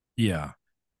 yeah.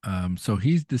 So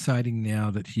he's deciding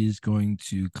now that he's going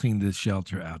to clean this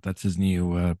shelter out. That's his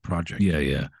new project. Yeah,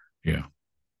 yeah, yeah.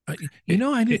 Uh,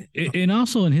 I didn't. And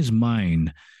also in his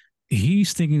mind,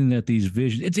 he's thinking that these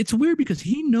visions. It's weird because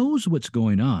he knows what's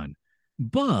going on,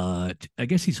 but I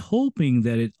guess he's hoping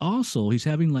that it also he's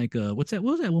having like what's that?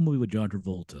 What was that one movie with John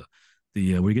Travolta?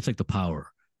 The where he gets like the power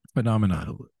uh,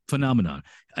 Phenomenon. phenomenon.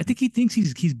 I think he thinks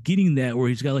he's getting that where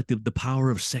he's got like the power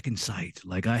of second sight.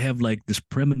 Like I have like this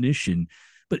premonition,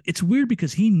 but it's weird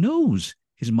because he knows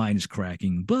his mind is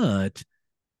cracking, but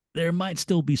there might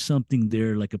still be something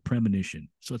there like a premonition.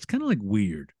 So it's kind of like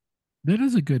weird. That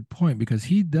is a good point because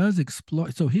he does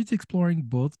explore. So he's exploring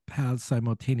both paths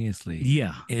simultaneously.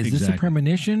 Yeah, Is this a exactly.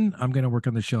 premonition? I'm going to work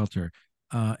on the shelter.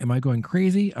 Am I going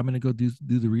crazy? I'm going to go do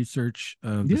the research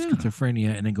of the Yeah.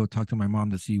 schizophrenia and then go talk to my mom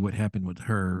to see what happened with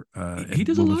her He and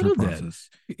does a what was lot her of that. process.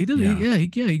 He does, Yeah.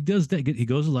 yeah, he does that. He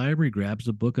goes to the library, grabs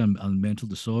a book on mental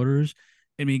disorders.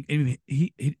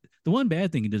 The one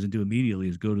bad thing he doesn't do immediately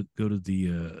is go to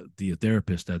the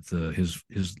therapist that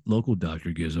his local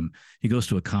doctor gives him. He goes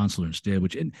to a counselor instead,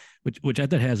 which I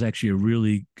thought has actually a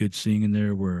really good scene in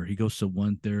there where he goes to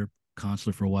one therapist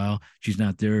counselor for a while. She's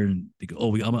not there, and they go,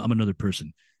 "Oh, I'm another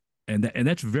person," and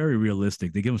that's very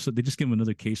realistic. They just give him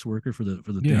another caseworker for the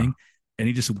Yeah. thing, and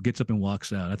he just gets up and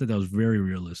walks out. I thought that was very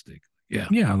realistic. Yeah.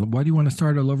 Yeah. Why do you want to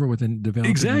start all over with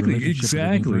developing a relationship with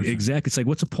a new person? Exactly. It's like,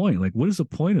 what's the point? Like, what is the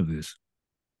point of this?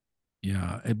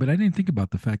 Yeah, but I didn't think about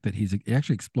the fact that he's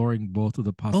actually exploring both of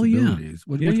the Oh yeah, possibilities,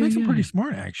 which, yeah, which yeah, makes him yeah, pretty yeah.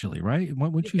 smart, actually, right?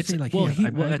 Wouldn't you It's say like, well, hey, he I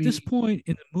well might at this be? point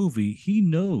in the movie, he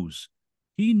knows,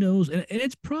 and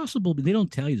it's possible, but they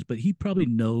don't tell you this, but he probably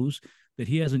knows that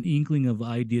he has an inkling of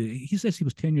idea. He says he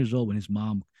was 10 years old when his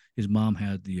mom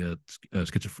had the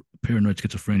paranoid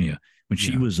schizophrenia when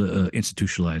she Yeah, was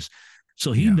institutionalized.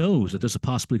 So he yeah. knows that there's a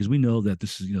possibility because we know that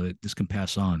this is that this can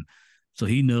pass on. So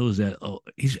he knows that. Oh,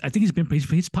 I think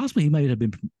he's possibly he might have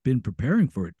been preparing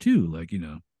for it too. Like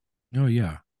Oh,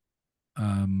 yeah.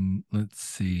 Let's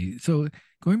see. So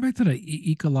going back to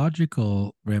the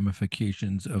ecological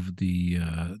ramifications of the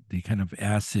kind of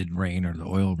acid rain or the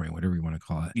oil rain, whatever you want to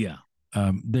call it. yeah.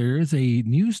 There is a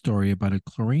news story about a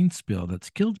chlorine spill that's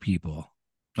killed people.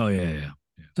 Oh yeah.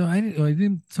 So I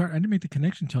didn't make the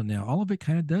connection till now. All of it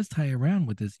kind of does tie around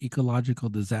with this ecological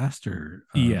disaster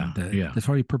Yeah, yeah, that's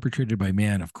already perpetrated by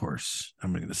man, of course.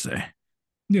 I'm going to say.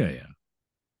 yeah.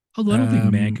 Although I don't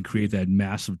think man Um, can create that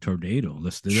massive tornado.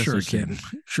 Let's sure just say can, that.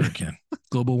 sure can.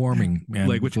 Global warming, man.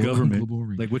 Like which government? Global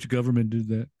warming. Like which government did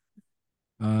that?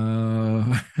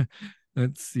 Uh,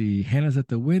 Let's see. Hannah's at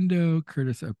the window.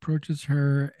 Curtis approaches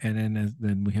her, and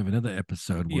then we have another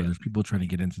episode where Yeah. there's people trying to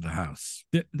get into the house.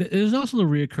 There's also a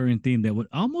reoccurring theme that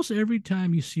almost every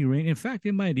time you see rain, in fact,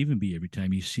 it might even be every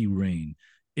time you see rain,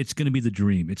 it's going to be the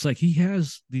dream. It's like he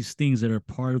has these things that are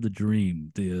part of the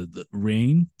dream, the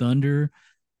rain, thunder.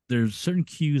 There's certain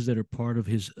cues that are part of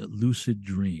his lucid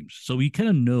dreams. So we kind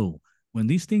of know when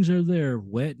these things are there,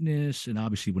 wetness, and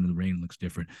obviously when the rain looks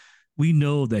different, we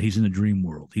know that he's in a dream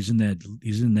world. He's in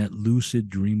that lucid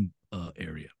dream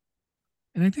area.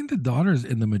 And I think the daughter's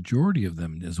in the majority of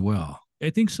them as well. I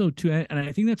think so too, and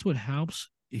I think that's what helps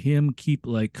him keep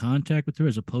like contact with her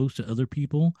as opposed to other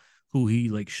people who he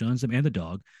like shuns them and the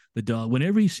dog. The dog,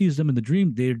 whenever he sees them in the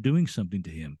dream, they're doing something to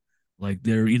him, like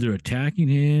they're either attacking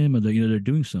him or they're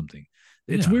doing something.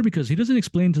 It's Yeah. weird because he doesn't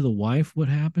explain to the wife what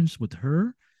happens with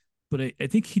her, but I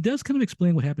think he does kind of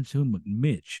explain what happens to him with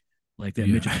Mitch, like that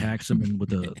Yeah. Mitch attacks him with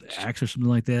the axe or something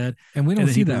like that. And we don't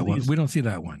then see he that one. believes- We don't see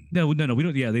that one. No, no, no, we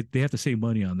don't. Yeah, they have to save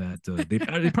money on that. They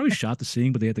probably shot the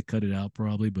scene, but they had to cut it out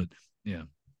probably. But yeah.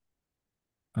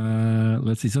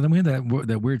 Let's see. So then we had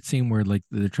that weird scene where like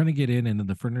they're trying to get in, and then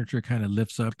the furniture kind of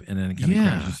lifts up, and then it kind of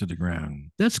Yeah. crashes to the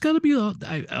ground. That's got to be.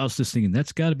 I was just thinking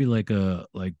that's got to be like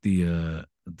the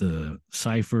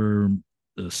cipher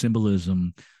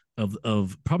symbolism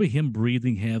of probably him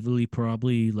breathing heavily,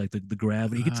 probably like the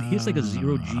gravity. He gets like a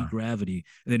 0 G Ah. gravity,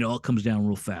 and then it all comes down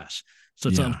real fast. So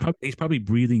Yeah. he's probably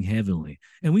breathing heavily,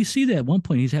 and we see that at one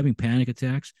point he's having panic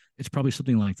attacks. It's probably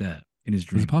something like that in his Is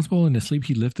dream. it possible in his sleep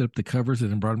he lifted up the covers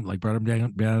and then brought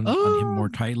him down on him more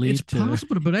tightly? It's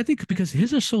possible, but I think because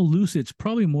his are so lucid, it's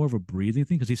probably more of a breathing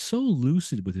thing because he's so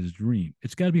lucid with his dream.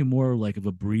 It's got to be more like of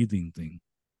a breathing thing.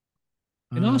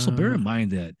 And also bear in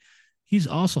mind that he's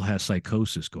also has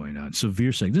psychosis going on,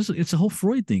 severe psychosis. It's a whole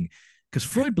Freud thing because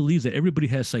Freud believes that everybody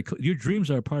has your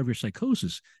dreams are a part of your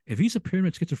psychosis. If he's a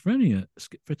paranoid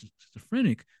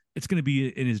schizophrenic, it's going to be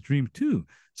in his dream too.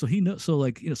 So he knows. So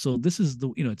like so this is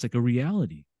it's like a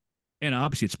reality, and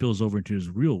obviously it spills over into his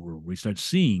real world where he starts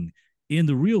seeing in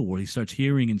the real world. He starts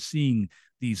hearing and seeing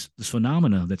this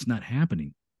phenomena that's not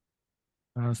happening.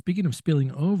 Speaking of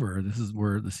spilling over, this is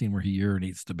where the scene where he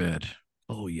urinates to bed.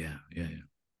 Oh yeah.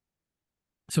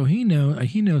 So he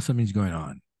knows something's going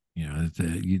on.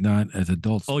 You're not as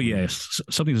adults. Oh yes,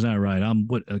 something's not right. I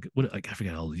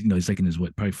forget how old. He's like in his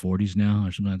probably 40s now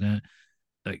or something like that.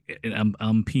 Like and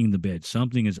I'm peeing the bed.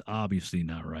 Something is obviously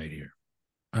not right here.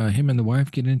 Him and the wife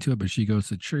get into it, but she goes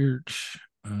to church.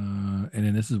 And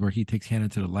then this is where he takes Hannah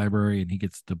to the library and he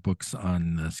gets the books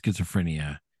on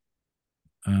schizophrenia.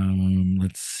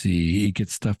 Let's see. He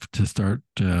gets stuff to start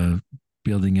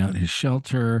building out his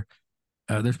shelter.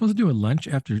 They're supposed to do a lunch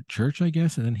after church, I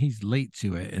guess, and then he's late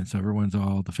to it, and so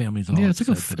the family's all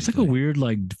It's like a weird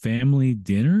like family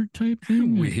dinner type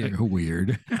thing.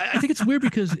 weird. I think it's weird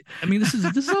because I mean this is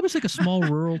obviously like a small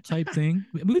rural type thing.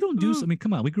 We don't do. I mean,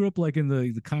 come on, we grew up like in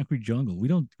the concrete jungle. We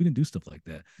didn't do stuff like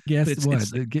that.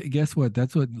 Guess what?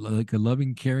 That's what like a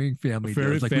loving, caring family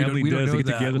does. Like family we don't does. know They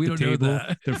get together that. We at don't the know table.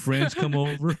 that. Their friends come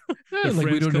over. Their Like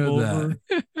we friends don't come know over.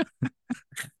 that.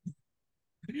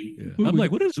 Yeah. I'm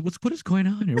like, what is going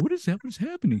on here? What is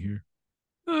happening here?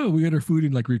 Oh, we got our food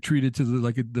and like retreated to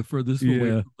the furthest away,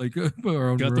 Yeah. like our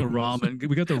own Got the rooms. ramen.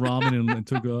 We got the ramen and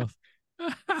took off.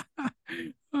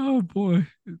 Oh boy,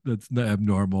 that's not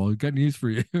abnormal. Got news for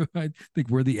you. I think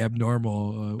we're the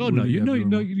abnormal. Oh no,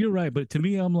 you're right. But to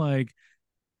me, I'm like,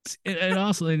 and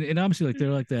also, and obviously, like they're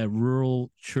like that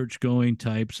rural church going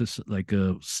types, like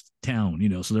a town,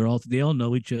 So they all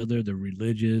know each other. They're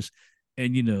religious,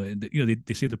 and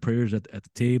they say the prayers at the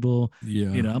table. Yeah.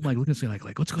 I'm like looking at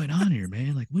like what's going on here,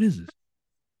 man? Like what is this?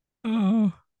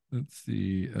 Oh, let's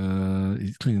see.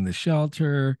 He's cleaning the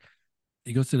shelter.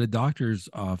 He goes to the doctor's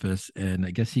office, and I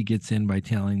guess he gets in by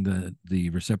telling the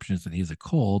receptionist that he has a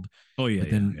cold. Oh yeah. But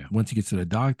then once he gets to the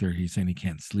doctor, he's saying he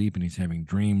can't sleep and he's having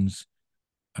dreams.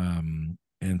 And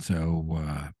so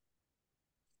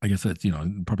I guess that's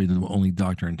probably the only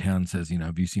doctor in town says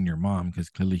have you seen your mom,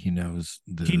 because clearly he knows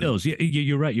he knows. Yeah,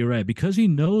 you're right because he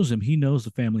knows him. He knows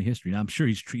the family history. And I'm sure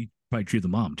he's probably treated the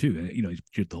mom too, and he's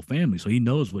treated the whole family, so he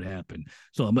knows what happened.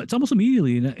 So it's almost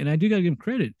immediately, and I do gotta give him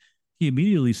credit. He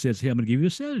immediately says, "Hey, I'm going to give you a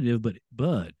sedative,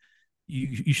 but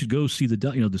you should go see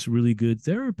this really good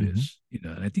therapist."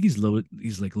 And I think he's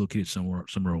like located somewhere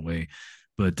away,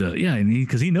 but yeah, and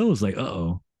because he knows like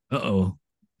you're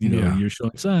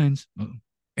showing signs. Uh-oh.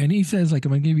 And he says like I'm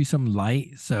going to give you some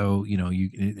light, so you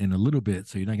in a little bit,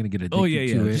 so you're not going to get addicted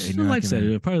to it. Just a light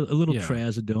sedative, probably a little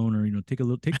trazodone, or take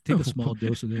a small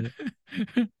dose of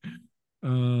that.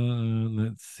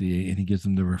 Let's see. And he gives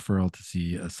him the referral to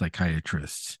see a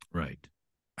psychiatrist. Right.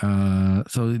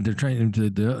 So they're trying to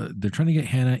get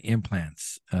Hannah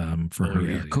implants for Oh her yeah,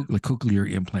 ear, yeah. like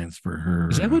cochlear implants for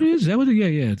Is her. that what it is? Is that what? Yeah,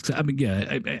 yeah. I mean,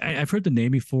 yeah. I've heard the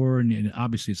name before, and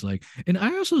obviously it's like, and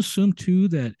I also assume too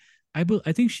that I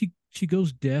think she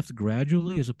goes deaf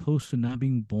gradually as opposed to not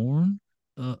being born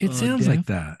It sounds like deaf.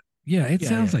 that. Yeah, it Yeah,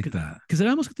 sounds yeah. like that. Because I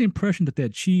almost get the impression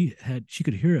that she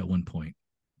could hear at one point.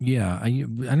 Yeah,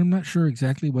 I'm not sure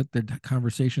exactly what the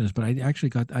conversation is, but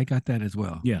I got that as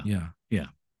well. Yeah, Yeah. yeah.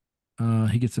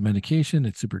 He gets the medication.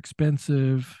 It's super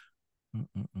expensive. Uh,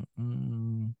 uh, uh,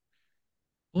 uh.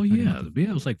 Oh Talking about yeah, the yeah.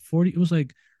 It was like 40. It was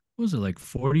like what was it like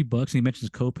 $40? And he mentions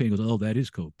copay. And goes, oh, that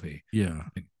is copay. yeah.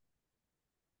 Like,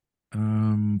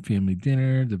 Family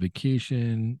dinner, the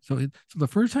vacation. So the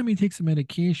first time he takes the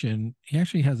medication, he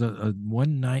actually has a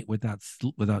one night without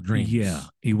yeah, dreams.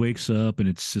 he wakes up and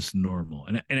it's just normal.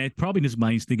 And it probably in his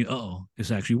mind he's thinking, oh,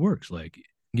 this actually works. Like,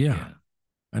 Yeah. yeah.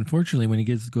 Unfortunately, when he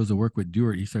goes to work with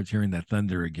Dewar, he starts hearing that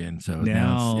thunder again. So now it's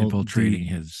Now infiltrating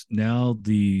his.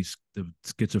 the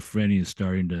schizophrenia is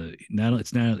starting to now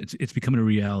it's becoming a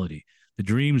reality. The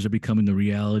dreams are becoming the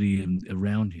reality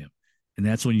around him, and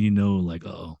that's when you know, like,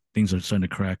 oh, things are starting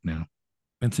to crack now.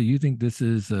 And so you think this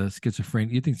is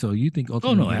schizophrenia? You think so? You think Oh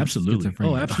ultimately no, he has absolutely.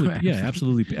 Oh, schizophrenia? absolutely. Yeah,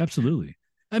 absolutely, absolutely.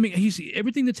 I mean, he's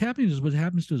everything that's happening is what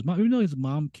happens to his mom. Even though his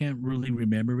mom can't really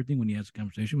remember everything when he has a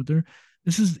conversation with her,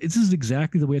 this is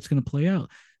exactly the way it's going to play out.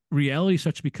 Reality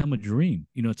starts to become a dream.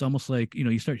 It's almost like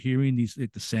you start hearing these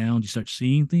like the sounds, you start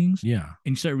seeing things, Yeah.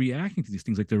 and you start reacting to these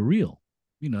things like they're real.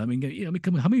 How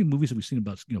many movies have we seen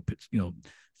about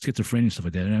schizophrenia and stuff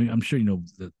like that? And I'm sure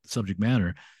the subject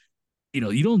matter.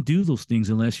 You don't do those things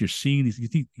unless you're seeing these. You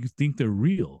think they're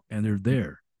real and they're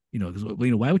there. Because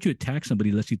why would you attack somebody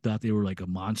unless you thought they were like a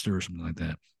monster or something like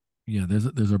that? Yeah.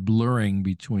 There's a blurring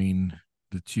between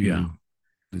the Yeah, two.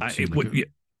 The I two it, like what, yeah,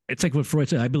 it's like what Freud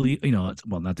said. I believe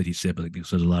well, not that he said, but like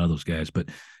says a lot of those guys. But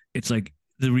it's like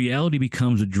the reality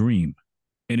becomes a dream,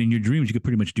 and in your dreams you could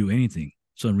pretty much do anything.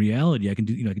 So in reality, I can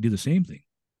do the same thing.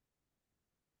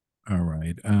 all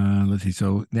right. Let's see.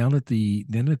 So now that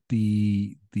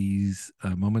these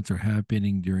moments are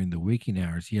happening during the waking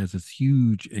hours, he has this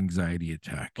huge anxiety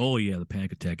attack. Oh yeah, the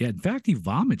panic attack. Yeah, in fact, he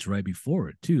vomits right before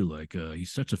it too. Like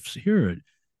he's such a here.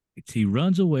 He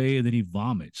runs away and then he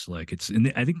vomits. Like it's,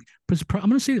 and I think I'm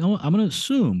gonna say I'm gonna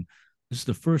assume this is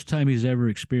the first time he's ever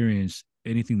experienced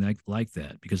anything like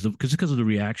that because of the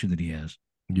reaction that he has.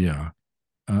 Yeah.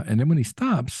 And then when he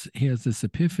stops, he has this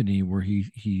epiphany where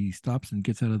he stops and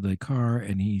gets out of the car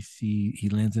and he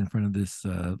lands in front of this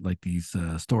like these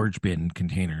storage bin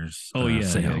containers Oh yeah,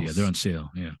 yeah, yeah. They're sales. on sale.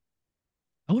 Yeah,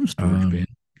 I want a storage bin.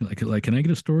 Um, Can I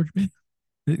get a storage bin?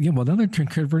 yeah, well now they're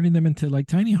converting them into like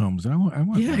tiny homes. I want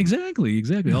Yeah, one. exactly,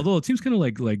 exactly. Although it seems kind of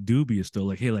like dubious though.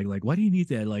 Like, hey, like, why do you need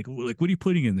that? Like, what are you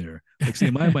putting in there? Like, see,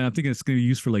 in my mind, I'm thinking it's going to be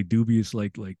used for like dubious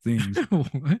like things.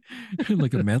 What?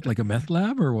 Like a meth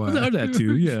lab or Well, what? that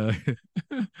too. Yeah,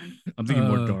 I'm thinking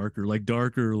more uh, darker. what?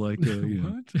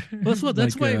 Well,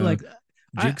 that's Like why like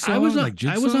I jigsaw? was Like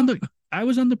I was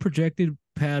jigsaw? on the projected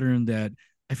pattern that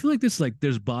I feel like this like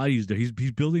there's bodies there. He's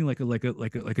building like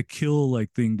a kill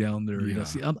like thing down there. Yeah.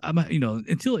 See, I'm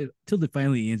until it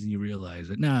finally ends and you realize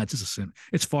that it's just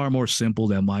it's far more simple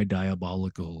than my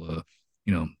diabolical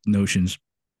notions.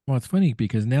 Well, it's funny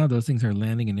because now those things are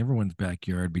landing in everyone's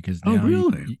backyard because Oh now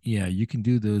really? yeah, you can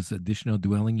do those additional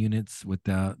dwelling units with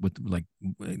like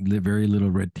very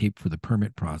little red tape for the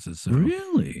permit process. So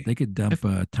Really? they could dump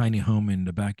a tiny home in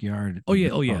the backyard Oh yeah,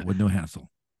 oh yeah. with no hassle.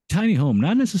 Tiny home,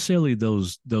 not necessarily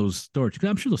those storage. Cause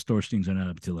I'm sure those storage things are not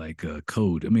up to like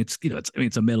code. I mean,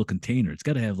 it's a metal container. It's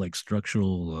got to have like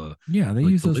structural. Yeah, they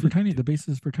Like use those for validity. the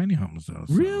basis for tiny homes though.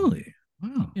 So Really?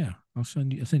 Wow. yeah, I'll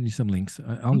send you some links.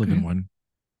 I'll live in Okay. one.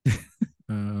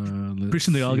 Pretty Let's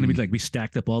soon they're all going to be see. like be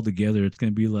stacked up all together. It's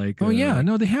going to be like Oh yeah,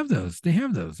 no, they have those. They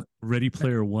have those. Ready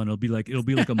Player One. It'll be like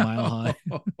a mile high.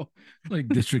 Like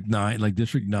District 9, like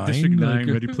District 9. District Like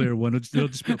Nine, Ready Player One. It'll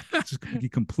just be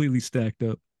completely stacked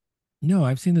up. no,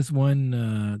 I've seen this one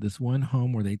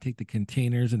home where they take the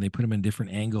containers and they put them in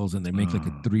different angles and they make like a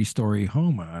Uh, 3-story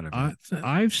home out of I it. So,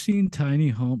 I've seen tiny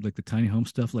home like the tiny home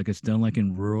stuff like it's done like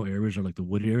in rural areas or like the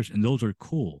wood areas, and those are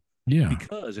cool yeah.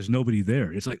 because there's nobody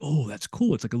there. It's like, oh, that's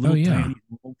cool. It's like a Oh little yeah. tiny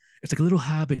home. It's like a little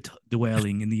habit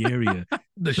dwelling in the area. The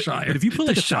But Shire. if you put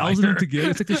The like 1,000 of them Shire. together,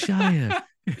 it's like the Shire.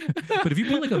 But if you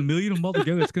put like a million of them all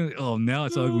together, it's gonna. Oh, now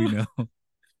it's ugly now.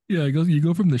 Yeah, you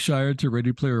go from the Shire to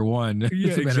Ready Player One. Yeah,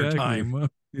 It's a matter of exactly. time.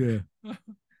 Yeah,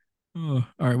 Oh,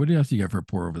 all right, what else you got for a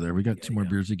pour over there? We got yeah, two more yeah.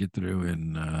 beers to get through,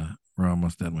 and we're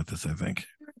almost done with this, I think.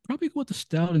 Probably go with the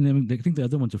stout, and then I think the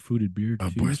other one's a fruited beer Oh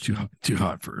boy, too. it's too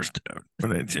hot for a stout.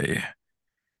 What did I tell you?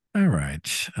 All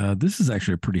right. This is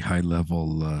actually a pretty high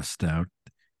level stout.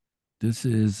 This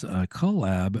is a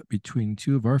collab between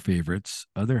two of our favorites,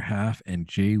 Other Half and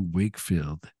Jay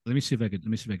Wakefield. Let me see if I can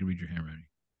read your handwriting.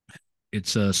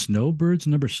 It's Snowbirds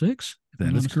number 6, if I'm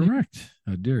That not is mistaken. correct.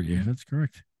 How dare you? Okay. That's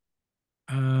correct.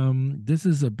 This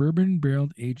is a bourbon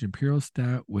barreled aged imperial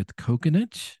stout with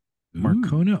coconut, Ooh,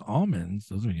 Marcona almonds,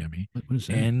 those are yummy, what is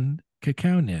that? and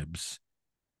cacao nibs.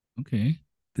 Okay.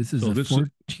 This is So a this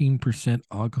 14%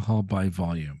 alcohol by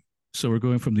volume. so we're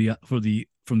going from the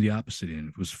opposite end.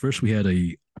 It was first we had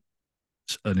an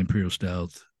imperial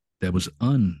stout that was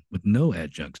with no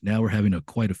adjuncts. Now we're having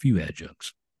quite a few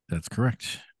adjuncts. That's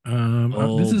correct. This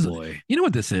Oh is, boy. you know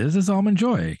what this is? It's almond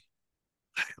joy.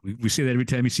 We say that every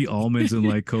time you see almonds and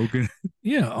like coconut.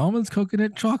 Yeah, almonds,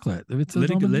 coconut, chocolate. If it says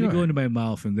almond Let it go joy. into my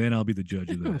mouth, and then I'll be the judge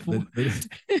of that.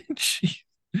 Jeez.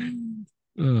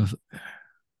 Uh,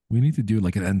 we need to do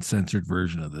like an uncensored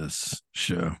version of this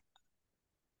show.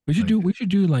 We should do. like We should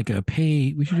do like a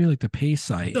pay. We should do like the pay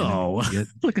site, and then no,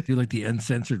 like do like the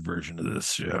uncensored version of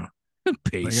this show. a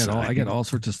pace I got sign, all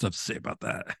sorts of stuff to say about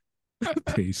that.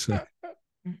 pace sign.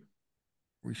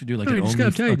 We should do like No, an you just gotta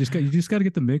only. tell you just gotta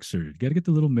get the mixer. You gotta get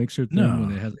the little mixer thing when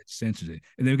No, it has it censors it,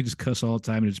 and then we can just cuss all the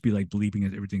time and just be like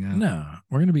bleeping everything out. no.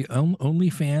 We're gonna be only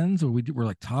fans, or we're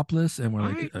like topless, and we're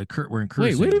like I we're wait,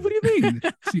 cursing. what do you mean?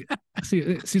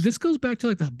 See, this goes back to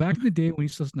like the back in the day when you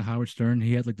used to listen to Howard Stern.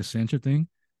 He had like the censor thing,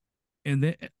 and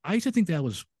then I used to think that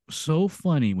was so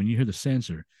funny when you hear the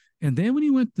censor. And then when he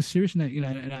went to serious, and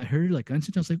I heard like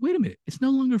uncensored, I was like, wait a minute, it's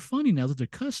no longer funny now that they're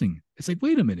cussing. It's like,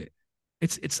 wait a minute,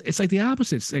 it's like the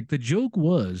opposite. It's like the joke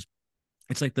was,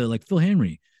 it's like the Phil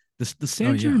Henry, the Oh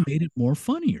censor yeah. made it more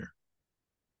funnier.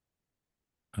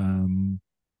 Um,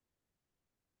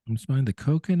 I'm smelling the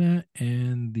coconut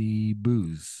and the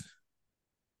booze.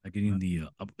 Like getting the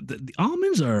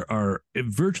almonds are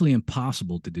virtually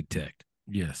impossible to detect.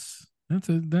 Yes, I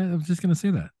was just gonna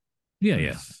say that. Yeah,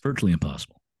 Yes. virtually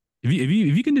impossible. If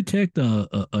you can detect a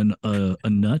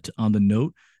nut on the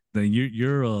note, then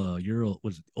your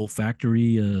what's it,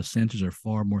 olfactory senses are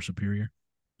far more superior.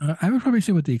 I would probably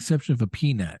say with the exception of a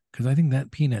peanut, because I think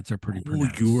that peanuts are pretty Oh,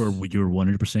 pronounced. you're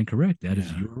 100% correct. That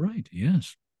is Yeah. you're right.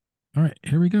 Yes. All right,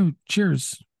 here we go.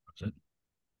 Cheers. That's it.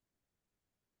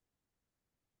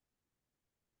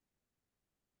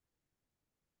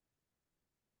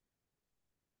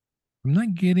 I'm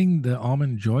not getting the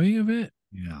almond joy of it.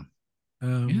 Yeah. Yeah.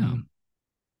 Um,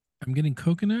 I'm getting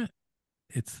coconut.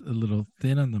 It's a little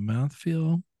thin on the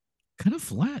mouthfeel. Kind of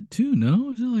flat too.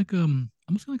 No, is it like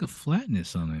almost like a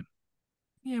flatness on it?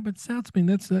 Yeah, but stouts, I mean,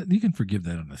 that's that you can forgive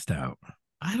that on a stout.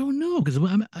 I don't know because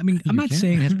I mean I'm You not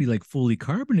saying it has to can. be like fully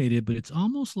carbonated, but it's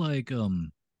almost like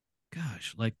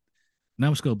gosh, like now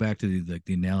let's go back to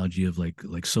the analogy of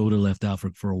like soda left out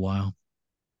for a while.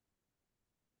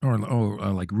 Or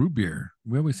like root beer.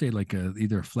 We always say like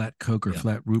either a flat Coke or Yeah,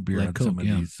 flat root beer like on some Coke. of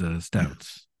Yeah, these yeah.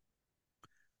 stouts.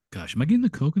 Gosh, am I getting the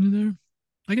coconut there?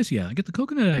 I guess yeah. I get the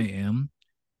coconut. I am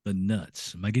the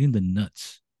nuts. Am I getting the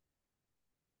nuts?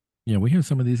 Yeah, we have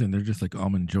some of these and they're just like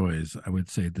almond joys. I would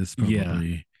say this Yeah,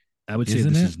 probably I would say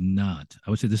isn't this it? is not. I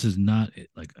would say this is not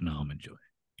like an almond joy.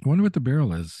 I wonder what the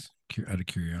barrel is, out of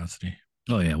curiosity.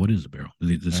 Oh yeah, what is the barrel? Does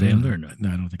it I say don't on know. there or no? No,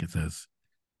 I don't think it says.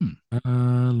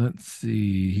 Hmm. Let's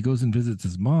see. He goes and visits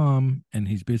his mom, and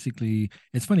he's basically,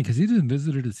 it's funny because he doesn't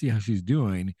visit her to see how she's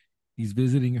doing. He's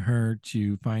visiting her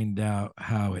to find out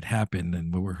how it happened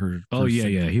and what were her Oh first yeah,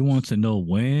 yeah. He symptoms. wants to know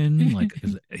when. Like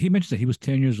 'cause he mentioned that he was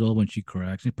 10 years old when she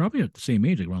cracks. He's probably at the same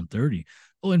age, like around 30.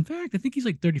 Oh, in fact, I think he's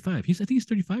like 35. I think he's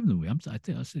 35 in the movie. I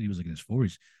think I said he was like in his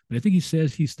 40s, but I think he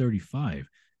says he's 35,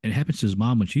 and it happens to his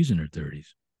mom when she's in her 30s.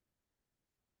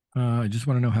 I just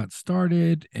want to know how it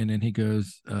started. And then he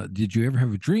goes, did you ever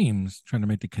have dreams trying to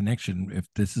make the connection if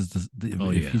this is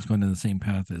Oh if yeah. he's going in the same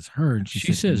path as her? And she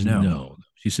She said, says no. no.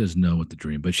 She says no with the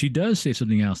dream, but she does say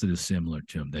something else that is similar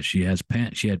to him. That she had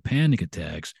panic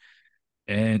attacks,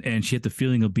 and she had the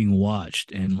feeling of being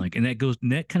watched, and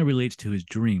that kind of relates to his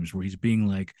dreams where he's being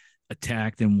like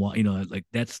attacked and like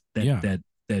that's Yeah.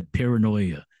 that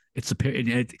paranoia. I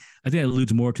think it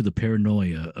alludes more to the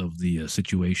paranoia of the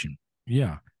situation.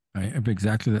 Yeah. I have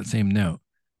exactly that same note.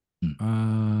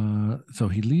 Hmm. So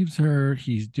he leaves her.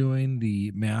 He's doing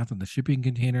the math on the shipping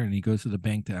container, and he goes to the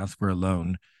bank to ask for a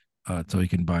loan, so he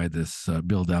can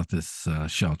build out this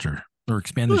shelter or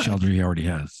expand the Well, shelter he already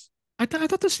has. I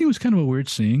thought this scene was kind of a weird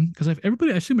scene because I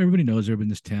assume everybody knows everybody in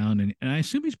this town, and I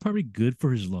assume he's probably good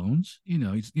for his loans.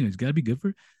 He's got to be good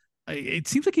for. It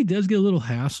seems like he does get a little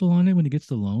hassle on it when he gets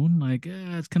the loan. Like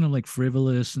it's kind of like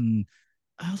frivolous, and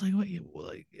I was like, what?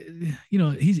 Like,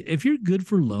 he's if you're good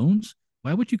for loans,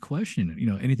 why would you question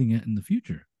anything in the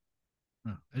future?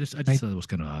 I just I thought it was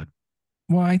kind of odd.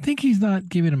 well, I think he's not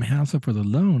giving him hassle for the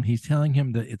loan. He's telling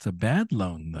him that it's a bad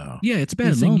loan, though. Yeah, it's a bad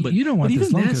He's saying loan, you don't but want this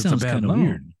even loan that because it's a sounds bad kind of weird.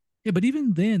 loan. Yeah, but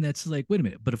even then, that's like, wait a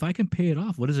minute. But if I can pay it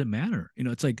off, what does it matter?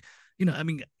 It's like, I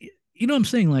mean, what I'm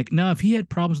saying? Like, now, if he had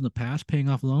problems in the past paying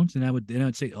off loans, then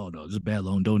I'd say, oh no, this is a bad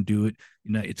loan. Don't do it.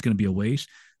 It's going to be a waste.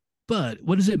 But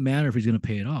what does it matter if he's going to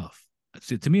pay it off?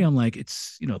 See, to me, I'm like,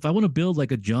 it's if I want to build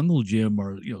like a jungle gym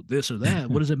or this or that,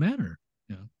 what does it matter?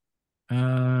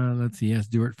 Yeah. Let's see. He has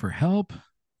to do it for help.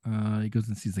 He goes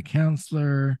and sees a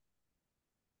counselor.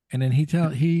 And then he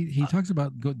talks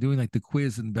about doing like the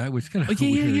quiz and that, which is kind Oh, of yeah,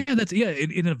 yeah, weird. yeah. That's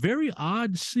in a very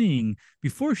odd scene.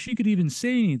 Before she could even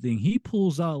say anything, he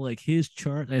pulls out like his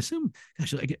chart. I assume,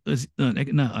 gosh,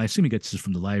 no, I assume he gets this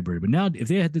from the library. But now, if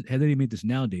they had they made this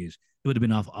nowadays, it would have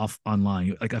been off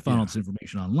online. Like I found all Yeah, this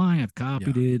information online. I've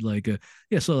copied yeah, it. Like,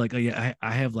 yeah. So like, yeah,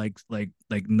 I have like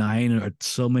 9 or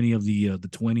so many of the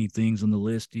 20 things on the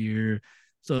list here.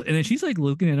 So and then she's like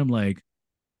looking at him like.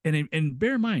 And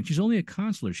bear in mind, she's only a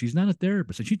counselor. She's not a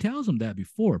therapist. And she tells him that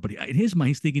before. But in his mind,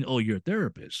 he's thinking, oh, you're a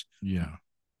therapist. yeah.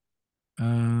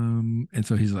 And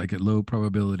so he's like at low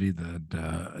probability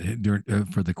that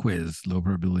for the quiz, low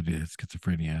probability of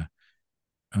schizophrenia.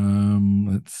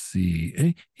 Let's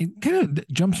see. It kind of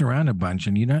jumps around a bunch,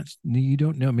 and you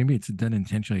don't know. Maybe it's done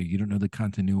intentionally. You don't know the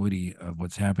continuity of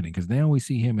what's happening because they always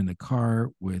see him in the car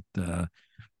with Hannah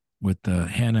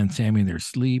and Sammy in their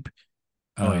sleep.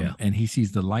 Oh, yeah. And he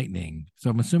sees the lightning. So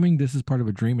I'm assuming this is part of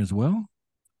a dream as well.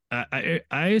 I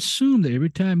assume that every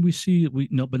time we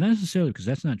no, but not necessarily because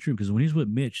that's not true. Because when he's with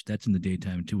Mitch, that's in the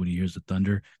daytime too, when he hears the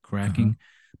thunder cracking.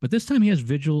 Uh-huh. But this time he has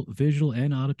visual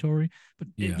and auditory. But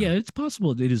Yeah. yeah, it's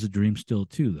possible it is a dream still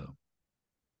too, though.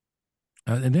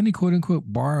 And then he quote unquote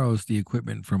borrows the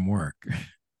equipment from work.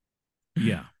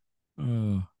 Yeah.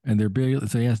 And they're big,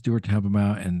 so he has Stewart to help him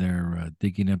out, and they're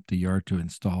digging up the yard to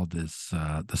install this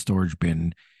the storage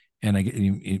bin. And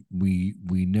we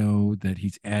know that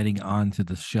he's adding on to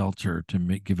the shelter to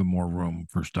give him more room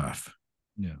for stuff.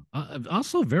 Yeah.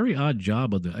 Also, very odd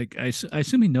job of I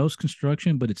assume he knows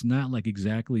construction, but it's not like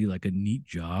exactly like a neat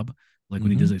job. Like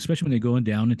when he does it, especially when they're going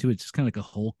down into it, it's just kind of like a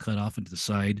hole cut off into the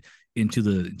side into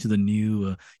the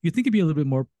new. You'd think it'd be a little bit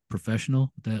more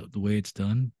professional that the way it's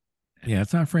done. Yeah,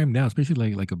 it's not framed down, especially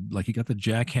like he got the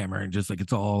jackhammer and just like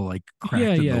it's all like Yeah, cracked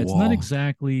in yeah, the it's not wall.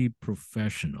 exactly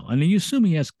professional. I mean, you assume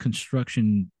he has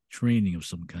construction training of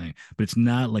some kind, but it's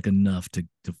not like enough to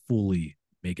fully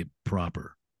make it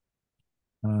proper.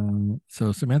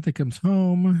 So Samantha comes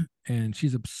home and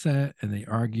she's upset, and they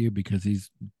argue because he's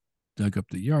dug up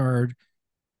the yard.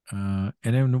 And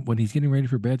then when he's getting ready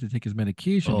for bed to take his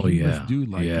medication, Oh he must yeah, do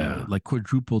yeah. like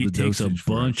quadruple He the takes a dosage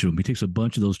for it. bunch of them. He takes a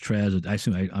bunch of those trazod. I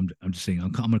assume I'm just saying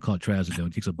I'm gonna call it trazodone. He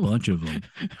takes a bunch of them,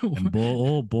 and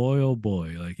oh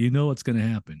boy, like what's gonna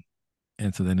happen.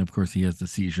 And so then, of course, he has the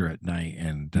seizure at night,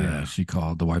 and Yeah.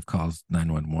 the wife calls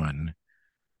 911.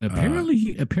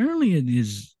 Apparently in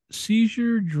his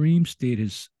seizure dream state,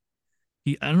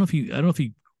 I don't know if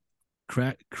he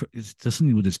does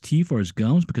something with his teeth or his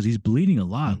gums because he's bleeding a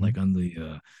lot, Mhm. like on the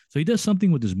so he does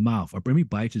something with his mouth or maybe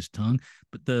bites his tongue.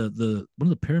 But the one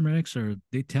of the paramedics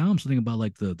they tell him something about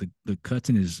like the cuts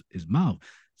in his mouth.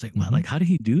 It's like, wow, Mhm. like how did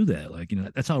he do that? Like,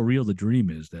 that's how real the dream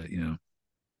is that.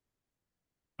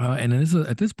 And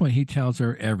at this point, he tells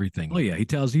her everything. Oh yeah,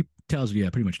 yeah,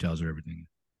 pretty much tells her everything.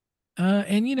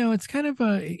 And it's kind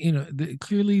of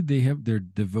clearly they're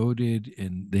devoted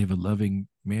and they have a loving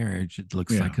marriage. It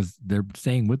looks like Yeah. because they're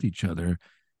staying with each other.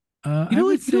 You I know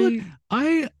would what? You know what?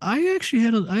 say, I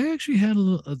actually had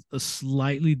a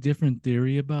slightly different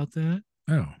theory about that.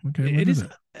 oh, okay, what It is is.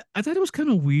 it? I thought it was kind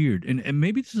of weird, and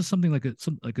maybe this is something like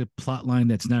a plot line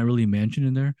that's not really mentioned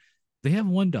in there. They have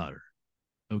one daughter,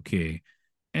 okay,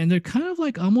 and they're kind of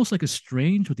like almost like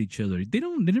estranged with each other. They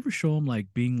never show them like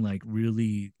being like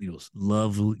really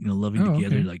loving Oh,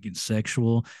 together okay, like in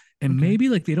sexual, and okay. maybe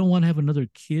like they don't want to have another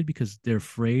kid because they're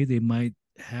afraid they might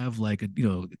have like a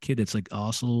kid that's like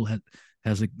also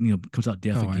has like comes out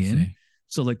deaf Oh, I again. see.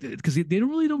 So like because they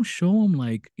don't show them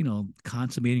like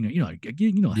consummating or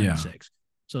having Yeah. sex.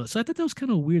 So I thought that was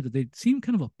kind of weird that they seem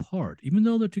kind of apart, even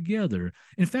though they're together.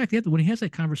 In fact, when he has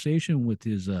that conversation with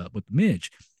his with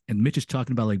Mitch, and Mitch is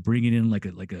talking about like bringing in like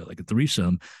a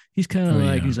threesome, he's kind of Oh,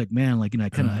 like yeah. man, like I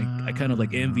kind of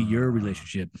like envy your Uh,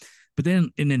 relationship, but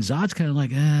then Zod's kind of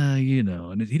like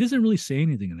and he doesn't really say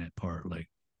anything in that part, like.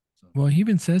 So. well, he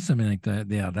even says something like that.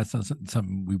 Yeah, that's not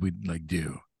something we would like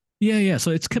do. Yeah, yeah. So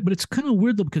but it's kind of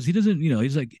weird though because he doesn't,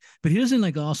 he's like, but he doesn't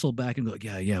like also back and go, like,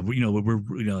 yeah, yeah,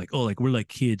 we're like, oh, like we're like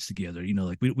kids together,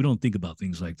 like we don't think about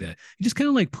things like that. He just kind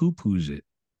of like poo poos it.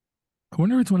 I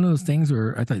wonder if it's one of those things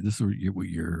where I thought this is what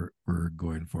you're were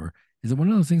going for. Is it one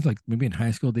of those things like maybe in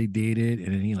high school they dated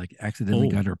and then he like accidentally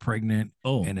Oh, got her pregnant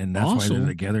oh, and then that's why they're also,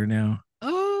 together now?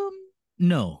 um,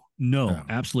 no, no, Oh,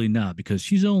 absolutely not, because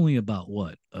she's only about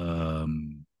what,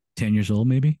 10 years old,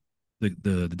 maybe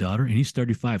the daughter, and he's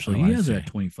 35, so oh, he I has her see. at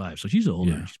 25, so she's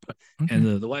older. Yeah. And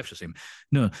Okay. the wife's the same.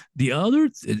 No, the other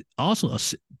also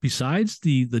besides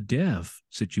the deaf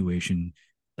situation,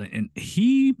 and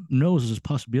he knows there's a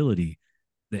possibility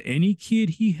that any kid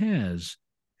he has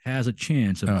a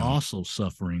chance of Oh, also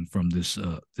suffering from this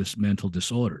mental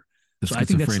disorder. the So I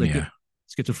think that's like schizophrenia.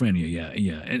 schizophrenia. Yeah,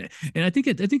 yeah, and I think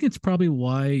it's probably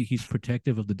why he's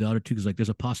protective of the daughter too, because like there's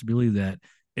a possibility that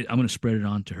I'm going to spread it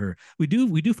on to her. We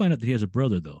do find out that he has a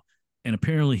brother though, and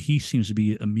apparently he seems to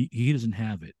be he doesn't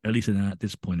have it, at least not at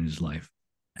this point in his life.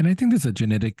 And I think there's a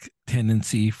genetic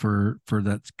tendency for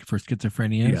that for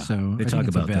schizophrenia. Yeah, So they I think talk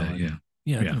it's a about that. valid, Yeah,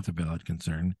 yeah, I think yeah. it's a valid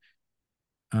concern.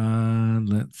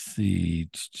 Let's see.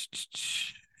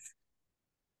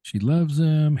 She loves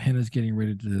him. Hannah's getting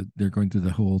ready to. They're going through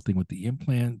the whole thing with the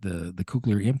implant, the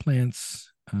cochlear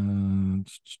implants.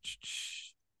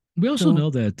 We also So know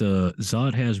that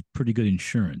Zod has pretty good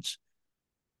insurance,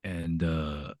 and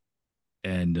for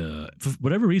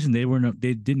whatever reason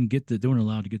they didn't get they weren't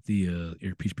allowed to get the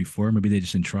earpiece before. Maybe they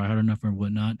just didn't try hard enough or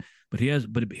whatnot. But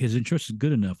his insurance is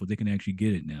good enough where they can actually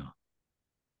get it now.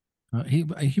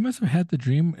 he must have had the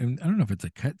dream, and I don't know if it's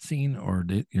a cut scene or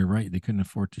you're right, they couldn't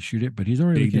afford to shoot it, but he's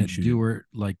already They looking didn't at shoot it. Dewar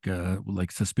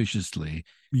like suspiciously,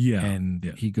 Yeah, and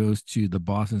yeah, he goes to the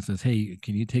boss and says, "Hey,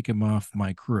 can you take him off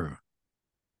my crew?"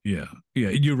 yeah, yeah.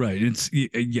 You're right.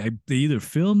 Yeah. They either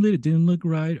filmed it didn't look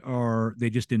right, or they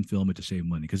just didn't film it to save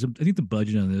money. Because I think the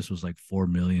budget on this was like 4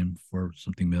 million, for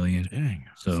something million. Dang,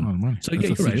 that's a So lot of money. so That's yeah,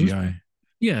 a you're right. It was CGI.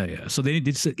 yeah, yeah. So they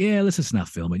did say, yeah, let's just not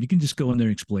film it. You can just go in there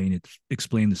and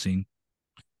explain the scene.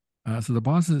 So the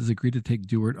bosses agreed to take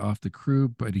Dewart off the crew,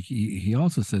 but he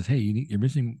also says, "Hey, you're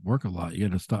missing work a lot. You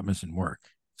got to stop missing work."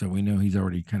 So we know he's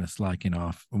already kind of slacking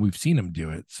off. We've seen him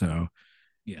do it. So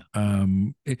Yeah.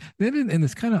 then in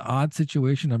this kind of odd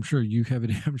situation, I'm sure you have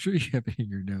it. I'm sure you have it in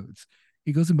your notes.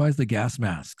 He goes and buys the gas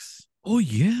masks. Oh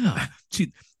yeah.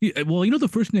 See, well, the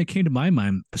first thing that came to my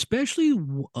mind, especially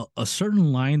a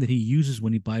certain line that he uses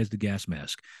when he buys the gas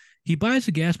mask. He buys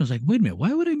the gas mask. Like, wait a minute,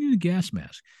 why would I need a gas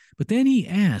mask? But then he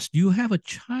asked, "Do you have a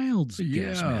child's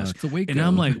gas Yeah, mask?" it's a And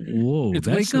I'm Waco. like, "Whoa, It's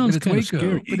that Waco, but sounds it's kind of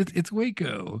Waco, but scary." it's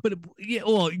Waco. Yeah,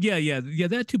 well, yeah,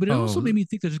 that too. But it also Oh, made me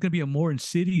think that there's going to be a more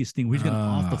insidious thing where he's going to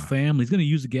off the uh, family. He's going to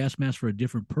use the gas mask for a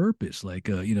different purpose, like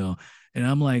And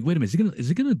I'm like, wait a minute, is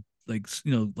it gonna like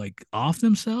like off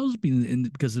themselves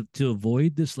to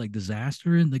avoid this like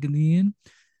disaster in the end?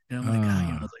 And I'm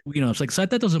like, uh, it's like, so I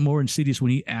thought that was more insidious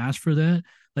when he asked for that.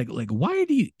 Like, why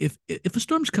do you, if a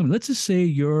storm's coming, let's just say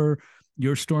your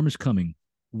storm is coming,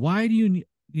 why do you need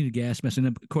a gas mask? And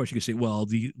then, of course, you could say, well,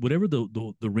 whatever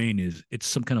the rain is, it's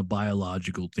some kind of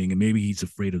biological thing, and maybe he's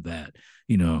afraid of that.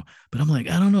 But I'm like,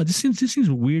 I don't know. This seems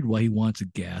weird. Why he wants a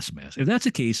gas mask? If that's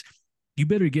the case, you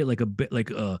better get like a bit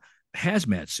like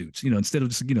hazmat suits, instead of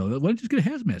just why don't you just get a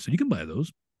hazmat suit? You can buy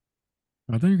those.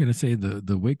 I thought you were going to say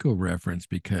the Waco reference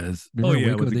because Oh remember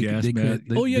yeah, Waco with the gas mask.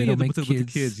 Oh yeah, they yeah, don't make with the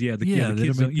kids. kids. Yeah, Yeah, the they don't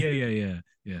kids make. don't. Yeah, yeah, yeah,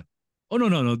 yeah. Oh no,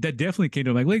 no, no. That definitely came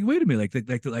to like wait a minute,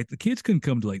 like the kids couldn't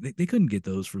come to they couldn't get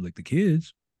those for like the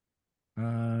kids.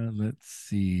 Let's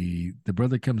see. The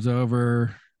brother comes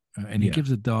over and he Yeah,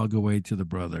 gives a dog away to the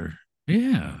brother.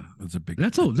 yeah. That's a big.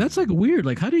 That's like weird.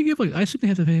 Like, how do you give like? I assume they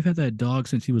have to have had that dog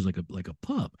since he was like a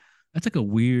pup. That's like a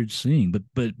weird thing. But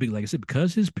like I said,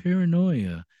 because his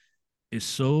paranoia is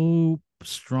so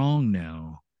strong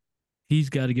now, he's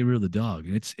got to get rid of the dog.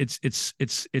 And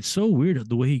it's so weird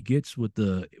the way he gets with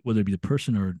the whether it be the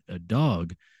person or a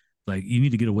dog. Like, you need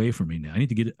to get away from me now. I need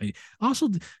to get it. Also,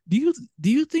 do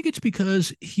you think it's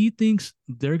because he thinks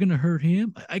they're gonna hurt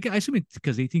him? I assume it's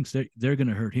because he thinks they're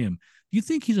gonna hurt him. Do you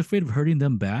think he's afraid of hurting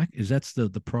them back? Is that's the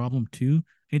problem too?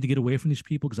 I need to get away from these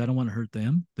people because I don't want to hurt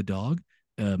them. The dog,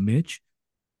 Mitch.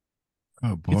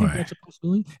 Oh You think boy. that's a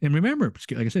possibility? And remember,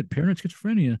 like I said, paranoid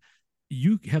schizophrenia,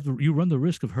 you run the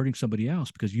risk of hurting somebody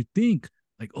else because you think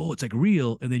like, oh, it's like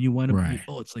real, and then you wind up, Right.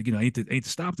 oh, it's like I need to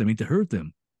stop them, I need to hurt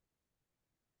them.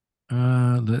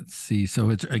 Let's see. So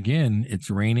it's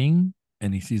raining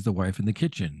and he sees the wife in the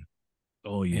kitchen.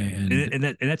 Oh yeah, yeah, And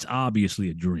and that's obviously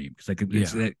a dream because like yeah.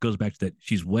 that goes back to that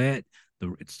she's wet,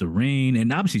 it's the rain,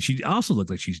 and obviously she also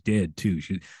looks like she's dead too.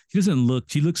 She doesn't look.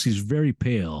 She's very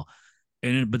pale,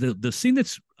 but the thing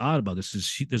that's odd about this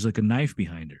is there's like a knife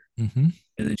behind her, Hmm.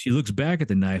 and then she looks back at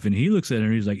the knife, and he looks at her,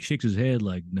 and he's like shakes his head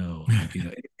like no, like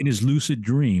in his lucid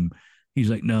dream,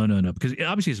 he's like no, no, no, because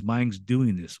obviously his mind's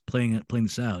doing this, playing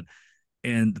this out.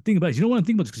 And the thing about it, you don't want to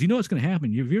think about this because you know what's going to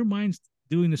happen. If your mind's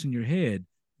doing this in your head,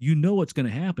 you know what's going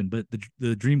to happen, but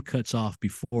the dream cuts off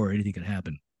before anything can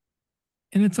happen.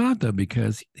 And it's odd though,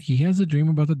 because he has a dream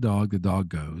about the dog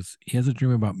goes. He has a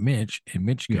dream about Mitch, and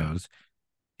Mitch Yeah. goes.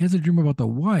 He has a dream about the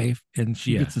wife, and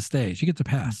she Yeah. gets to stay. She gets a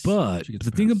pass. But She gets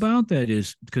the a thing pass. about that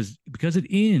is because it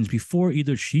ends before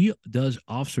either she does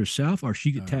offs herself or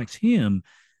she attacks him.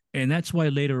 And that's why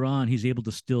later on he's able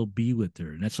to still be with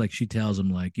her. And that's like she tells him,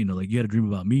 like, you know, like you had a dream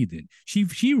about me. Then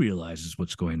she realizes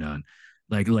what's going on.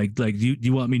 Like do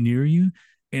you want me near you?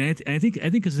 And I think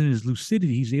because in his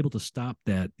lucidity he's able to stop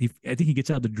that. I think he gets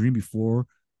out of the dream before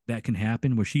that can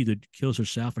happen, where she either kills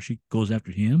herself or she goes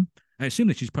after him. I assume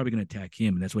that she's probably going to attack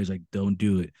him, and that's why he's like, "Don't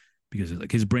do it," because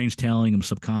like his brain's telling him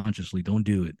subconsciously, "Don't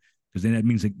do it," because then that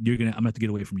means that I'm gonna have to get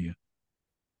away from you.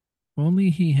 Only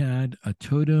he had a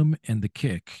totem and the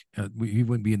kick. He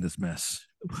wouldn't be in this mess.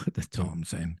 That's all I'm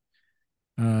saying.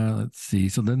 Let's see.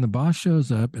 So then the boss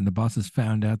shows up, and the boss has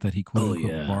found out that he quote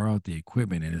unquote borrowed the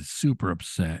equipment and is super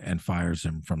upset and fires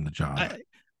him from the job.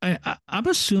 I'm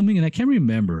assuming, and I can't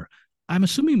remember. I'm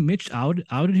assuming Mitch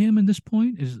outed him at this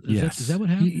point. Is that what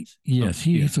happens? Yes.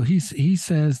 So he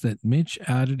says that Mitch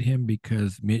outed him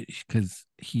because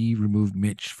he removed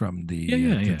Mitch from the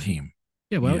team.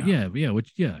 Yeah, well, yeah.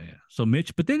 So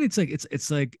Mitch, but then it's like a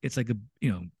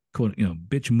quote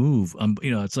bitch move.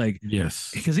 It's like,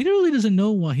 yes, because he really doesn't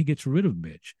know why he gets rid of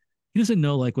Mitch. He doesn't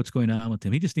know like what's going on with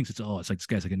him. He just thinks it's like this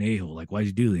guy's like an a-hole. Like, why is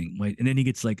he doing? And then he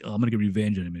gets like, oh, I'm gonna get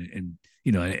revenge on him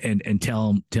and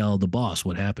tell the boss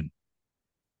what happened.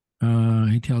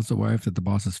 He tells the wife that the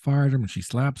boss has fired him, and she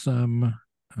slaps him.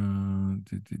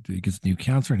 He gets a new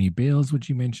counselor, and he bails, which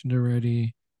you mentioned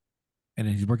already. And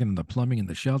then he's working on the plumbing in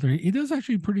the shelter. He does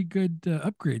actually pretty good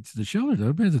upgrades to the shelter,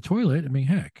 though. It has a toilet. I mean,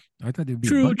 heck, I thought it would be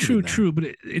true. But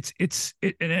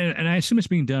and I assume it's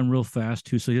being done real fast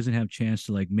too, so he doesn't have a chance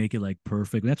to like make it like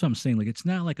perfect. And that's what I'm saying. Like, it's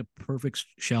not like a perfect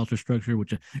shelter structure.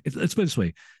 Which let's put it this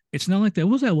way, it's not like that.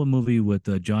 What was that one movie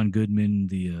with John Goodman?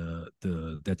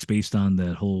 That's based on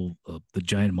that whole the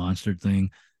giant monster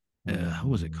thing. What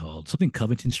was it called? Something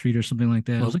Covington Street or something like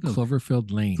that. It was like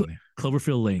Cloverfield Lane.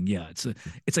 Cloverfield Lane. Yeah,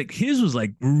 it's like his was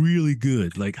like really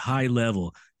good, like high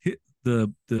level.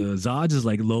 The Zod's is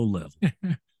like low level.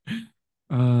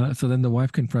 So then the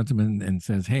wife confronts him and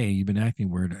says, "Hey, you've been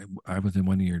acting weird. I was in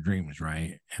one of your dreams,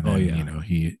 right?" And then,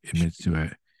 he admits to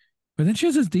it. But then she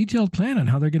has this detailed plan on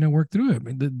how they're going to work through it. I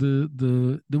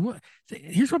mean,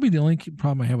 here's probably the only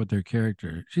problem I have with their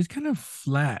character. She's kind of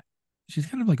flat. She's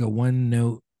kind of like a one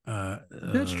note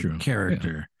that's true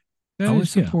character. Yeah.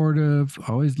 Always supportive,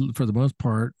 always for the most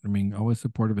part. I mean, always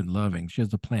supportive and loving. She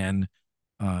has a plan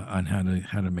on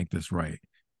how to make this right.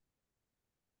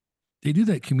 They do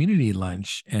that community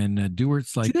lunch, and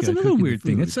Dewart's like, see, that's another weird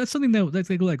thing. That's something that's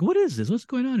like, what is this? What's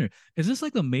going on here? Is this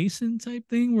like a Mason type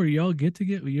thing where y'all where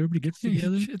everybody gets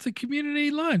together? It's a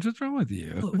community lunch. What's wrong with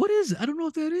you? What is it? I don't know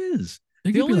what that is.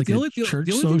 It could be like a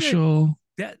church social.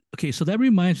 So that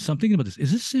reminds something about this.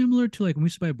 Is this similar to like when we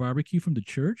used to buy barbecue from the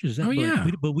church? Is that? Yeah.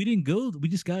 But we didn't go. We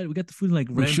got the food and like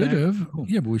we should have.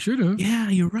 Yeah, but we should have. Yeah,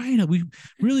 you're right. We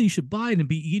really should buy it and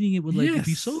be eating it with like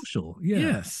be social. Yeah.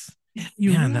 Yes.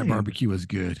 Yeah, man, that barbecue was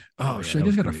good. Oh, shit!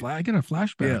 I got a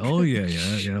flashback. Yeah. Oh yeah.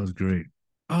 That was great.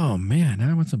 Oh man,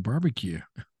 now I want some barbecue.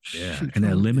 Yeah, and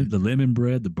the lemon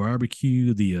bread, the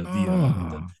barbecue,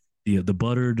 the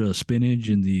buttered spinach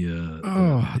and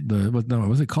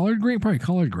was it collard green? Probably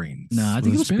collard greens. No, I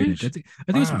think it was spinach. I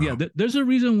think it's, there's a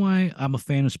reason why I'm a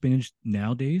fan of spinach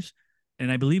nowadays,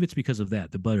 and I believe it's because of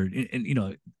that, the butter. And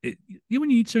when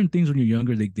you eat certain things when you're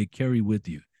younger, they carry with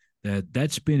you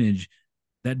that spinach,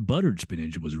 that buttered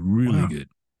spinach was really good.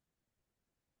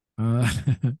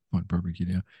 Want barbecue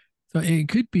now. So it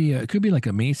could be like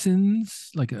a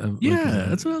Mason's,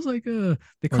 that's what I was like.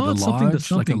 They call it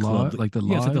something club, like the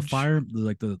lodge, it's like the fire,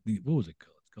 like the what was it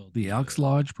called? It's called the Elks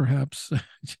Lodge, perhaps.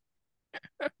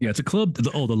 Yeah, it's a club.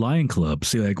 The Lion Club.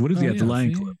 See, like what is the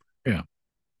Lion Club? Yeah,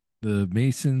 the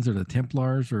Masons or the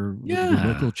Templars or the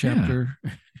local chapter.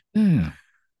 Yeah,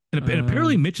 and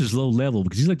apparently Mitch is low level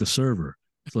because he's like the server.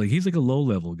 So like he's like a low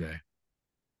level guy.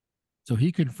 So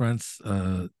he confronts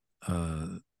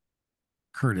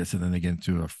Curtis, and then they get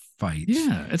into a fight.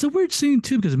 Yeah, it's a weird scene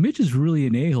too because Mitch is really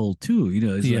an a-hole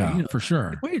too. For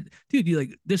sure. Wait,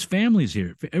 dude, there's families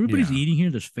here. Everybody's eating here.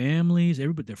 There's families.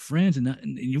 Everybody, they're friends, and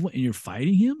you're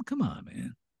fighting him. Come on,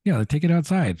 man. Yeah, take it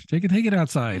outside. Take it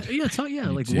outside.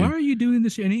 Like, why are you doing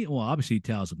this here? And obviously he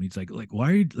tells him. He's like, why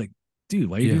are you dude?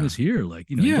 Why are you doing this here? Like,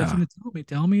 you got something to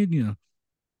tell me.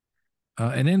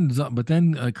 And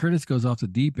then Curtis goes off the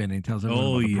deep end and tells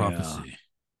everyone about the prophecy.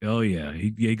 Oh yeah,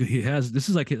 he has. This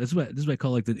is like this is what I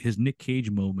call like his Nick Cage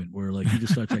moment, where like he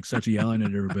just starts yelling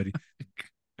at everybody.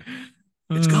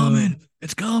 It's Uh, coming!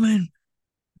 It's coming!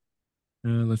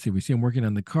 let's see. We see him working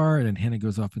on the car, and then Hannah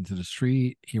goes off into the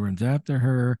street. He runs after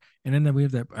her, and then we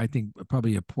have that. I think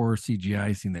probably a poor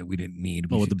CGI scene that we didn't need.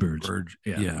 We Oh, with see the the birds. bird,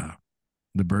 Yeah, yeah,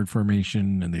 the bird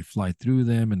formation, and they fly through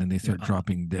them, and then they yeah. start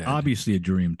dropping dead. Obviously a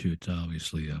dream too. It's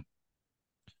obviously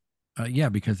Yeah,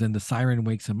 because then the siren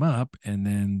wakes him up, and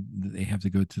then they have to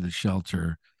go to the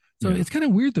shelter. So yeah. it's kind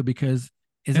of weird though, because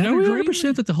is And that are a we dream?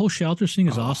 100% that the whole shelter thing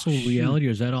is Oh also shoot, reality, or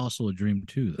is that also a dream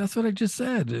too? Though. that's what I just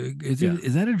said. Yeah.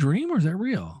 Is that a dream or is that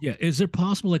real? Yeah, is there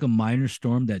possible like a minor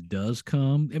storm that does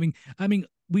come? I mean,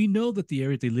 we know that the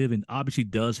area they live in obviously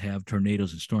does have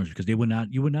tornadoes and storms because you would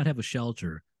not have a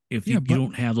shelter if Yeah, you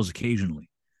don't have those occasionally.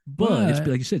 But it's but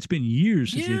like you said, it's been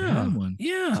years since they've yeah, had one.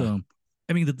 yeah, So,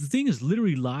 I mean, the thing is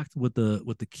literally locked with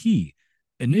the key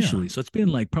yeah, initially. So it's been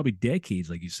like probably decades,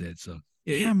 like you said. So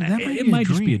yeah. That might it be a might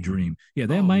just be a dream. dream. Yeah,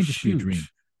 that Oh might just be a shoot. dream.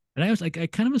 And I was like, I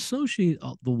kind of associate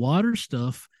the water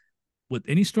stuff with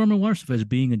any storm and water stuff as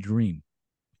being a dream.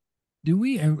 Do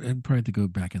we? I probably have to go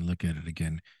back and look at it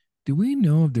again. Do we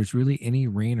know if there's really any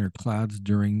rain or clouds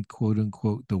during quote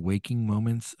unquote the waking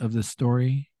moments of the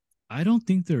story? I don't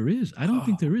think there is. I don't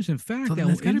think Oh, there is. In so fact, then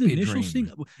that's got in to the be a initial dream.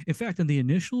 scene, in fact, in the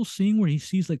initial scene where he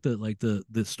sees like the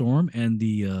storm and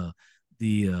the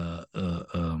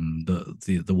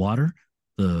water,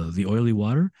 the oily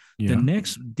water, the Yeah.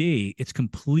 next day it's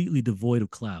completely devoid of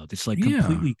clouds. It's like Yeah.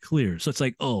 completely clear. So it's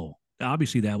like, oh,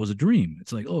 obviously that was a dream.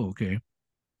 It's like, oh, okay.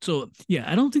 So yeah,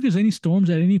 I don't think there's any storms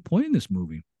at any point in this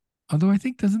movie. Although I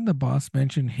think doesn't the boss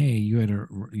mention, hey, you had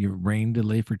your rain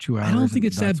delay for two I don't hours think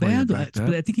and it's that that's why you're bad, though. backed But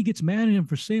up? I think he gets mad at him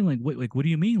for saying like, "Wait, like, what do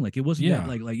you mean? Like, it wasn't that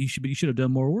Yeah. like you should have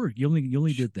done more work. You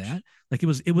only did that. Like,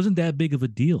 it wasn't that big of a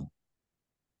deal."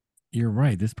 You're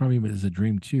right. This probably is a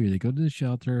dream too. They go to the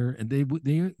shelter and they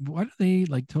why do they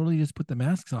like totally just put the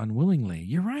masks on willingly?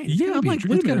 You're right. It's Yeah, gotta I'm be like, it's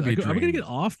wait a gotta minute, be a are we gonna dream. get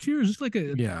off here? Is this like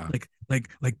a Yeah.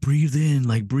 like breathe in,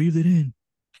 like breathe it in?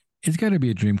 It's got to be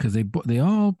a dream because they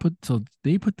all put so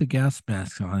they put the gas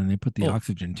masks on and they put the Oh,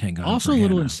 oxygen tank on also for a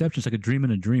little Hannah. Inception. It's like a dream in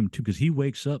a dream too, because he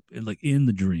wakes up like in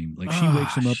the dream. Like she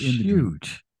wakes Ah, him up in the dream.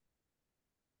 shoot.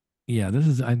 Yeah, this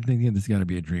is. I'm thinking this got to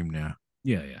be a dream now.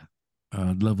 Yeah, yeah.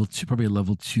 Level two, probably a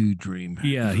level two dream.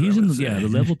 Yeah, Is what I he's in would the say.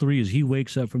 level 3 is he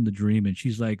wakes up from the dream and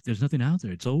she's like, there's nothing out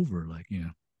there. It's over. Like, yeah.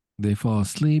 They fall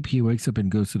asleep. He wakes up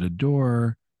and goes to the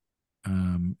door.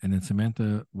 And then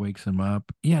Samantha wakes him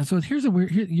up. Yeah, so here's a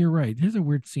weird. You're right. Here's a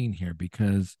weird scene here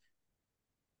because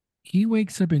he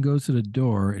wakes up and goes to the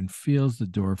door and feels the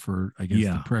door for, I guess, the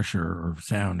Yeah. pressure or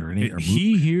sound or any. Or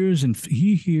He hears and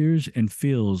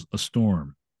feels a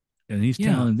storm. And he's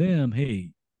yeah, telling them,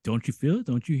 "Hey, don't you feel it?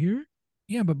 Don't you hear it?"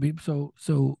 yeah, but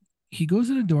so he goes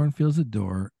to the door and feels the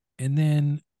door, and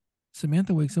then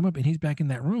Samantha wakes him up and he's back in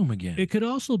that room again. It could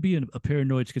also be a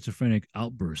paranoid schizophrenic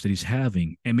outburst that he's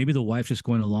having, and maybe the wife's just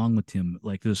going along with him,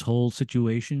 like this whole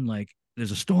situation. Like,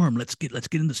 there's a storm. Let's get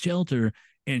in the shelter,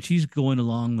 and she's going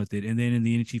along with it. And then in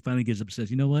the end, she finally gives up and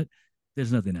says, "You know what?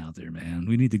 There's nothing out there, man.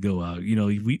 We need to go out. You know,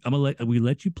 we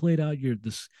let you play it out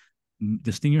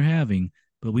this thing you're having,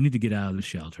 but we need to get out of the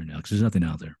shelter now because there's nothing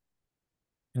out there."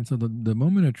 And so the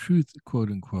moment of truth, quote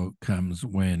unquote, comes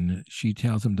when she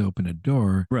tells him to open a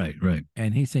door, Right, right.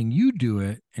 and he's saying, "You do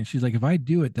it," and she's like, "If I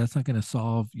do it, that's not going to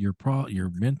solve your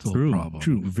mental True, problem.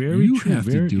 true, very You true, have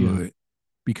to very do yeah, it."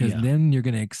 Because yeah, then you're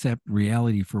going to accept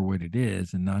reality for what it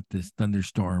is and not this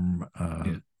thunderstorm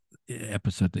yeah.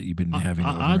 episode that you've been having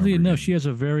over and Oddly over enough, again. she has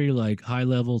a very like high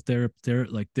level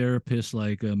therapist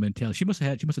mentality. She must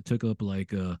have took up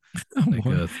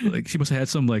What? like she must have had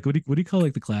some like what do you call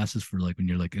like the classes for like when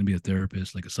you're like gonna be a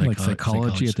therapist like a Like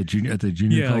psychology psychologist. at the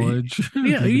junior Yeah, college, yeah,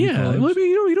 community yeah. Well, I college. mean,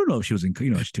 you don't know if she was in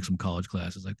she took some college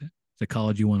classes like that.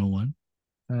 Psychology 101.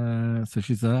 So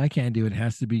she said, "I can't do it. It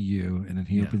has to be you." And then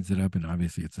he Yeah. opens it up, and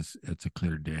obviously it's a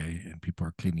clear day, and people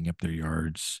are cleaning up their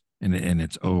yards, and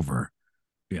it's over.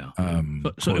 Yeah. So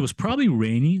it Quote, was probably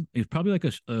rainy. It was probably like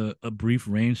a brief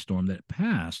rainstorm that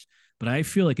passed. But I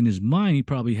feel like in his mind, he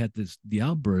probably had the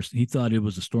outburst. He thought it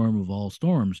was the storm of all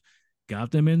storms.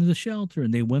 Got them into the shelter,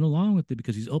 and they went along with it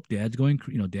because dad's going,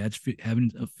 dad's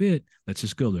having a fit. Let's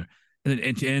just go there.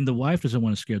 And the wife doesn't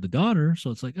want to scare the daughter,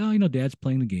 so it's like, oh, dad's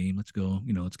playing the game. Let's go,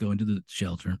 let's go into the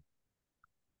shelter.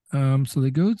 so they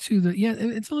go to the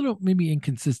it's a little maybe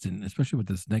inconsistent, especially with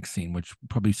this next scene, which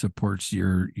probably supports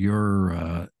your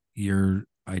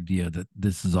idea that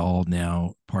this is all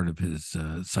now part of his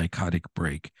psychotic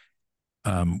break.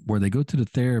 Where they go to the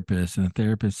therapist, and the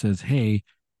therapist says, "Hey,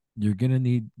 you're gonna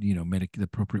need, the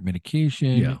appropriate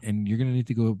medication, Yeah. and you're gonna need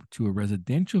to go to a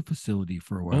residential facility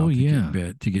for a Oh while yeah.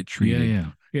 to get Yeah, treated.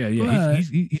 yeah, yeah, yeah. But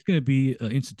He's going to be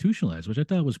institutionalized, which I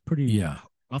thought was pretty yeah,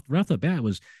 right off the bat.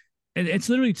 Was and it's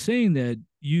literally saying that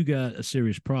you got a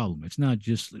serious problem. It's not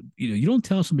just you don't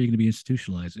tell somebody you're going to be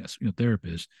institutionalized as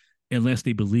therapist unless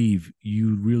they believe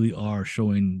you really are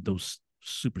showing those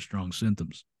super strong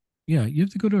symptoms. yeah, you have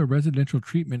to go to a residential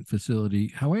treatment facility.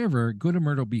 However, go to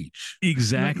Myrtle Beach. Like,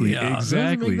 Exactly, yeah,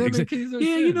 exactly, that make exactly. any sort of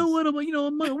Yeah, you know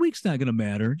sense. what? A week's not gonna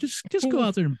matter. Just go Oh,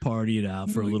 out there and party it out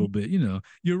for a little a bit. You're right.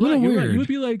 little You're right. You would weird.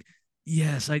 be like,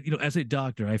 yes, as a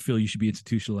doctor, I feel you should be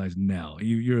institutionalized now.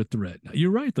 You're a threat.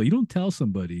 You're right though. You don't tell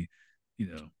somebody, you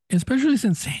know. Especially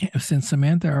since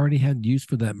Samantha already had use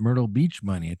for that Myrtle Beach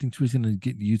money. I think she was going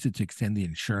to use it to extend the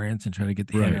insurance and try to get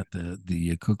the hand Right. out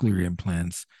the cochlear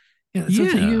implants. Yeah, so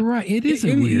Yeah. you're right. It is a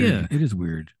Yeah. weird. It is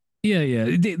weird. Yeah, yeah.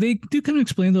 They do kind of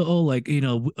explain though. Oh, like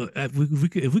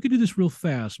if we could do this real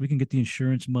fast, we can get the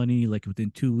insurance money like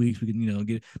within 2 weeks. We can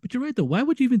get. But you're right though. Why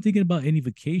would you even thinking about any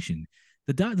vacation?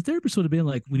 The therapist would have been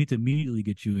like, we need to immediately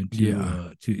get you into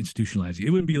Yeah. to institutionalize you.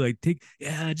 It wouldn't be like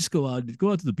just go out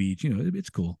to the beach. It's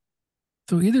cool.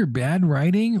 So either bad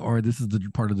writing or this is the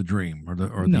part of the dream or No,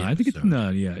 the I think it's episode. no,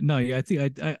 yeah, no, yeah.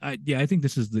 I think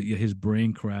this is his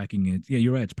brain cracking. It. Yeah,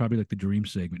 you're right. It's probably like the dream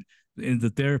segment, and the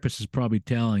therapist is probably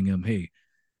telling him, "Hey,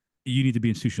 you need to be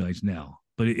institutionalized now."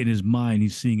 But in his mind,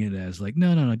 he's seeing it as like,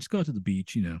 no, no, no, just go out to the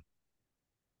beach.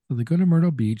 So they go to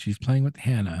Myrtle Beach. He's playing with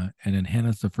Hannah, and then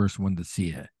Hannah's the first one to see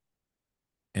it.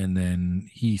 And then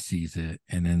he sees it,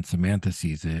 and then Samantha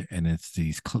sees it, and it's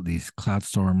these cloud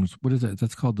storms. What is it?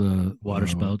 That's called the Water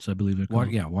spouts, I believe they're water.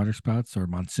 called. Yeah, water spouts or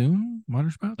monsoon water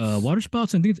spouts. Water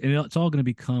spouts, I think it's all going to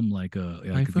become like it could be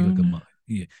like Typhoon.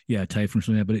 yeah, typhoon or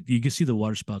something like that. But you can see the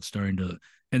water spouts starting to,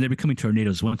 and they're becoming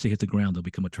tornadoes. Once they hit the ground, they'll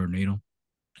become a tornado.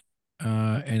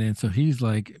 And then so he's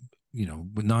like,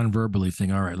 non-verbally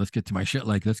saying, "All right, let's get to my shit.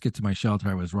 Like, let's get to my shelter.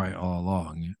 I was right all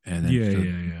along." And then Yeah,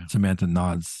 yeah, yeah. Samantha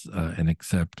nods in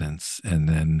acceptance, and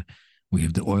then we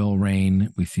have the oil rain.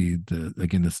 We see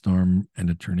the storm and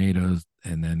the tornadoes,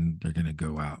 and then they're gonna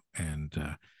go out, and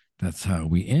that's how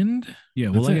we end. Yeah,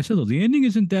 well, That's like I it. said, though, the ending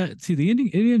isn't that. See, the ending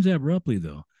it ends abruptly,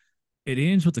 though. It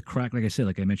ends with the crack, like I said,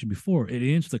 like I mentioned before. It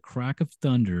ends with the crack of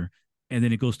thunder, and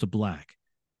then it goes to black.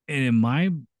 And in my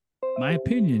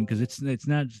opinion, because it's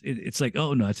not, it's like,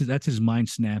 oh no, that's his mind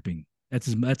snapping. That's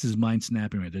his mind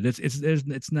snapping right there.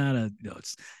 It's not a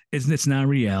it's not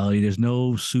reality. There's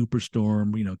no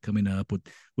superstorm coming up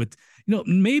with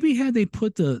maybe had they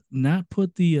not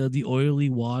put the oily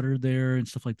water there and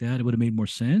stuff like that, it would have made more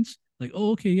sense. Like,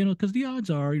 oh, okay, because the odds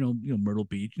are Myrtle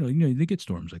Beach, they get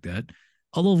storms like that.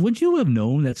 Although, wouldn't you have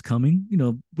known that's coming?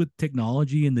 With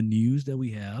technology and the news that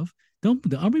we have,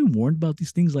 aren't we warned about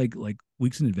these things like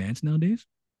weeks in advance nowadays?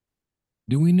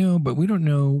 Do we know? But we don't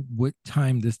know what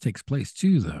time this takes place,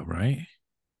 too, though, right?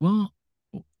 Well,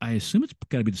 I assume it's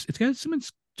got to be. It's got to assume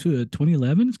it's to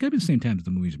 2011. It's got to be the same time as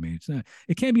the movie's made. It's not.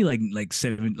 It can't be like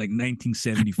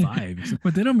 1975.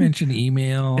 But they don't mention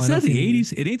email. It's I don't not the see.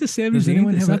 80s. It ain't the 70s.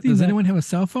 Does anyone have a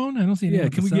cell phone? I don't see anyone Yeah,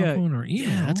 with a can we? cell Yeah, phone or yeah.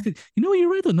 email. That's good.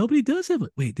 You're right though. Nobody does have it.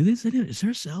 Wait, is there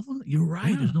a cell phone? You're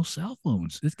right. Yeah. There's no cell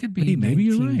phones. This could But be hey, maybe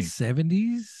you're right.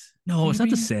 1970s, No, it's not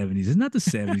the maybe. 70s. It's not the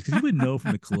 70s because you would know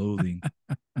from the clothing.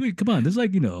 I mean, come on. There's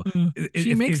like She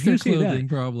if makes you their say that, clothing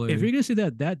if you're probably gonna say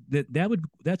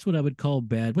that's what I would call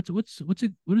bad. What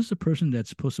is the person that's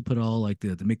supposed to put all like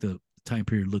to make the time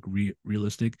period look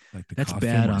realistic? like the That's costume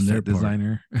bad or on their set part.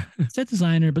 designer. Set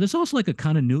designer, but there's also like a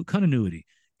continuity.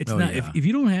 It's Oh not if, yeah. if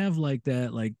you don't have like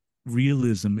that like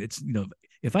realism. It's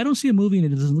if I don't see a movie and it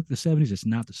doesn't look the 70s, it's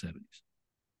not the 70s.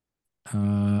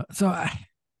 So I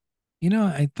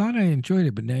thought I enjoyed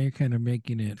it, but now you're kind of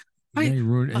making it. Now I I think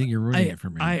you're ruining I it for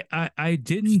me. I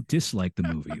didn't dislike the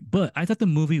movie, but I thought the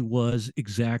movie was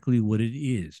exactly what it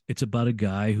is. It's about a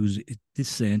guy whose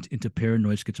descent into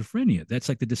paranoid schizophrenia. That's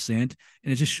like the descent,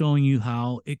 and it's just showing you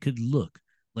how it could look.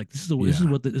 Like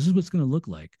Yeah. this is what's going to look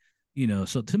like.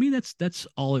 So to me, that's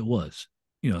all it was.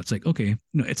 It's like, okay,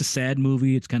 it's a sad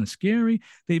movie. It's kind of scary.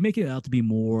 They make it out to be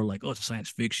more like, oh, it's a science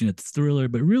fiction, it's a thriller,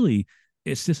 but really,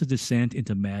 it's just a descent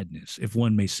into madness, if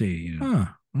one may say. Huh.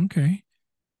 Okay.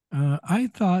 I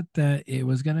thought that it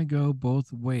was gonna go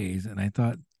both ways, and I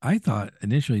thought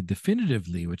initially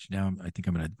definitively, which now I think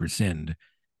I'm gonna rescind,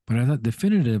 but I thought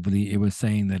definitively it was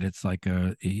saying that it's like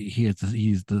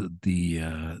he's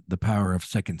the power of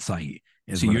second sight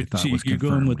is So what I you're thought so was you're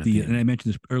going confirmed with at the and I end.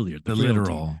 mentioned this earlier, The frailty,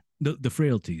 literal, the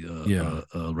frailty yeah,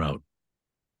 route.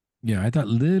 yeah. I thought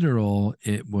literal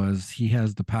it was he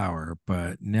has the power,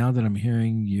 but now that I'm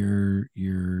hearing your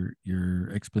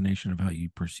explanation of how you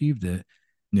perceived it,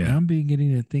 Yeah. I'm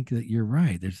beginning to think that you're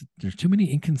right. There's too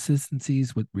many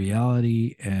inconsistencies with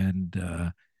reality and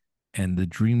the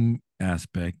dream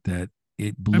aspect that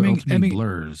it ultimately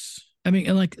blurs. And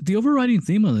like the overriding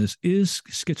theme of this is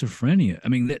schizophrenia.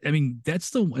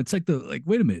 That's the. It's like the like.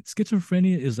 Wait a minute,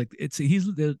 schizophrenia is like he's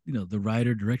the the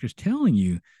writer director's telling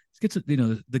you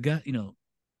the guy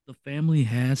the family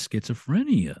has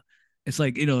schizophrenia. It's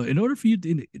like in order for you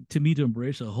to me to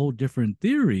embrace a whole different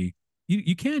theory,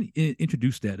 you can't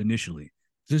introduce that initially.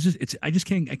 I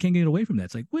can't get away from that.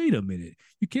 It's like, wait a minute,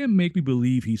 you can't make me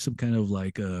believe he's some kind of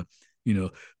like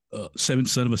seventh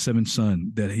son of a seventh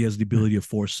son, that he has the ability of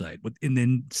foresight, and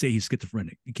then say he's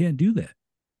schizophrenic. You can't do that.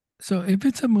 So if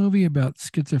it's a movie about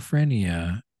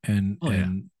schizophrenia and yeah.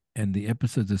 and the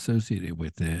episodes associated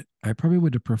with it, I probably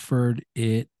would have preferred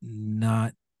it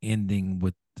not ending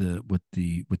with the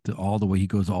all the way he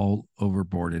goes all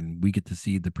overboard, and we get to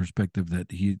see the perspective that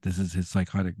this is his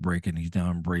psychotic break, and he's now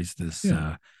embraced this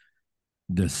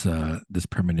this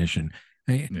premonition.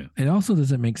 It also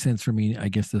doesn't make sense for me, I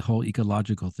guess, the whole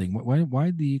ecological thing.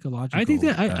 Why the ecological? I think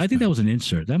that was an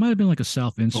insert. That might have been like a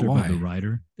self insert by the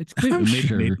writer. It's clear.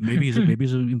 Maybe he's an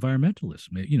environmentalist.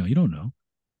 You don't know.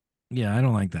 Yeah, I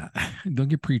don't like that. Don't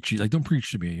get preachy. Like, don't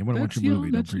preach to me. I want to watch a movie.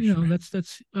 Don't preach to me.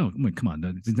 That's. Oh, I mean, come on.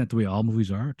 Isn't that the way all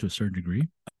movies are to a certain degree?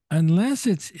 Unless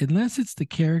it's the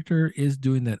character is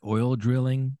doing that oil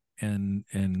drilling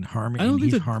and harming.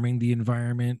 He's harming the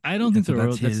environment. I don't think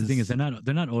that's the thing is they're not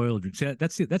oil drilling.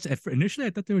 See, that's initially I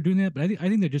thought they were doing that, but I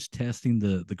think they're just testing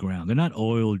the ground. They're not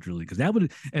oil drilling, because that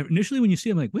would initially, when you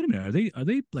see them, like, wait a minute, are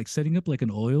they like setting up like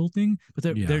an oil thing? But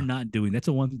they're not doing. That's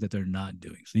the one thing that they're not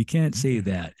doing. So you can't say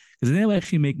that, because then that will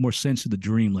actually make more sense to the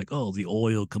dream. Like, oh, the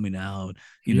oil coming out,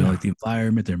 like the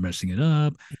environment, they're messing it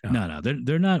up. No,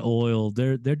 they're not oil.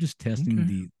 They're just testing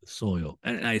the soil,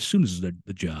 and I assume this is the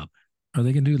job. Are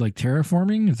they going to do like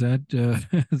terraforming? Is that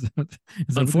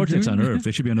unfortunately, it's on Earth.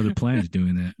 They should be on other planets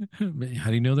doing that. How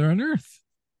do you know they're on Earth?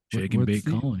 Shake and bake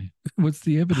colony. What's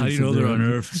the evidence? How do you know they're on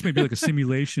Earth? This may be like a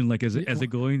simulation, like as they're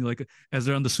going, like as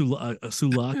they're on the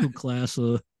Sulaco class.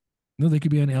 No, they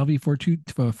could be on LV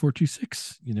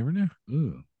 426. You never know.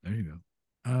 Ooh, there you go.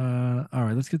 All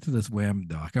right, let's get to this Wham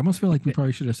doc. I almost feel like we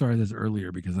probably should have started this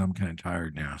earlier, because I'm kind of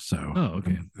tired now. So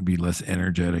okay, it'll be less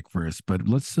energetic for us. But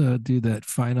let's do that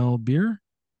final beer.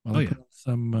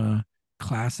 Some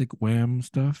classic Wham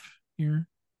stuff here.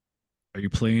 Are you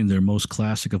playing their most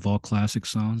classic of all classic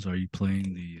songs? Or are you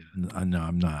playing the? No,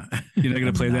 I'm not. You're not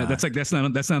gonna play that. That's not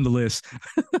on the list.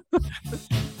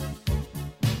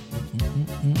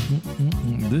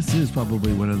 This is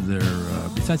probably one of their,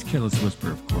 besides Careless Whisper,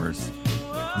 of course.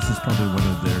 This is probably one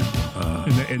of their,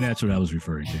 and that's what I was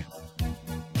referring to.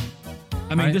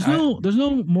 I mean, there's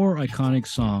no more iconic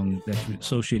song that's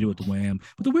associated with Wham.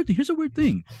 But here's a weird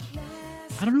thing.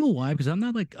 I don't know why, because I'm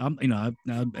not like I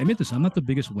admit this. I'm not the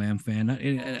biggest Wham fan,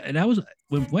 and I was,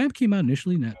 when Wham came out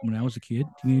initially, when I was a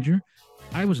teenager.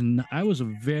 I was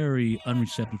very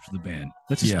unreceptive to the band.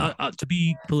 Let's just, to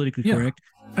be politically correct.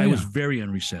 I was very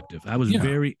unreceptive. I was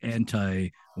very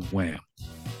anti-Wham.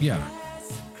 Yeah.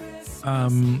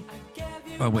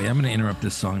 Oh wait, I'm going to interrupt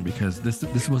this song because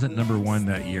this wasn't number one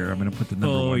that year. I'm going to put the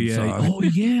number one song. Oh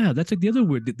yeah, that's like the other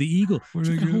word, the ego. It's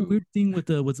like the whole weird thing with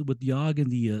Yog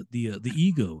and the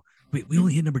ego. Wait, we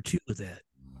only hit number 2 with that.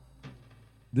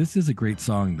 This is a great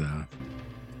song though,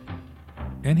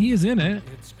 and he is in it.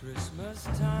 It's Christmas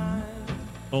time.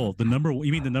 Oh,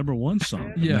 you mean the number 1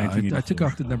 song? Yeah, I took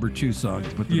off the number 2 song to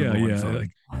put the number 1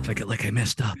 song. Like I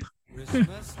messed up.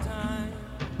 Christmas time.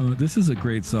 Oh, this is a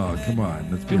great song. Come on,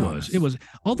 let's be honest. It was.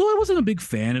 Although I wasn't a big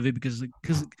fan of it because it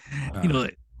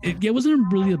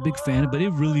wasn't really a big fan, but it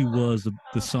really was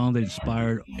the song that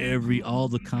inspired all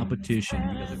the competition.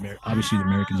 Because obviously the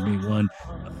Americans made one,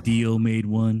 Dio made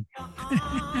one.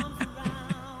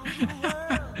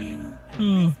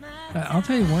 I'll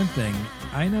tell you one thing.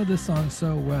 I know this song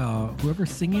so well.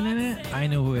 Whoever's singing in it, I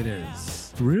know who it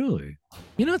is. Really?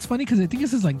 You know, it's funny because I think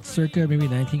this is like circa maybe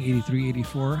 1983,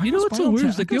 84. You know what's so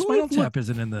weird? Like Spinal Tap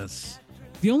isn't in this.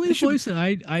 The only voice that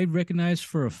I recognize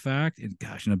for a fact, and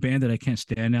gosh, in a band that I can't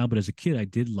stand now, but as a kid I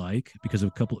did like because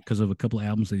of a couple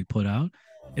albums that he put out,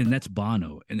 and that's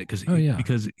Bono. And because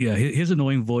his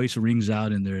annoying voice rings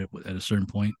out in there at a certain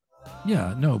point.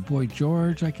 Yeah, no, Boy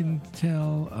George, I can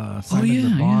tell.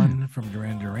 Simon Le Bon from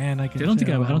Duran Duran, I don't think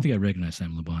I recognize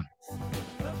Simon Le Bon.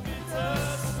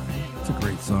 It's a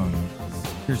great song.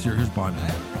 Here's Bon.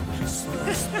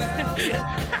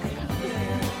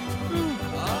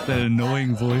 That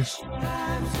annoying voice.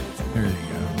 There you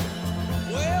go.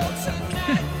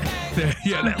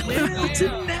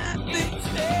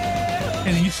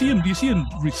 then you see him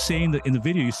saying in the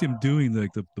video, you see him doing the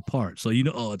part. So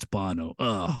oh, it's Bono.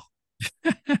 Oh,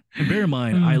 and bear in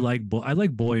mind, I like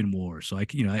Boy in War, so I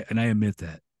admit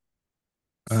that.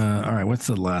 All right, what's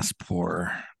the last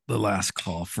pour? The last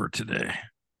call for today.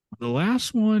 The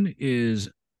last one is,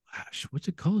 gosh, what's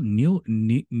it called?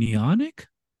 Neonic?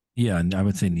 Yeah, I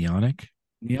would say Neonic.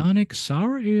 Neonic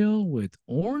sour ale with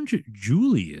orange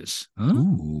Julius. Huh?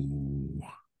 Ooh,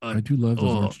 I do love those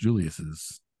orange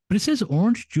Juliuses. But it says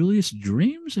Orange Julius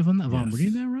Dreams. If I'm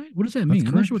reading that right, what does that mean?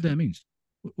 I'm not sure what that means.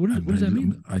 What does that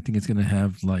mean? I think it's going to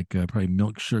have like probably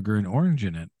milk, sugar, and orange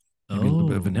in it. Maybe a little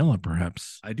bit of vanilla,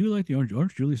 perhaps. I do like the orange.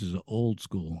 Orange Julius is an old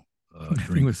school. I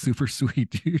think it was super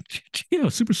sweet,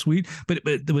 dude. Super sweet. But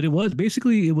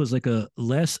it was like a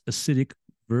less acidic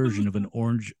version of an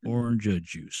orange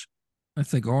juice.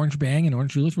 That's like Orange Bang and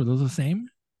Orange Julius. Were those the same?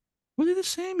 Were they the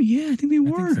same? Yeah, I think they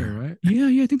were. I think so, right?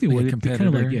 Yeah, I think they like were. They kind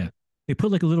of like They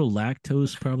put like a little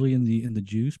lactose probably in the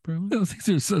juice, probably. Those things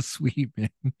are so sweet, man.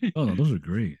 Oh no, those are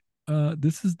great.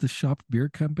 This is the Shop Beer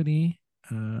Company.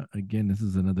 Again, this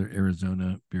is another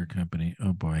Arizona beer company.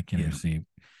 Oh boy, I can't even see.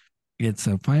 It's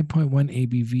a 5.1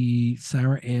 ABV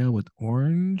sour ale with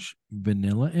orange,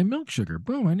 vanilla, and milk sugar.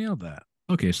 Boom, I nailed that.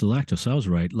 Okay, so lactose, I was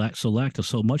right. So lactose,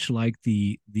 so much like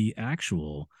the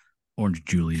actual Orange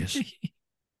Julius.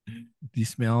 It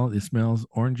smells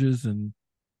oranges and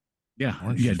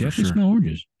definitely smell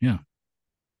oranges. Yeah.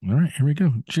 All right, here we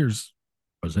go. Cheers.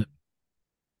 Was it?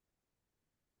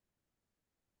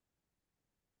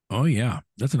 Oh yeah,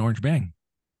 that's an Orange Bang.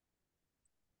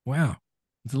 Wow,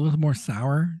 it's a little more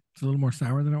sour. It's a little more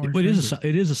sour than Orange. But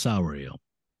it is a sour ale.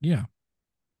 Yeah.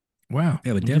 Wow.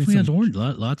 Yeah, but definitely has orange.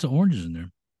 Lots of oranges in there.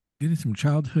 Getting some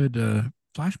childhood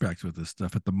flashbacks with this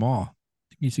stuff at the mall.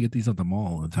 I used to get these at the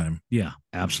mall all the time. Yeah,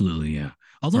 absolutely. Yeah.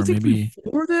 Although I think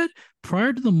before that,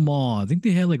 prior to the mall, I think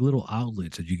they had like little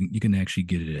outlets that you can actually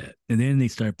get it at, and then they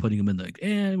start putting them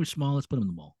in we're small. Let's put them in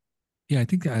the mall. Yeah, I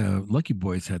think Lucky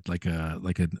Boys had like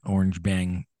an Orange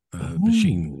Bang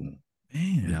machine.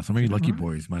 Man, yeah, so maybe Lucky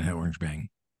Boys might have Orange Bang.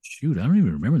 Shoot, I don't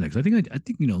even remember that because I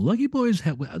think Lucky Boys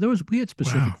we had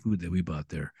specific food that we bought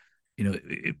there.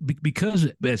 Because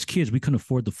as kids we couldn't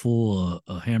afford the full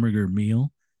hamburger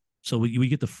meal, so we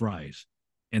get the fries,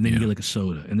 and then you get like a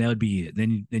soda, and that would be it.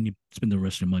 Then you spend the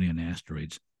rest of your money on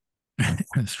asteroids. Or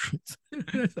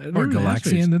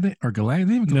Galaxian, did they? Or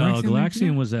Galaxian? No,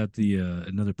 Galaxian was at the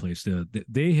another place.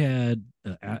 They had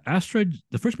Asteroids.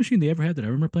 The first machine they ever had that I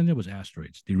remember playing there was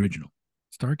Asteroids, the original.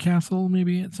 Star Castle,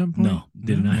 maybe at some point. No,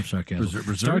 they did not have Star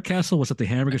Castle. Star Castle was at the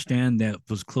hamburger stand that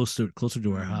was closer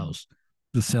to our house.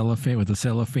 The cellophane for the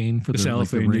cellophane.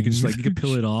 Like the you can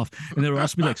peel it off, and there would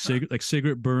also be like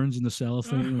cigarette burns in the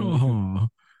cellophane. Oh,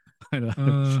 I know.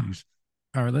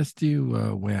 All right, let's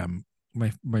do Wham.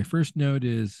 My first note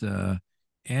is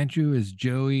Andrew is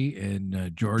Joey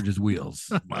and George is Wheels.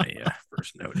 My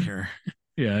first note here.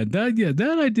 Yeah,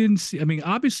 that I didn't see. I mean,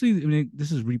 obviously,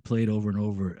 this is replayed over and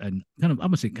over, and I'm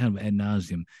gonna say kind of ad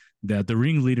nauseum that the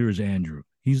ringleader is Andrew.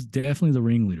 He's definitely the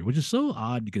ringleader, which is so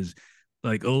odd because,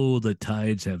 like, the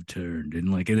tides have turned, and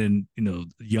then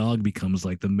Yog becomes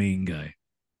like the main guy.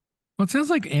 Well, it sounds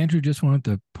like Andrew just wanted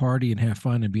to party and have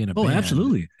fun and be in a band. Oh,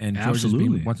 absolutely. And George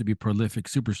wants to be a prolific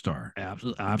superstar.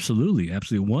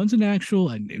 Absolutely. One's an actual,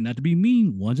 not to be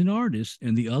mean, one's an artist,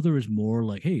 and the other is more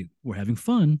like, hey, we're having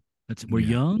fun. We're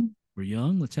young.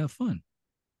 Let's have fun.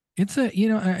 It's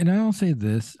and I'll say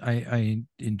this, I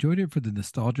enjoyed it for the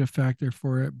nostalgia factor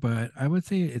for it, but I would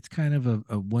say it's kind of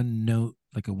a one note,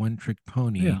 like a one trick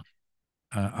pony. Yeah.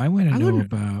 I want to know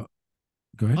about.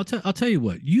 Go ahead. I'll tell you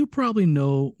what. You probably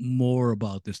know more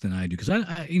about this than I do because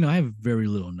I have very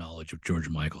little knowledge of George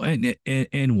Michael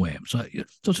and Wham. So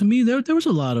to me, there was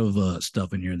a lot of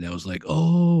stuff in here that was like,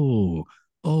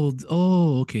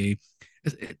 okay,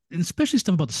 and especially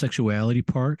stuff about the sexuality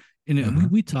part.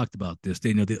 And we talked about this.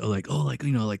 They were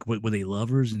they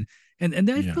lovers and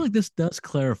I feel like this does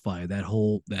clarify that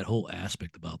whole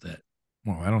aspect about that.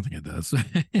 Well, I don't think it does.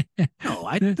 No,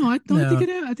 I think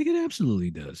it absolutely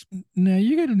does. No,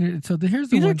 you got to. So here's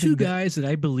these are two guys that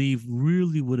I believe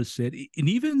really would have said. And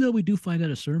even though we do find at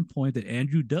a certain point that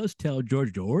Andrew does tell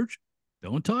George,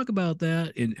 don't talk about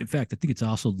that. And in fact, I think it's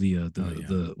also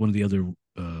the one of the other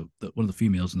one of the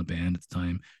females in the band at the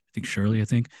time. I think Shirley. I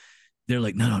think they're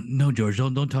like, no, George,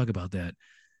 don't talk about that.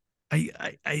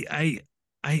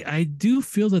 I do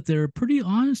feel that they're pretty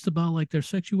honest about like their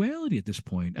sexuality at this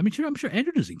point. I mean, I'm sure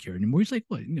Andrew doesn't care anymore. He's like,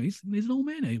 what? He's an old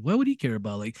man. Why would he care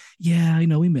about we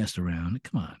messed around.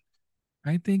 Come on.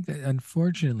 I think that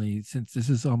unfortunately, since this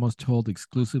is almost told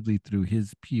exclusively through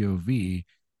his POV,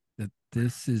 that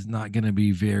this is not going to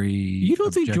be very You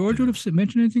don't think George would objective. have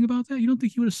mentioned anything about that? You don't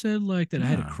think he would have said like that I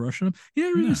had a No, crush on him? He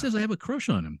never even no, says I have a crush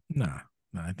on him. no,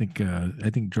 no. I think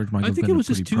George I Michael's think it been a was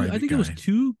pretty just two. I private think it was guy.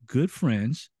 two good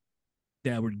friends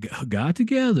that were got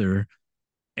together,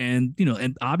 and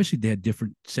and obviously they had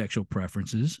different sexual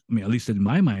preferences. I mean, at least in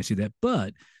my mind, I see that.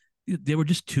 But they were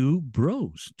just two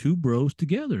bros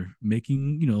together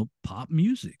making pop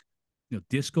music,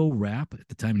 disco rap at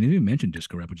the time. And they didn't mention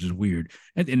disco rap, which is weird.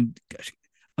 And gosh,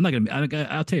 I'm not gonna.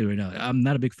 I'll tell you right now, I'm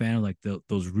not a big fan of like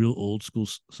those real old school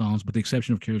songs, with the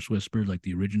exception of Careless Whisper, like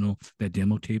the original, that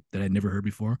demo tape that I'd never heard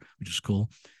before, which is cool.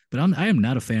 But I am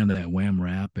not a fan of that Wham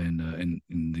rap and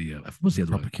the what's the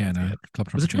other one? Tropicana, Club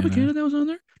Was it Tropicana. Tropicana that was on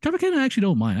there? Tropicana I actually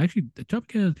don't mind. Actually, the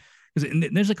Tropicana, because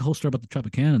there's like a whole story about the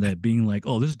Tropicana that being like,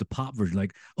 oh, this is the pop version.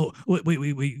 Like, oh, wait,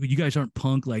 you guys aren't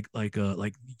punk like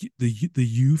the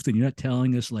youth, and you're not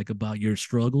telling us like about your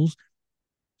struggles.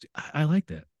 I like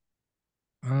that.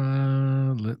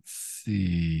 Let's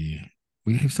see.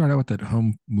 We started out with that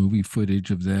home movie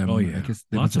footage of Oh them. I yeah, guess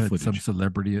they lots must of have had some footage.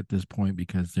 celebrity at this point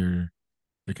because they're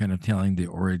kind of telling the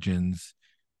origins.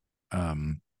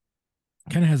 Um,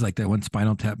 Kind of has like that one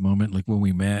Spinal Tap moment, like when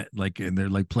we met, like and they're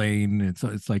like playing, and so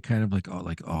it's like kind of like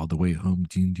all the way home.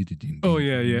 Ding, ding, ding, Oh ding,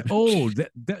 yeah, yeah. ding. Oh,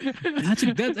 that's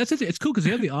it. It's cool because they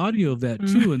have the audio of that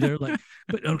too, and they're like,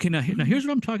 but okay, now here's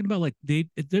what I'm talking about. Like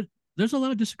there's a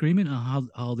lot of disagreement on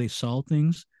how they saw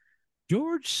things.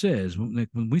 George says when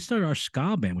we started our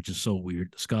ska band, which is so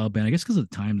weird, ska band. I guess because of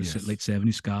the time, the Yes. late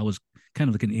 '70s, ska was kind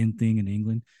of like an in thing in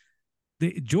England.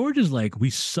 George is like,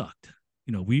 we sucked.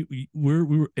 We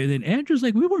were, and then Andrew's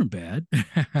like, we weren't bad.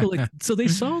 So like, so they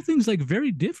saw things like very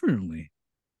differently.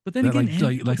 But then That again, Andrew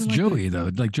like wasn't like that. Joey though.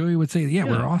 Like Joey would say, "Yeah,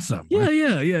 we're Yeah. awesome."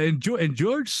 Yeah. And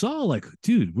George saw like,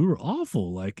 dude, we were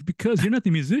awful. Like, because you're not the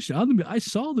musician. I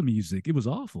saw the music. It was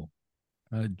awful.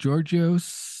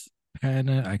 Georgios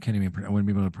Pana. I can't even. I wouldn't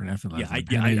be able to pronounce the Yeah, last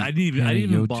name. I didn't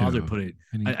even bother Panayoto. put it.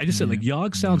 I just said like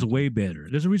Yog sounds Panayoto. way better.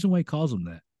 There's a reason why he calls him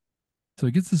that. So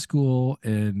he gets to school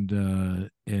and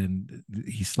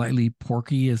he's slightly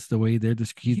porky is the way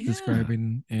he's Yeah.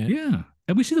 describing it. Yeah.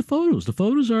 And we see the photos. The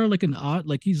photos are like an odd,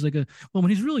 like he's like well, when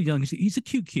he's really young, he's a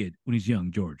cute kid when he's young,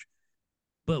 George.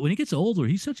 But when he gets older,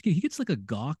 he's such a kid. He gets like a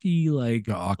gawky,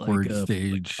 The awkward like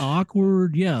stage.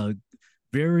 awkward, yeah,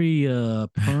 very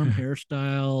perm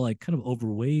hairstyle, like kind of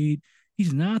overweight.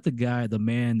 He's not the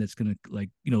man that's gonna like,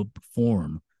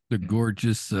 perform. The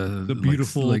gorgeous The like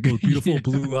beautiful, like those beautiful yeah.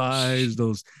 blue eyes,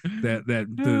 those that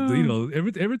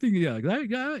the everything. Yeah,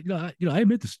 I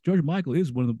admit this. George Michael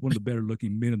is one of the better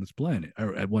looking men on this planet,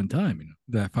 or at one time.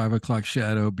 That 5 o'clock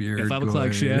shadow Yeah, beard 5 o'clock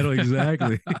going. shadow,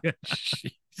 exactly.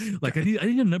 Jeez. Like I need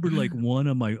a number like one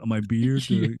on my beard.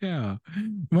 Yeah,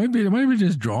 it might be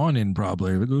just drawn in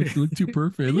probably. It looked too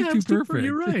perfect. It looked Yeah, it too was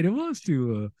you're perfect. right. It was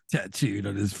too. Tattooed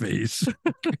on his face.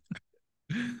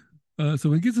 So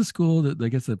when he gets to school, I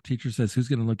guess the teacher says who's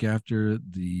going to look after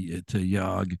the to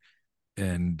Yog,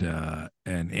 and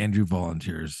Andrew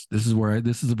volunteers. This is where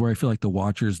I feel like the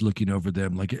watcher's looking over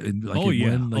them, Oh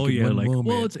yeah, in one like, well,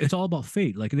 moment. it's all about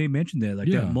fate. Like they mentioned that, like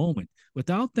that Yeah, moment.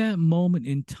 Without that moment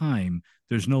in time,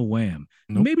 there's no Wham.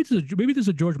 nope. Maybe there's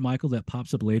a George Michael that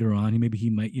pops up later on. He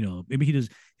might, maybe he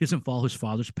doesn't follow his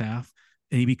father's path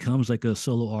and he becomes like a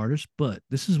solo artist. But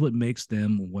this is what makes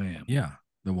them Wham. Yeah,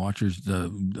 the watcher's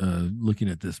looking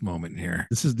at this moment here.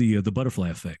 This is the butterfly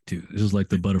effect too. This is like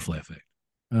the butterfly effect.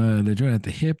 They're joining at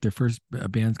the hip. Their first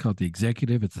band's called the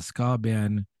Executive. It's a ska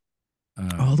band.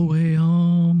 All the way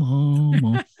home, home,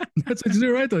 home. That's what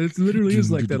you're right though. It literally is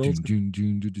June, like June, that old June, school.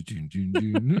 June, June, June, June, June,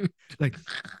 June. Like,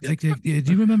 yeah,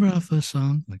 do you remember our first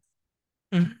song? Like,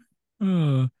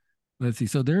 Uh, let's see.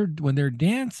 So when they're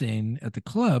dancing at the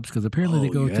clubs, because apparently they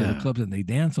oh go to the yeah, clubs and they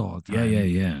dance all the yeah, time.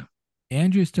 yeah.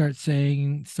 Andrew starts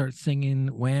singing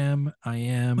 "Wham, I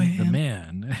Am the Wham,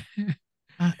 Man,"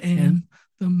 I and am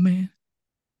the man.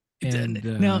 and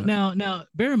Now,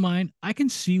 bear in mind, I can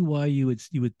see why you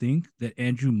would think that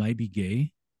Andrew might be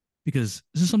gay, because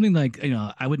this is something like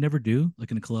I would never do like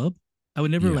in a club. I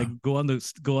would never yeah, like go out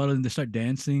and start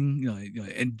dancing.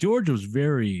 And George was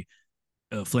very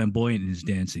flamboyant in his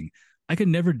dancing. I could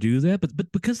never do that,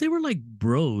 but because they were like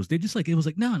bros, they just like it was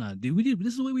like no, dude,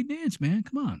 this is the way we dance, man.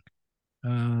 Come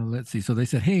on. let's see. So they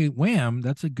said, "Hey, Wham,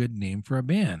 that's a good name for a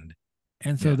band."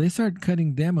 And so Yeah. they start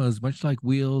cutting demos, much like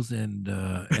Wheels and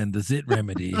the Zit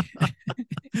Remedy.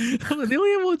 They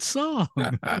only have one song.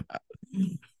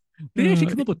 They actually Uh,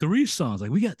 come up with three songs. Like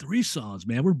we got three songs,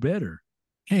 man. We're better.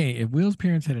 hey, if Will's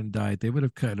parents hadn't died, they would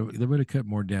have cut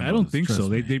more I don't demos. think so. Trust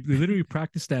They, me. they they literally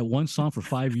practiced that one song for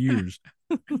 5 years.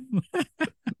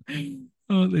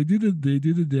 Oh, they do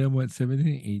the demo at 17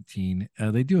 and 18.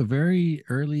 They do a very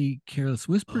early Careless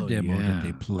Whisper Oh demo that they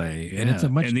yeah, play, and it's a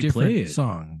yeah, much and they play different it.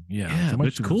 song. Yeah, it's Yeah, a but much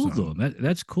it's different cool though. song.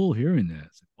 That's cool hearing that.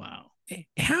 It's like, wow.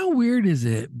 How weird is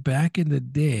it back in the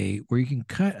day where you can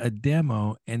cut a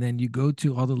demo and then you go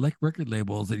to all the record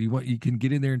labels that you can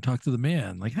get in there and talk to the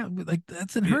man? Like how like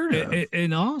that's Yeah, unheard of.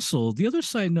 and also the other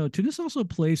side note too. This also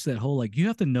plays that whole like you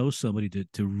have to know somebody to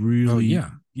Oh really yeah.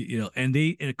 and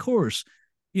of course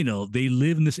they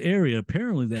live in this area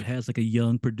apparently that has like a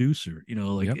young producer.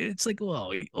 Like Yep. it's like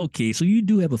well okay, so you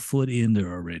do have a foot in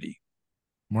there already.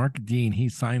 Mark Dean, he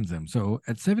signs them. So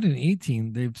at 7 and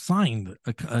 18, they've signed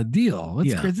a deal. That's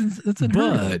Yeah, crazy. That's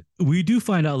unheard of. but we do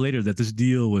find out later that this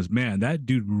deal was man that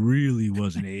dude really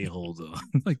was an a hole though.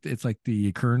 Like it's like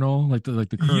the Colonel, like the Yeah,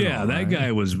 Colonel, that right?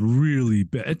 guy was really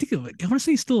bad. I want to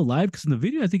say he's still alive because in the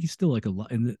video, I think he's still like alive.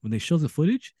 And when they show the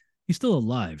footage, he's still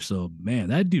alive. So man,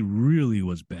 that dude really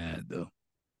was bad though.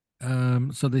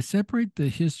 So they separate the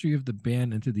history of the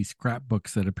band into these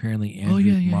scrapbooks that apparently Oh Andrew's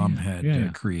yeah, yeah, mom yeah, had yeah, yeah.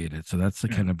 created. So that's the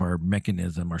Yeah. kind of our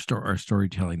mechanism, our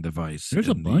storytelling device There's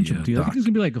a in bunch the of them too. I think doc. there's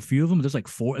gonna be like a few of them. There's like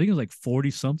four. I think it's like 40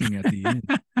 something at the end.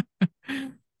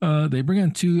 They bring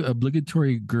on two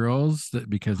obligatory girls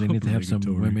because they need to have some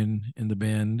Obligatory. women in the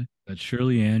band. That's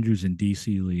Shirley Andrews and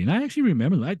DC Lee, and I actually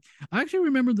remember them. I actually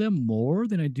remember them more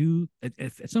than I do.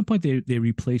 At some point, they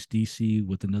replaced DC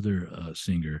with another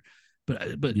singer,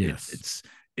 but Yes.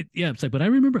 yeah. It's like, but I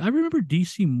remember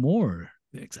DC more.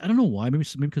 I don't know why. Maybe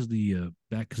because the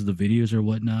back because of the videos or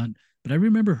whatnot. But I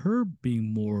remember her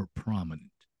being more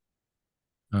prominent.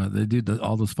 They do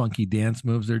all those funky dance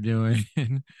moves they're doing.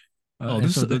 Oh,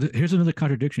 And so here's another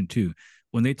contradiction too.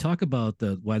 When they talk about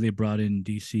the why they brought in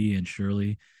DC and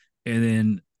Shirley,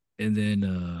 and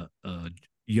then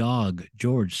Yog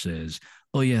George says,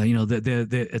 "Oh yeah,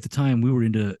 that at the time we were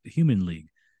into Human League,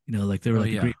 like they were oh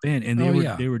like a yeah. great band, and they Oh were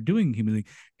yeah. they were doing Human League,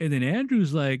 and then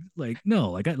Andrew's like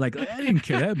no, I didn't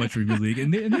care that much for Human League,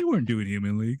 and they weren't doing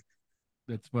Human League.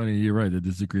 That's funny. You're right. The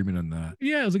disagreement on that.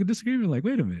 Yeah, it was like a disagreement. Like,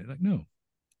 wait a minute, like no,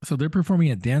 So they're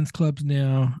performing at dance clubs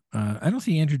now. I don't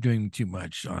see Andrew doing too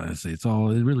much, honestly. It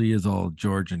really is all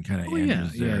George and kind of oh yeah,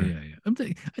 Andrew's yeah, there. yeah,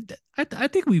 yeah. I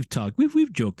think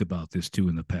we've joked about this too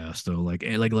in the past though. Like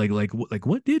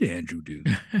what did Andrew do?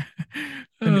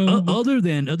 I mean, But other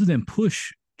than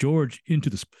push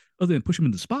him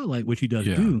in the spotlight, which he does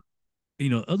yeah. do,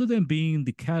 other than being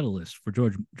the catalyst for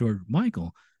George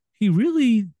Michael, he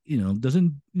really,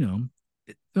 doesn't,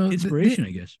 So inspiration,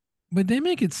 I guess. but they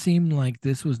make it seem like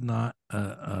this was not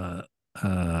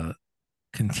a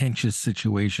contentious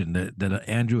situation that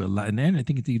Andrew allowed. And I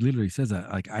think he literally says that,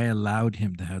 like, I allowed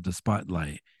him to have the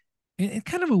spotlight. It's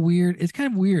kind of a weird. It's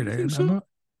kind of weird. You think so?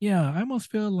 Yeah, I almost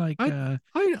feel like I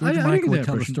George I Michael get that would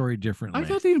tell the impression. story I differently.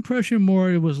 got the impression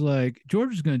more it was like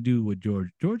George is going to do what George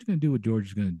is going to do what George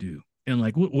is going to do, and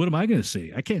like what am I going to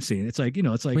say? I can't say it. It's like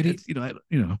it's like But he, it's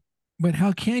but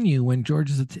how can you when George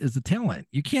is a talent?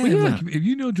 You Well, can't yeah. like if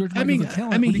you know George I Michael's mean, a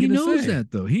talent. What are he you gonna knows say?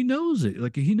 that though. He knows it.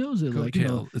 Like he knows it. Like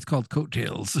Coattail. It's called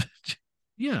coattails.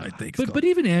 yeah. I think it's But called.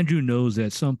 even Andrew knows that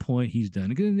at some point he's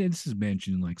done. Again, this is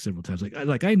mentioned like several times.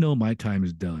 Like I know my time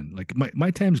is done. Like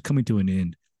my time is coming to an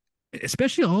end.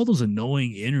 Especially all those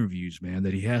annoying interviews, man,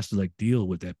 that he has to like deal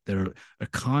with that are a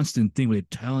constant thing where they're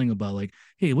telling about like,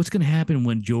 hey, what's gonna happen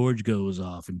when George goes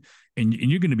off and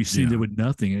you're gonna be sitting there Yeah, with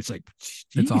nothing. And it's like, it's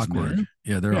geez, awkward. man.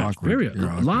 Yeah, they're Yeah, it's awkward. very They're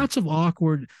awkward. lots of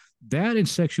awkward. That and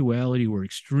sexuality were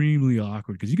extremely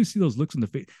awkward because you can see those looks in the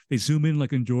face. They zoom in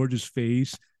like in George's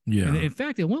face, and Yeah. in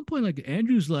fact, at one point, like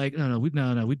Andrew's like, no, we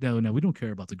don't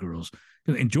care about the girls,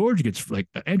 and George gets like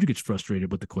Andrew gets frustrated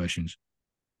with the questions.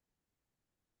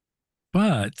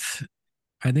 But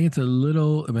I think it's a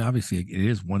little. I mean, obviously, it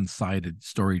is one-sided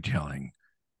storytelling,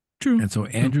 True, and so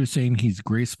true, Andrew's saying he's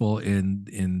graceful in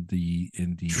the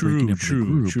breaking true, up of the true,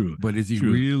 group, true, but is he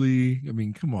true. really? I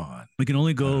mean, come on. We can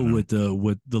only I go don't know.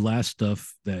 with the last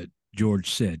stuff that George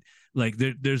said. Like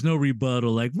there's no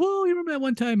rebuttal. Like, whoa, you remember that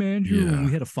one time, Andrew, when we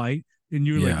Yeah, had a fight and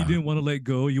you were like, you yeah. didn't want to let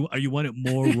go. You wanted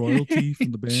more royalty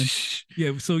from the band.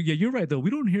 Yeah, so yeah, you're right though. We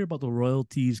don't hear about the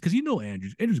royalties because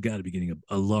Andrew's got to be getting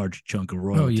a large chunk of Oh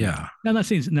royalties. yeah. Now I'm not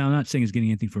saying he's getting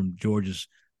anything from George's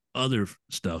other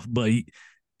stuff, but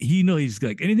he know he's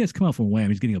like anything that's come out from Wham,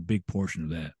 he's getting a big portion of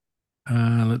that.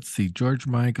 Let's see. George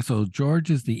Michael. So George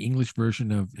is the English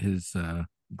version of his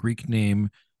Greek name.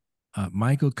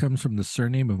 Michael comes from the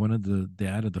surname of one of the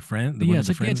dad of the friend, the one Yeah, of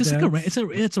it's the like yeah, it's friends' just like dads.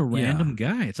 it's a Yeah. random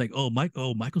guy. It's like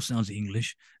Michael sounds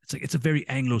English. It's like it's a very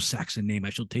Anglo-Saxon name. I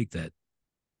shall take that.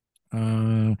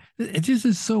 It just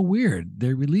is so weird.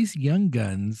 They release Young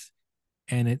Guns,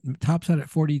 and it tops out at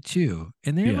 42,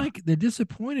 and they're Yeah. like they're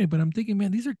disappointed, but I'm thinking,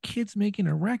 man, these are kids making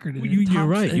a record, and Well, it you're tops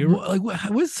right. and like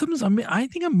what's something? I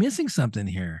think I'm missing something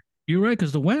here. You're right,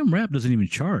 because the Wham rap doesn't even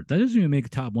chart. That doesn't even make a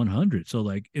top 100. So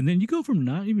like, and then you go from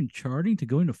not even charting to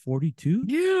going to 42.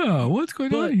 Yeah, what's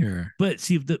going on But here?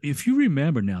 see, if you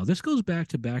remember now, this goes back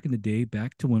to back in the day,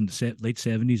 back to when the late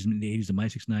 70s and the 80s, the My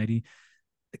 690.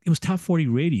 It was top 40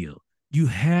 radio. You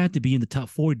had to be in the top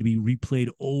 40 to be replayed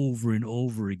over and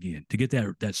over again to get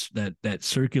that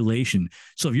circulation.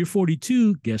 So if you're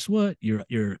 42, guess what?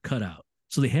 You're cut out.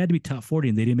 So they had to be top 40,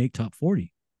 and they didn't make top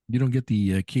 40. You don't get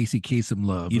the Casey Kasem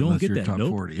love You don't unless get you're that. top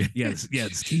Nope. 40.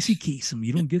 It's Casey Kasem.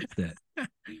 You don't get that. Oh.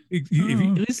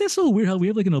 Is that so weird how we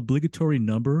have like an obligatory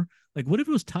number? Like, what if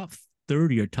it was top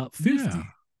 30 or top 50? Yeah.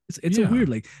 It's a weird,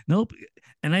 like, nope.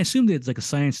 And I assume that it's like a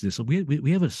science to this. So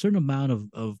we have a certain amount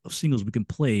of singles we can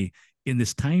play in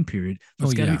this time period. So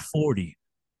it's got to be 40.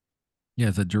 Yeah,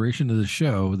 the duration of the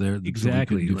show. There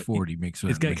Exactly. So do 40 makes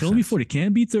sense. It can only be 40. It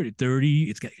can't be 30. 30.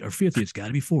 It's got, or 50. It's got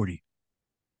to be 40.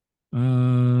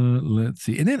 Let's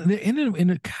see, and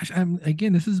then gosh,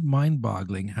 again, this is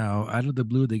mind-boggling how out of the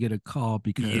blue they get a call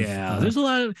because There's a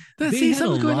lot of something's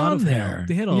going on there.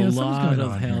 They had a lot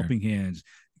of helping hands.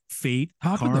 Fate,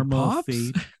 Top Karma, of the Pops?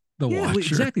 Fate. The Watcher.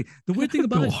 Exactly. The weird thing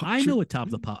about The it, I Watcher. know what Top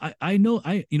of the Pop. I know.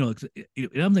 I'm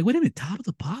like, wait a minute, Top of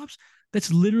the Pops.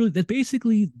 That's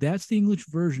basically that's the English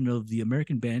version of the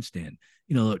American Bandstand.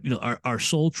 Our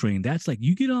Soul Train. That's like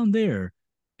you get on there,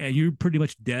 and you're pretty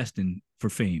much destined for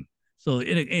fame. So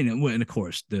and of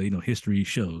course the history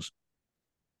shows.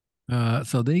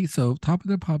 So Top of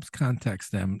the Pops contacts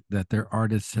them that their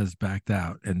artist has backed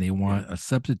out and they want a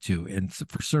substitute. And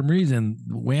for some reason,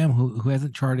 Wham, who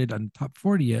hasn't charted on top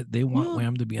 40 yet, they want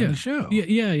Wham to be on the show.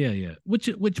 Yeah.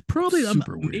 Which probably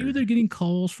Super maybe weird. they're getting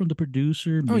calls from the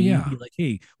producer. Maybe like,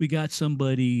 hey, we got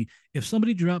somebody. If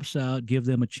somebody drops out, give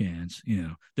them a chance.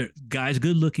 They're guys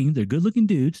good looking. They're good looking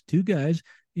dudes. Two guys.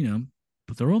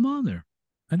 But throw them on there.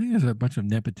 I think there's a bunch of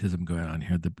nepotism going on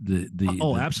here.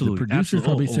 Absolutely. The producer's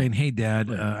probably Oh. saying, "Hey,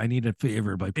 Dad, I need a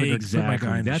favor by putting my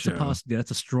guy in the show."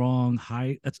 That's a strong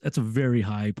high. That's a very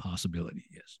high possibility.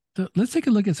 Yes. So let's take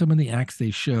a look at some of the acts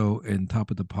they show in Top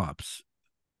of the Pops.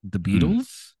 The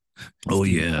Beatles. Oh,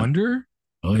 Stevie yeah. Wonder.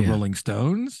 Oh the yeah. Rolling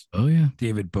Stones. Oh yeah.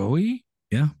 David Bowie.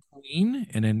 Yeah. Queen,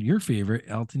 and then your favorite,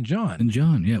 Elton John. And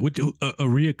John, yeah, with a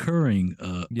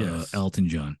reoccurring Yes. Elton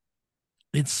John.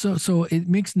 It's so it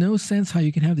makes no sense how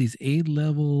you can have these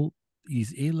A-level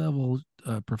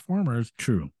performers,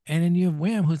 True. and then you have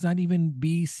Wham, who's not even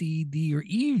B, C, D, or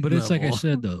E. But it's like I level.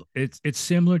 said though, it's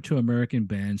similar to American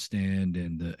Bandstand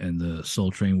and the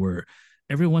Soul Train, where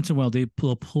every once in a while they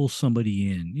pull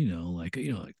somebody in, like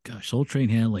gosh, Soul Train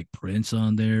had like Prince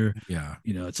on there. Yeah.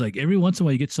 It's like every once in a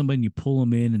while you get somebody and you pull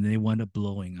them in and they wind up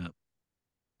blowing up.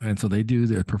 And so they do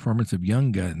the performance of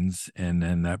Young Guns, and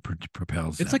then that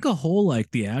propels. It's them. like a whole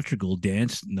like theatrical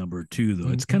dance number too,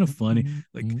 though. It's kind of funny.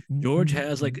 Like George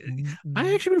has like,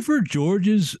 I actually prefer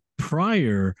George's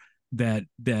prior that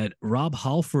Rob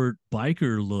Halford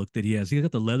biker look that he has. He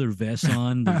got the leather vest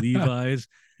on, the Levi's,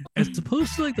 as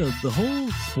opposed to like the whole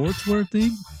sportswear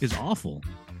thing is awful.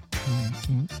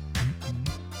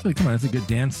 So, come on, it's a good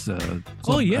dance. Club,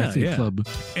 club.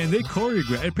 And they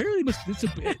choreograph. Apparently,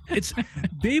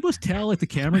 they must tell like the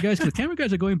camera guys, because the camera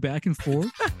guys are going back and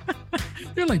forth.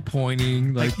 They're like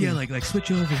pointing, like switch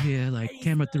over here, like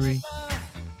camera 3.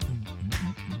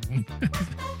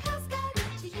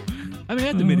 I mean, I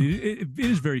have to admit, it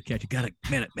is very catchy.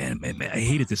 Man, I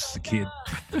hated this as a kid.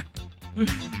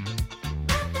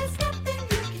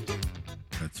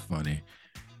 That's funny.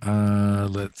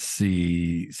 Let's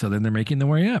see. So then they're making their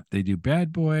way up. They do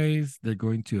Bad Boys. They're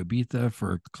going to Ibiza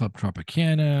for Club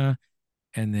Tropicana,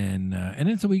 and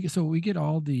then so we get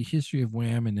all the history of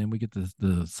Wham, and then we get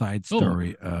the side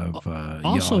story of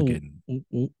also Yog and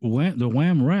the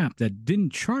Wham rap that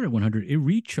didn't chart at 100. It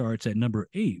recharts at number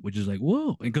 8, which is like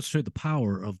whoa. It goes to the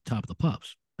power of Top of the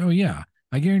Pops. Oh yeah.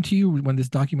 I guarantee you, when this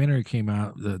documentary came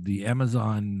out, the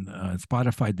Amazon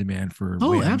Spotify demand for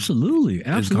Wham absolutely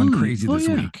has gone crazy this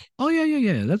week. Oh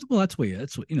yeah. That's what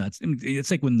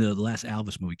it's like when the last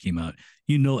Elvis movie came out.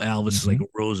 Elvis like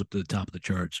rose up to the top of the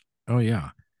charts. Oh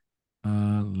yeah.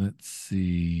 Let's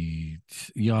see.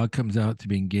 Yog comes out to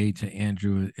be engaged to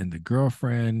Andrew and the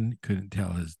girlfriend. Couldn't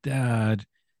tell his dad.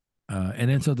 And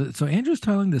then so Andrew's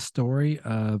telling the story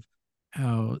of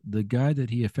how the guy that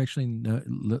he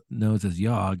affectionately knows as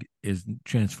Yog is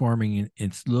transforming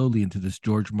in slowly into this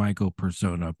George Michael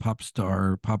persona, pop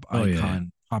star, pop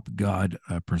icon, pop god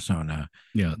persona.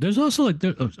 Yeah, there's also like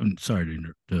I'm sorry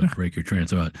to break your train of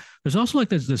thought. There's also like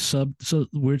there's this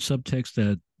weird subtext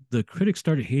that the critics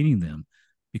started hating them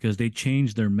because they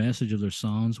changed their message of their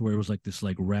songs where it was like this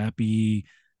like rappy,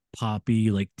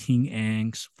 poppy, like teen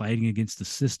angst fighting against the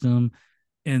system.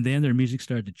 And then their music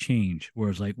started to change where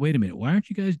it's like, wait a minute, why aren't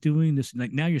you guys doing this?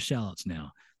 Like now you're sellouts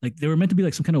now. Like they were meant to be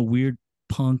like some kind of weird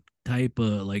punk type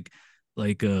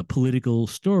like a political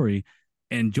story.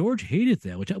 And George hated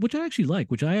that, which I actually like,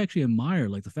 which I actually admire,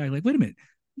 like the fact, like, wait a minute,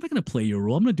 I'm not gonna play your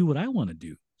role. I'm gonna do what I want to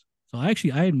do. So I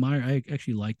actually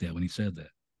like that when he said that.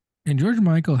 And George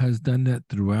Michael has done that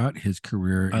throughout his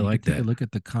career. I And you like can take that. a look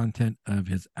at the content of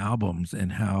his albums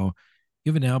and how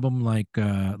you have an album like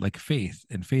Faith,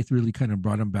 and Faith really kind of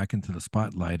brought him back into the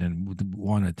spotlight and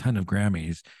won a ton of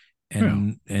Grammys.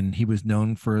 Yeah. And he was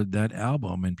known for that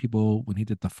album. And people, when he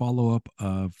did the follow up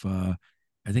of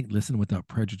I think Listen Without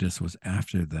Prejudice was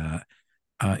after that.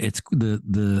 It's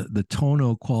the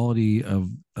tonal quality of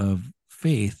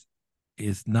Faith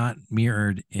is not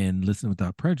mirrored in Listen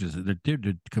Without Prejudice. They're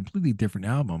completely different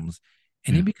albums.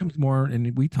 And he Yeah. becomes more,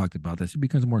 and we talked about this, he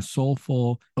becomes more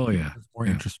soulful, Oh he yeah. becomes more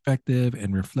Yeah. introspective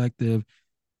and reflective.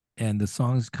 And the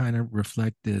songs kind of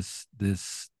reflect this,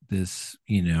 this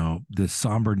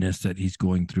somberness that he's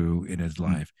going through in his Mm.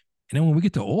 life. And then when we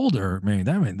get to older, man,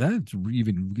 that's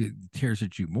even tears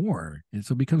at you more. And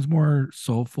so it becomes more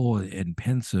soulful and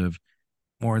pensive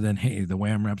more than, hey, the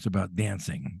Wham rap's about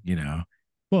dancing. So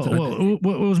It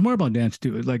was more about dance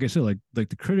too. Like I said, like the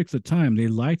critics at the time, they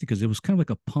liked it because it was kind of like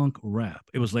a punk rap.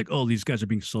 It was like, oh, these guys are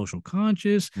being social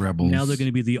conscious. Now they're Rebels. going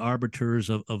to be the arbiters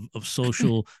of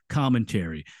social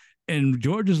commentary. And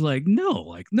George is like,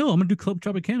 no, I'm gonna do Club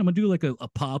Tropicana. I'm gonna do like a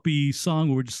poppy song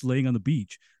where we're just laying on the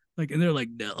beach. Like, and they're like,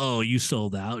 no, oh, you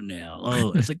sold out now.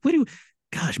 Oh, it's like, what do you,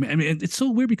 gosh, man. I mean, it's so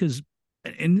weird because,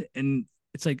 and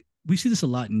it's like we see this a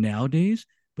lot nowadays,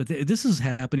 but this is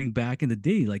happening back in the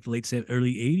day, like early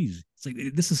 '80s. It's like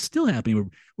this is still happening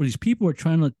where these people are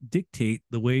trying to dictate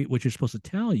the way what you're supposed to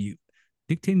tell you,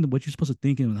 dictating what you're supposed to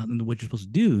think and what you're supposed to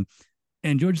do.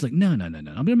 And George's like, no, no, no,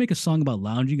 no. I'm gonna make a song about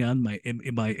lounging on my in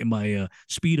my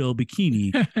speedo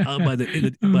bikini by the in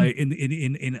the by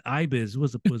in Ibis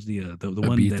was the one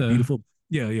that Ibiza. beautiful.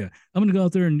 Yeah, yeah. I'm gonna go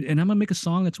out there and I'm gonna make a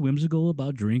song that's whimsical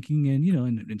about drinking and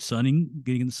and sunning,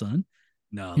 getting in the sun.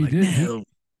 No, He like did he no.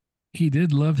 he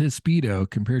did love his speedo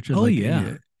compared to Oh like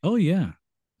yeah. Oh yeah.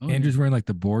 Oh yeah. Andrew's wearing like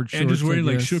the board Andrew's shorts, I wearing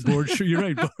like guess. You're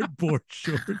right, board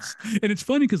shorts. And it's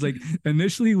funny because like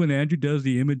initially when Andrew does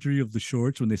the imagery of the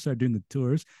shorts when they start doing the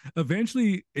tours,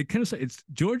 eventually it kind of it's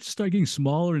George start getting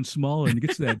smaller and smaller and it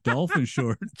gets to that dolphin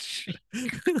short.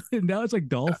 And now it's like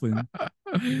dolphin.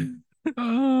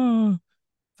 Oh,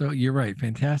 so you're right.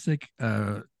 Fantastic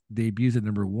debuts at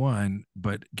number one,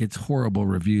 but gets horrible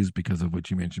reviews because of what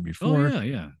you mentioned Oh before. yeah,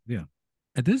 yeah, yeah.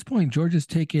 At this point, George has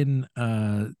taken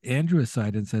Andrew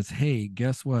aside and says, "Hey,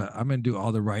 guess what? I'm gonna do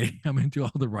all the writing. I'm gonna do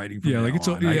all the writing from Yeah, like now it's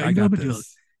on. yeah, I I'm got gonna do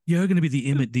this." you're gonna be the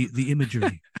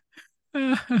imagery.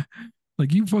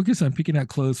 Like you focus on picking out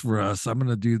clothes for us. I'm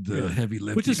gonna do the Yeah. heavy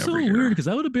Which lifting is so over weird here. because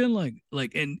I would have been like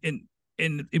and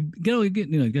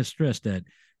it get stressed that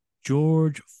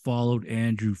George followed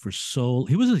Andrew for so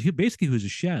basically he was a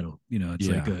shadow. It's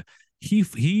like Yeah.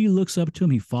 he looks up to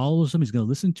him, he follows him, he's gonna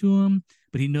listen to him,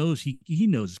 but he knows he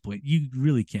knows his point. You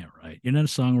really can't write. You're not a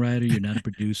songwriter, you're not a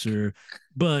producer,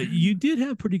 but you did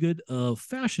have pretty good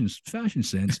fashion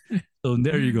sense. So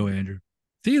there you go, Andrew.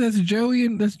 See, that's Joey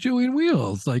and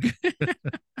Wheels. Like,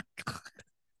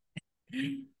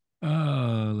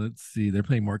 let's see. They're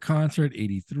playing more concert.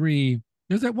 83.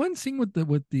 There's that one scene with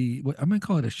I'm gonna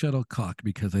call it a shuttlecock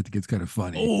because I think it's kind of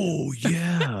funny. Oh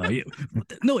yeah. Yeah.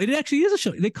 No, it actually is a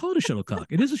shuttle. They call it a shuttlecock.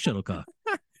 It is a shuttlecock.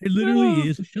 It literally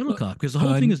is a shuttlecock because the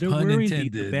whole thing is they're Pun wearing the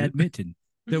intended. badminton.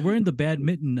 They're wearing the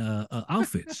badminton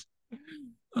outfits.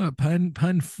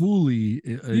 Pun fully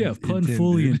Yeah, pun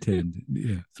fully intended.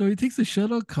 Yeah. So he takes the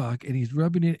shuttlecock and he's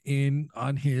rubbing it in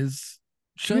on his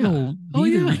Yeah. shuttle. Oh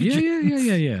neither yeah. Yeah. Yeah. Yeah. regions.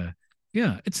 Yeah. Yeah.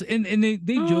 Yeah. It's and they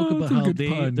joke Oh, about it's a how good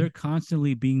pun. they're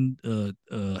constantly being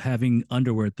having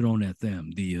underwear thrown at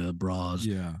them, the bras,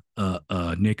 Yeah.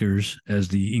 knickers, as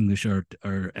the English are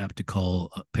apt to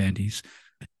call panties.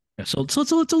 Yeah, so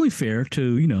it's only fair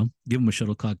to give them a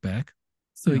shuttlecock back.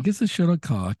 So he Yeah. gets the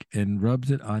shuttlecock and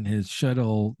rubs it on his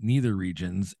shuttle neither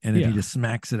regions, and then he Yeah. just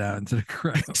smacks it out into the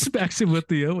crowd. Smacks him with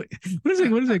the what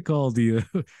is it called what do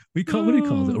you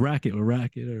call it, a racket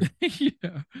or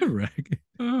Yeah. a racket.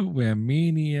 Oh,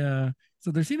 Whammania. So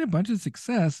they're seeing a bunch of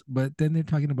success, but then they're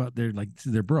talking about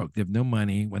they're broke. They have no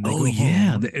money when they Oh go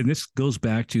yeah, home. and this goes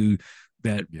back to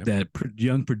that Yep.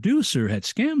 young producer had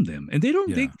scammed them, and they don't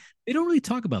Yeah. they don't really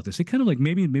talk about this. They kind of like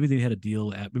maybe they had a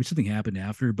deal, maybe something happened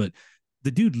after, but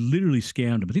the dude literally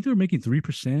scammed him. I think they were making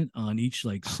 3% on each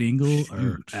like single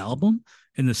or shoot. album,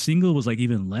 and the single was like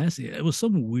even less. It was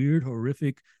some weird,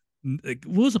 horrific. Like,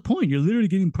 what was the point? You're literally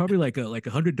getting probably like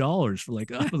 $100 for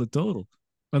like out of the total.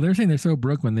 Well, they're saying they're so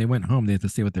broke when they went home, they had to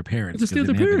stay with their parents Just because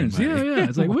stay they with their didn't have any parents. Yeah, money. yeah.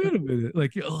 It's like, wait a minute.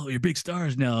 Like, oh, you're big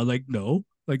stars now. Like, no.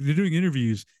 Like, they're doing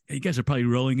interviews. Hey, you guys are probably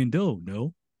rolling in dough.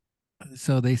 No.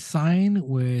 So they sign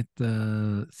with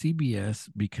CBS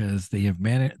because they have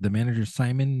the manager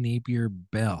Simon Napier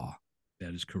Bell,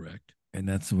 That is correct. and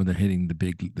that's when they're hitting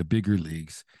the bigger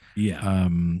leagues. Yeah.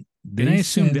 They And I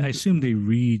send, assume they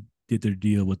redid their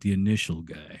deal with the initial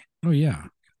guy. oh yeah,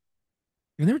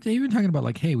 and they even talking about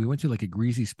like, hey, we went to like a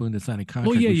greasy spoon to sign a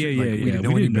contract. Oh yeah, we yeah, should, yeah, like, yeah. We didn't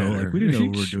know any better. Like, we didn't know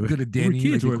what we were doing. Go to We're Danny,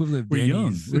 kids. like the equivalent of We're young.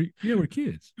 Danny's. We're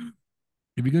kids.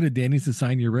 If you go to Danny's to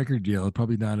sign your record deal, it's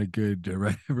probably not a good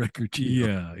record deal.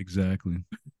 Yeah, exactly.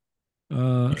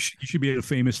 Uh, You should be at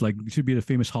a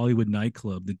famous Hollywood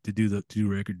nightclub to do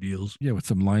record deals. yeah, with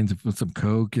some lines with some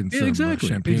Coke and Yeah, some exactly,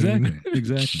 champagne.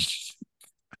 exactly.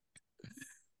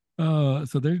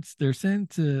 So they're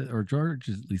sent to, or George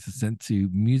is at least sent to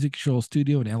Music Shoal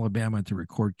Studio in Alabama to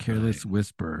record "Careless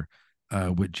Whisper"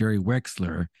 with Jerry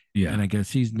Wexler, Yeah, and I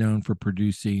guess he's known for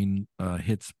producing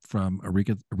hits from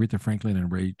Aretha Franklin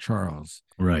and Ray Charles.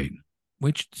 right.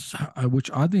 Which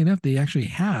oddly enough, they actually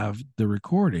have the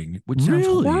recording, which sounds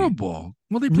Really? horrible.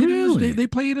 Well, they played Really? they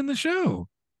play it in the show.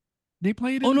 They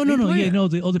played it. Oh no, they no, no. play Yeah, it. no.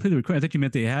 They play the recording. I thought you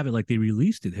meant they have it like they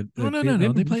released it. No.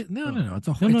 They play. No. It's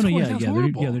a No, no, no. it Yeah, sounds yeah.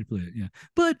 horrible. They play it. Yeah,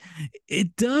 but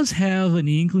it does have an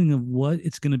inkling of what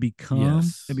it's going to become.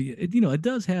 Yes. I mean, it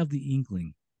does have the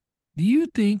inkling. Do you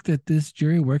think that this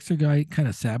Jerry Wexler guy kind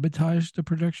of sabotaged the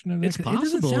production of this? It's It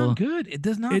doesn't possible. sound good. It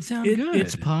does not sound good.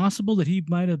 It's possible that he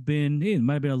might have been. It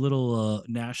might have been a little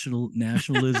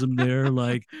nationalism there.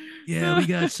 Like, yeah, we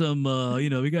got some.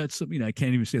 We got some. I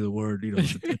can't even say the word.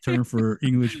 A term for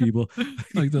English people.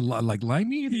 like like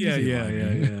limey. Yeah.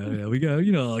 We got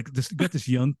like this. Got this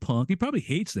young punk. He probably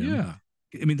hates them. Yeah.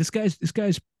 I mean, this guy's.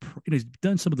 He's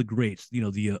done some of the greats.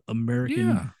 The American.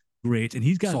 Yeah. Greats, and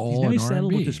he's Soul and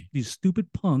settled with R&B. these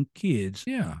stupid punk kids.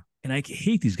 Yeah. And I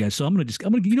hate these guys. So I'm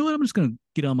gonna you know what? I'm just gonna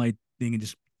get on my thing and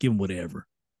just give them whatever.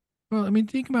 Well, I mean,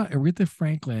 think about Aretha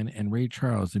Franklin and Ray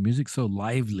Charles. The music's so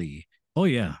lively, Oh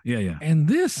yeah. and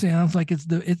this sounds like it's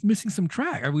missing some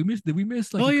track. Did we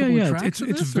miss like Oh a yeah, couple yeah. of tracks?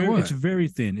 It's very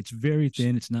thin. It's very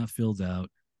thin. It's not filled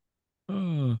out.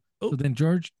 So Oh. then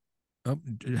George, let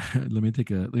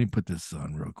me put this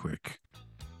on real quick.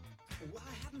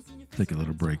 Take a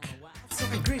little break. So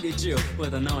I greeted you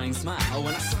with an annoying smile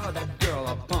when I saw that girl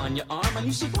upon your arm. I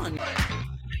knew she won.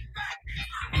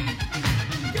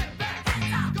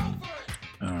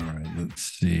 All right, let's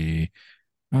see.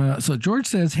 So George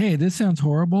says, "Hey, this sounds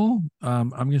horrible.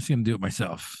 I'm just gonna do it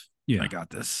myself. Yeah. I got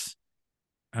this."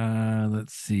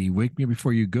 Let's see. "Wake Me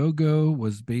Before You Go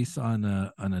was based on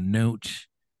a note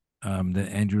that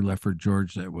Andrew left for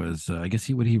George. That was, I guess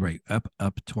would he write up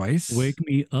twice? Wake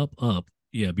me up.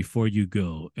 Yeah, before you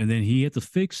go. And then he had to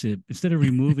fix it. Instead of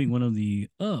removing one of the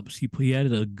ups, he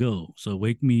added a go. So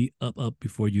wake me up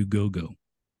before you go.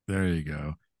 There you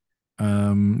go.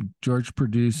 George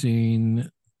producing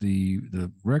the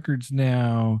records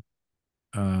now.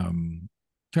 Kind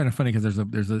of funny because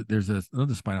there's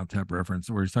another Spinal Tap reference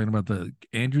where he's talking about the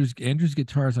Andrew's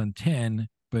guitars on 10,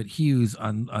 but Hughes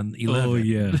on 11. Oh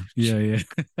yeah.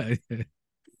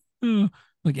 Oh,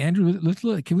 like Andrew, let's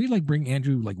look. Can we like bring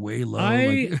Andrew like way low?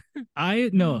 I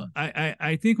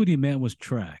think what he meant was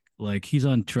track. Like he's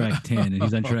on track 10 and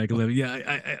he's on track 11.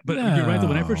 Yeah, but you're right.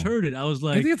 When I first heard it, I was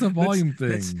like, I think it's a volume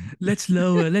thing. Let's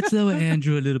lower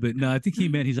Andrew a little bit. No, I think he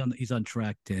meant he's on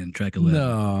track 10, track 11. No,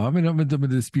 I'm gonna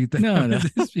dispute that. No.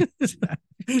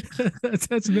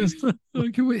 That's messed up.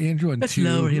 Can we Andrew on Let's 2?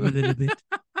 lower him a little bit.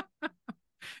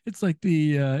 It's like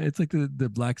the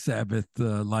Black Sabbath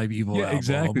Live Evil. Yeah, album.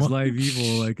 exactly. It's Live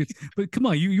Evil. Like it's, but come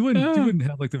on, you wouldn't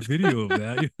have like the video of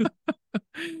that.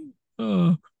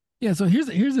 Oh, yeah. So here's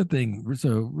the thing.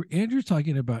 So Andrew's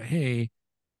talking about, hey,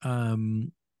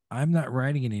 I'm not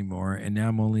writing anymore, and now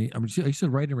I used to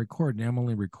write and record. Now I'm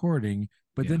only recording.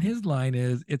 But then his line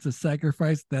is, "It's a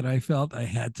sacrifice that I felt I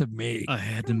had to make. I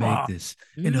had to make this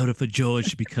in order for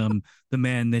George to become the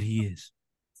man that he is."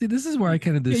 See, this is where I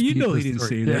kind of Yeah, dispute. he didn't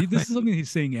say that. Yeah. This is something he's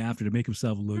saying after to make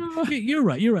himself look. Yeah, you're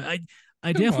right.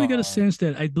 I definitely got a sense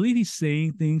that I believe he's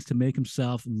saying things to make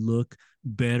himself look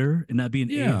better and not be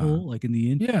an a-hole like in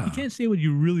the end. Yeah. You can't say what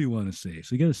you really want to say.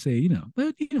 So you got to say,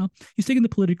 but he's taking the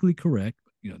politically correct,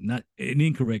 not an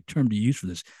incorrect term to use for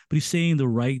this, but he's saying the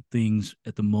right things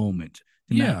at the moment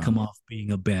to not come off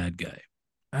being a bad guy.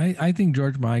 I think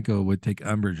George Michael would take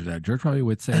umbrage with that. George probably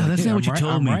would say, Oh, like, that's "Hey, not what you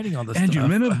told I'm me, writing all this Andrew.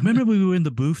 stuff. Remember we were in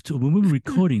the booth when we were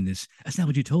recording this. That's not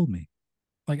what you told me.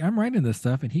 Like, I'm writing this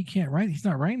stuff, and he can't write. He's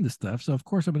not writing this stuff. So of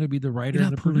course I'm going to be the writer You're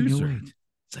and not the pulling your producer. weight.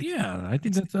 It's like Yeah, I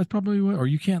think it's that's probably what. Or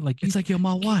you can't like it's like you're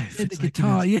my you can't wife. play the It's like, you know,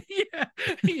 guitar. Yeah,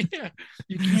 yeah.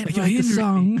 You can't like you're write the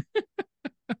hindering me. song.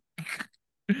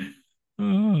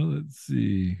 Oh, let's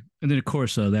see. And then of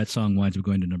course that song winds up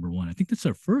going to number one. I think that's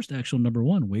our first actual number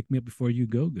one. Wake Me Up Before You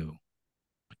Go Go.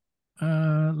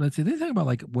 Let's see. They talk about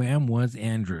like Wham was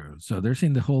Andrew. So they're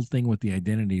saying the whole thing with the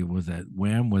identity was that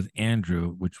Wham was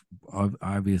Andrew, which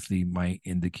obviously might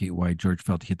indicate why George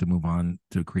felt he had to move on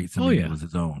to create Oh something that yeah, was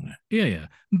his own. yeah.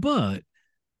 But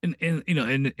and you know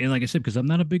and like I said, because I'm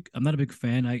not a big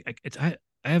fan. I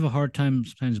have a hard time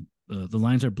sometimes. The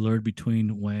lines are blurred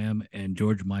between Wham and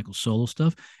George Michael's solo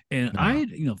stuff, and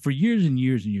Yeah. for years and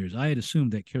years and years, I had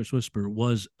assumed that Careless Whisper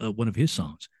was one of his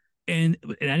songs, and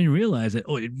I didn't realize that.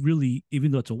 Oh, it really,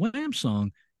 even though it's a Wham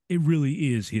song, it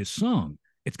really is his song.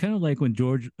 It's kind of like when not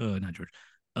George,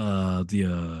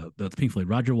 the Pink Floyd,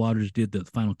 Roger Waters did the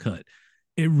final cut.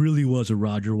 It really was a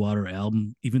Roger Waters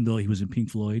album, even though he was in Pink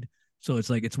Floyd. So it's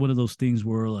like it's one of those things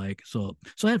where like so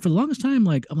I had for the longest time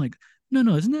like I'm like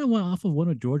no, isn't that one off of one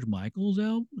of George Michael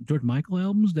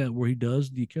albums that where he does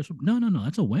the no,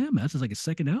 that's a Wham. That's just like his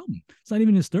second album. It's not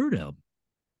even his third album.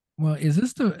 Well, is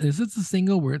this the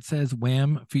single where it says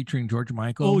Wham featuring George Oh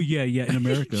Michael? yeah, in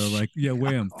America, like yeah,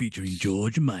 Wham featuring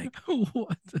George Michael.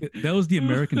 What? That was the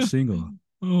American single.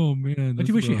 Oh man, Don't that's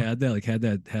you wish you rough. had that? Like had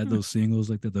those singles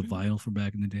like the vinyl from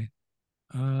back in the day.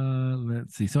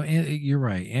 Let's see. So you're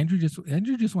right. Andrew just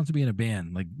wants to be in a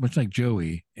band, like much like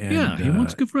Joey. Yeah, And he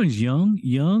wants good friends. Young,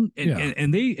 and, yeah,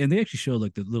 and they actually show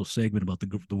like the little segment about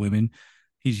the women.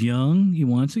 He's young. He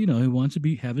wants to, he wants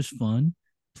to have his fun,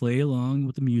 play along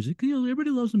with the music. Everybody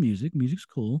loves the music. Music's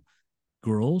cool.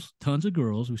 Girls, tons of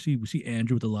girls. We see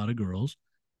Andrew with a lot of girls.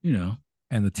 You know,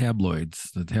 and the tabloid oh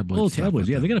stuff tabloids. with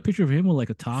Yeah, they them. got a picture of him with like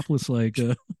a topless like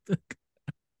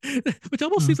which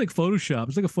almost seems like Photoshop.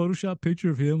 It's like a Photoshop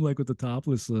picture of him, like with the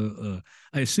topless.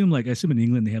 I assume in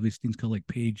England they have these things called like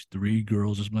page three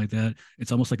girls or something like that.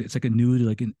 It's almost like it's like a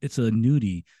nude, it's a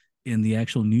nudie in the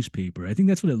actual newspaper. I think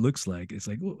that's what it looks like. It's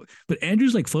like, but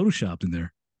Andrew's like photoshopped in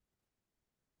there.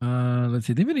 Let's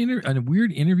see. They've been a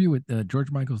weird interview with George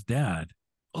Michael's dad,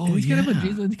 and Oh yeah.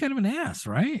 he's kind of an ass,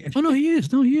 right? Oh no, he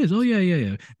is. No, he is. Oh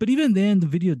yeah. But even then, the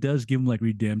video does give him like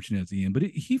redemption at the end. But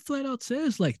he flat out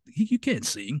says like, "You can't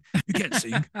sing. You can't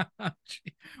sing."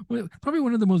 Well, probably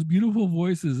one of the most beautiful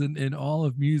voices in all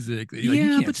of music. Like, you Yeah,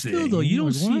 can't but still sing. though, you don't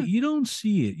Like, see what? it. You don't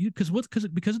see it.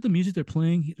 Because of the music they're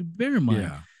playing. Bear in mind,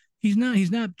 Yeah, he's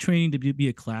not training to be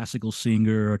a classical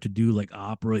singer or to do like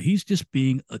opera. He's just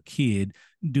being a kid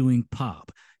doing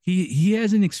pop. He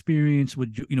hasn't experienced what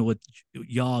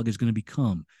Yog is going to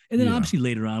become. And then yeah. obviously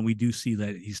later on we do see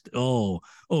that he's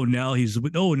now he's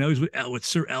with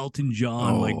Sir Elton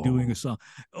John like doing a Oh, song.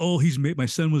 Oh, he's made my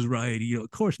son was right.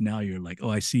 Of course now you're like, oh,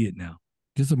 I see it now.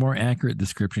 just a more accurate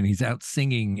description. He's out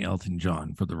singing Elton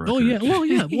John for the Oh yeah, record. well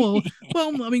yeah, well.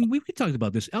 I mean, we talked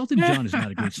about this. Elton John is not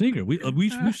a great singer. We've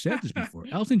said this before.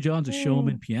 Elton John's a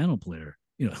showman piano player.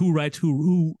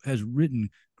 Who has written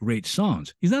great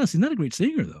songs. He's not a great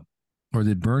singer though. Or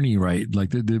did Bernie write?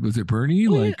 Like, was it Bernie?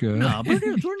 Oh yeah, Like, no,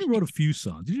 Bernie wrote a few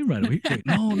songs. Did you write it? Wait,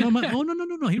 no.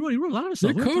 He wrote a lot of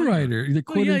they're songs. What are you talking about? co-writer, the Oh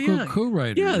quote yeah, unquote yeah,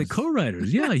 co-writers. yeah. The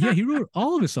co-writers. Yeah. He wrote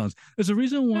all of his songs. There's a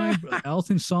reason why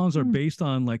Elton's songs are based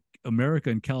on like America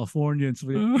and California and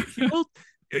stuff. He wrote.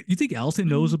 You think Elton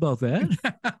knows about that?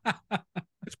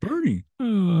 It's Bernie.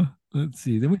 Let's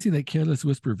see. Then we see that Careless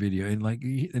Whisper video, and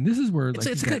and this is where It's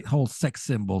that like whole sex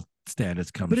symbol status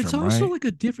comes but it's from, also right? like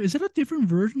a different. Is that a different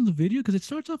version of the video? Because it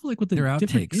starts off like with a They're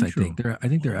different outtakes, I intro. think. I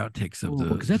think they're outtakes of the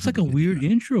Because that's from like the a weird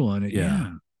video. intro on it. Yeah.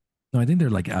 Yeah. No, I think they're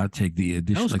like outtake the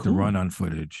addition, was like the cool. run on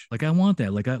footage. Like I want that.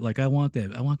 I want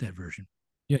that. I want that version.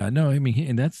 Yeah, no, I mean,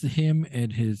 and that's him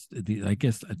and I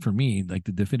guess for me, like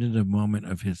the definitive moment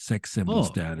of his sex symbol Oh.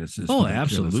 status is Oh, for that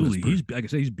Careless absolutely. Whisper. He's like I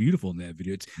say, he's beautiful in that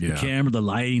video. It's the Yeah. camera, the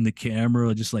lighting, the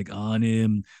camera, just like on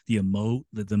him, the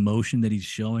motion that he's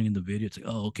showing in the video. It's like,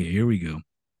 oh, okay, here we go.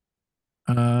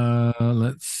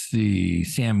 Let's see.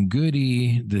 Sam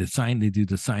Goody, they do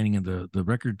the signing of the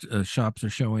record shops are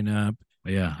showing up.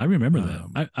 Yeah, I remember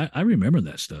that. I remember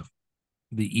that stuff.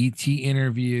 The ET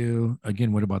interview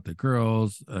again. What about the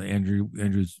girls?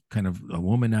 Andrew's kind of a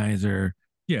womanizer.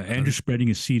 Yeah, Andrew's spreading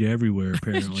his seed everywhere.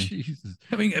 Apparently, Jesus.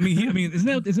 I mean, isn't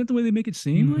that the way they make it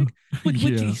seem? Like,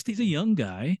 Yeah. he's a young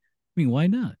guy. I mean, why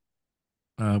not?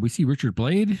 We see Richard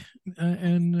Blade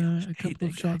and Gosh, a I hate couple of that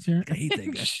guy. shots here. I hate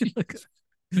that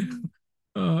guy.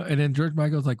 And then George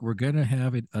Michael's like, we're gonna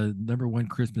have a number one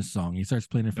Christmas song. He starts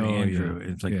playing it for Oh yeah, Andrew, and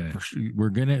it's like, yeah. we're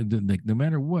gonna like, no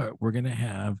matter what, we're gonna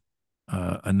have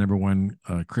a number one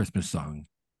Christmas song.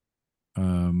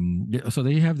 Yeah, so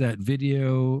they have that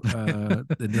video.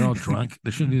 They're all drunk.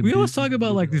 They shouldn't We even always talk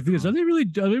about like these videos. Are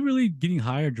they really getting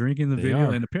high or drinking in the They video?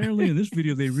 are. And apparently in this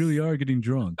video they really are getting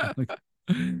drunk. Like,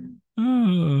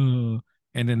 Oh.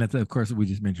 And then of course we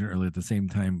just mentioned earlier at the same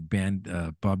time band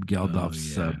Bob oh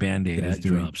Geldof's yeah, Band Aid is that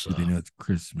doing drops Do They Know off. It's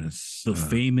Christmas. The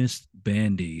famous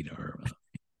Band-Aid or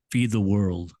Feed the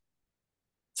World.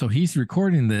 So he's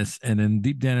recording this, and then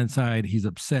deep down inside he's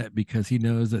upset because he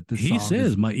knows that this He song is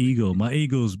says my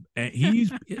ego's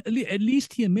he's at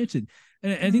least he admits it.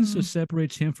 And I think this what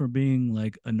separates him from being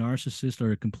like a narcissist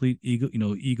or a complete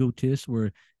egotist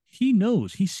where he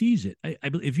knows, he sees it.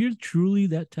 If you're truly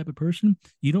that type of person,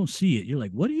 you don't see it. You're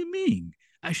like, what do you mean?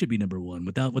 I should be number one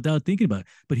without thinking about it.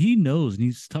 But he knows, and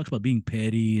he talks about being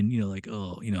petty and like,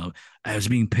 oh, I was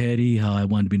being petty, how I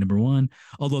wanted to be number one.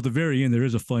 Although at the very end, there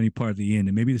is a funny part at the end,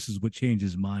 and maybe this is what changed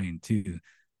his mind too.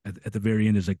 At the very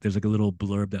end, there's like a little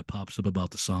blurb that pops up about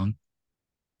the song.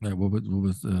 what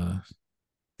was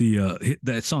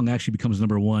That song actually becomes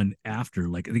number one after,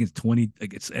 like, I think it's 20,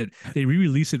 like they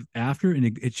re-release it after,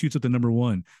 and it shoots up to number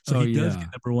one, so Oh he does yeah, get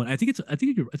number one. I think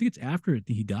it's after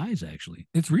he dies actually.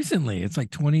 it's recently. It's like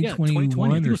Yeah, 2020. I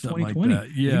 2021 think it or was something like 2020. that. I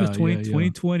think it was Yeah, 20, yeah, yeah.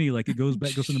 2020. Like it goes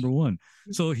to number one.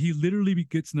 So he literally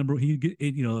gets number. He get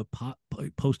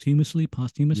it, posthumously.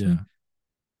 Yeah.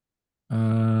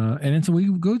 And then so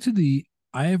we go to the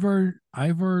Ivor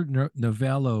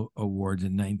Novello Awards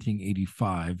in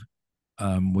 1985,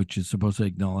 which is supposed to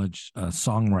acknowledge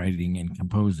songwriting and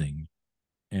composing,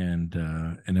 and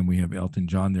then we have Elton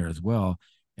John there as well,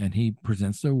 and he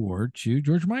presents the award to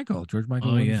George Michael. George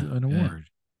Michael Oh wins yeah, an yeah, award.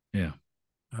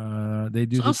 yeah. They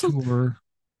do So the also, tour.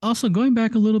 also going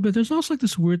back a little bit, there's also like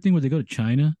this weird thing where they go to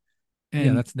China, Yeah,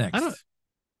 and that's I don't. next.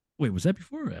 Wait, was that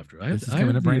before or after? This is I coming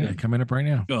have up the. right now. Coming up right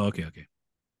now. Oh, okay, okay.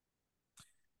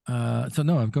 So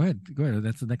no, go ahead. Go ahead.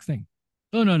 That's the next thing.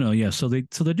 Oh no, yeah. So they're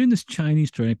doing this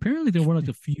Chinese tour. Apparently, they're one of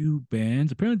the few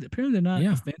bands. Apparently they're not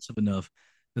Yeah. offensive enough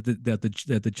that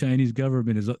the Chinese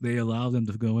government they allow them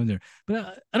to go in there.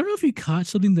 But I don't know if you caught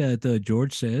something that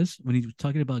George says when he was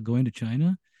talking about going to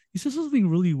China. He says something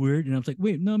really weird, and I was like,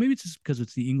 wait, no, maybe it's just because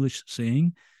it's the English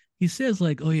saying. He says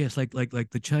like, oh yes, like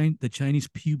the Chinese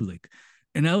public.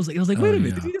 And I was like, Oh wait a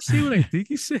minute, did yeah. he just say what I think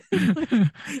he said? Like,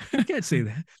 you can't say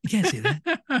that. You can't say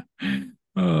that.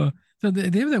 uh, so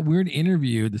they have that weird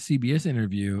interview, the CBS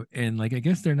interview, and like I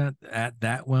guess they're not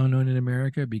that well known in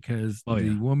America because Oh the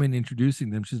yeah. woman introducing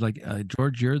them, she's like,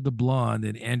 George, you're the blonde,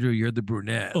 and Andrew, you're the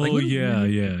brunette. Like, Oh yeah,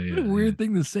 yeah, what a yeah, yeah. weird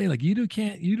thing to say. Like you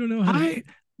don't know how to. I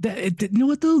you know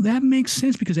what though? That makes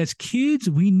sense because as kids,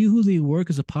 we knew who they were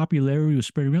because the popularity was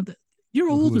spreading around. You're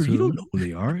Who older, was you don't who? know who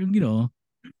they are. You know.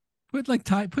 Put like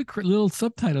little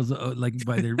subtitles like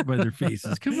by their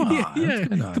faces. Come on, Yeah, what's yeah.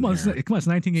 going on Come on, here? come on. It's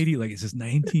 1980. Like it's just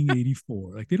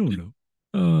 1984. Like they don't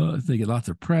know. They get lots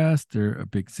of press. They're a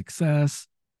big success.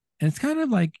 And it's kind of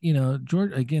like,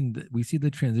 George, again, we see the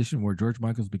transition where George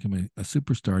Michael's becoming a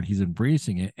superstar and he's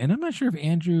embracing it. And I'm not sure if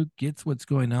Andrew gets what's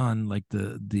going on, like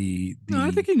No,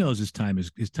 I think he knows his time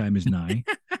is nigh.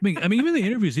 I mean, even in the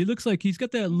interviews, he looks like he's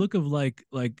got that look of like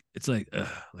it's like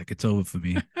it's over for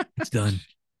me. It's done.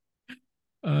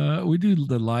 we do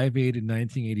the Live Aid in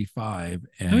 1985.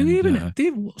 I mean,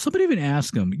 And somebody even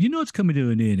asked him, it's coming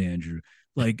to an end, Andrew.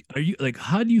 Like, are you like,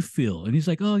 how do you feel? And he's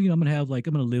like, oh, I'm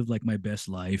gonna live like my best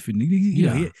life. And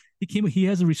yeah, he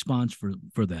has a response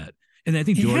for that. And I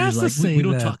think he George has is to like, say we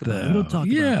don't that, talk about it. We though. don't talk about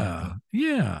Yeah,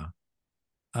 that.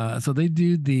 yeah. So they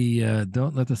do the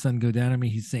 "Don't Let the Sun Go Down on Me."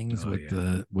 He sings Oh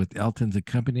yeah. with Elton's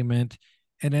accompaniment,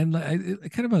 and then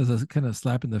it kind of was a kind of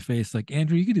slap in the face. Like,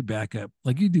 Andrew, you could do backup,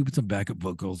 like you do some backup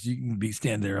vocals. You can be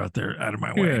stand there out there out of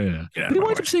my Yeah, way. yeah. Get out But of he my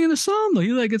winds way. up singing the song though.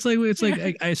 He like it's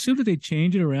like I assume that they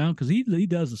change it around because he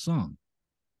does the song.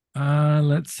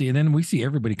 Let's see, and then we see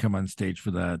everybody come on stage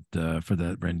for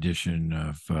that rendition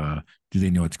of "Do They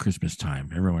Know It's Christmas Time."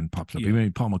 Everyone pops up. Yeah.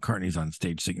 Even Paul McCartney's on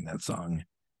stage singing that song.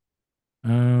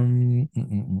 Um,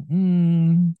 mm, mm,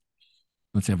 mm.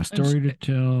 Let's have a And, story to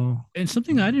tell. and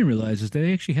something I didn't realize is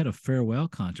they actually had a farewell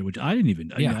concert, which I didn't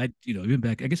even. Yeah. Even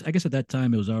back. I guess at that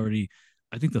time it was already.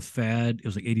 I think the fad. It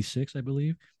was like '86, I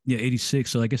believe. Yeah, '86.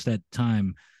 So I guess that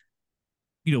time,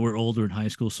 we're older in high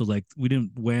school, so like we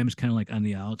didn't. Wham's kind of like on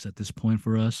the outs at this point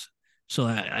for us. So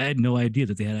I had no idea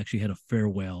that they had a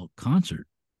farewell concert.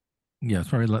 Yeah, it's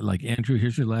probably like Andrew.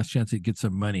 Here's your last chance to get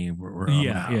some money. I'm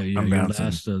Yeah, out. yeah, yeah. I'm Your bouncing.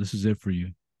 last. This is it for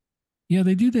you. Yeah,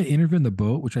 they do the interview in the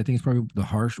boat, which I think is probably one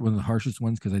of the harshest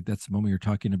ones because that's the moment you're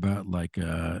talking about, like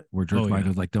where George Oh yeah,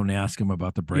 Michael's like, "Don't ask him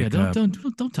about the yeah. breakup."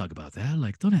 Don't talk about that.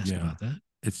 Like, don't ask Yeah, about that.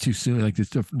 it's too soon. Like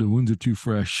the wounds are too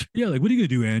fresh. Yeah, like what are you gonna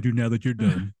do, Andrew? Now that you're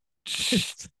done,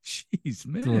 It's jeez, a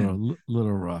man.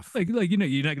 little rough. Like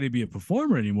you're not gonna be a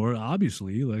performer anymore.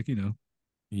 Obviously, like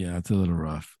Yeah, it's a little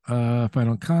rough.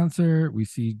 Final concert. We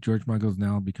see George Michael's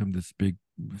now become this big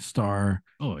star.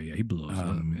 Oh yeah, he blows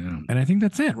up. Yeah. And I think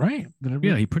that's it, right?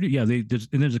 Yeah,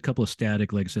 there's a couple of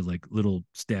static, like I said, like little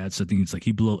stats. I think it's like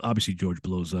obviously George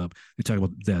blows up. They talk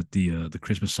about that the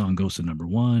Christmas song goes to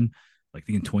 #1, like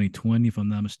in 2020, if I'm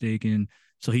not mistaken.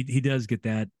 So he does get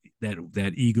that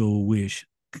ego wish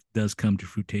does come to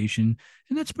fruition,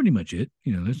 and that's pretty much it.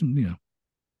 There's some.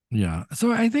 Yeah.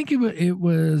 So I think it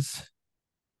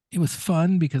was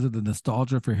fun because of the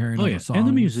nostalgia for hearing Oh all yeah, the songs.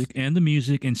 and the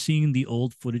music, and seeing the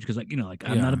old footage because like I'm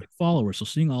not a Yeah. big follower, so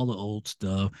seeing all the old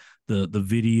stuff, the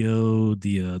video,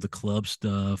 the club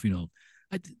stuff,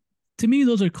 I, to me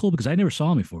those are cool because I never saw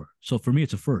them before. So for me,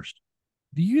 it's a first.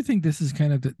 Do you think this is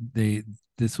kind of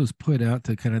this was put out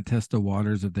to kind of test the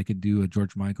waters if they could do a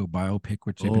George Michael biopic,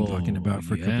 which they've been talking Oh about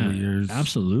for a couple of yeah, years?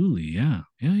 absolutely, yeah,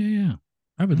 yeah, yeah, yeah.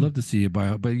 I would Hmm. love to see a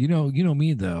bio, but you know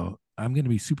me though. I'm going to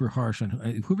be super harsh on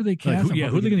whoever they Like cast. I'm who are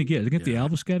probably they going gonna get? They get the yeah.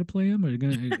 Elvis guy to play him, or are they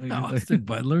gonna Austin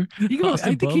Butler. He go. I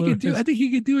Austin think he Butler? could do. I think he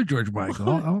could do a George Michael.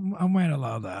 What? I might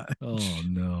allow that. Oh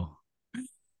no,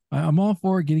 I'm all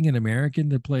for getting an American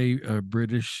to play a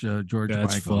British George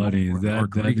that's Michael funny. or That'd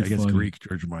Greek. be I guess funny. Greek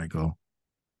George Michael.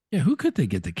 Yeah, who could they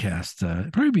get to cast?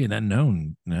 Probably be an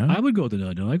unknown. I No, would go with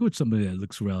the no. I go with somebody that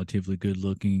looks relatively good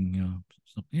looking.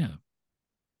 Yeah.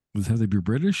 does it have to be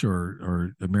British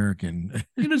or American?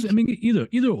 I mean, either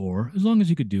or, as long as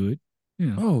you could do it.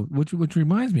 Yeah. Oh, which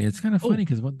reminds me, it's kind of funny Oh,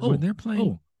 because when oh, they're playing.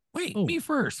 oh, Wait, oh. me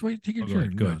first. Wait, take your Oh, go ahead.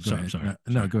 turn. Go No, ahead. go Sorry. ahead. Sorry.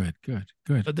 No, Sorry. go ahead. Go ahead.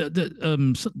 Go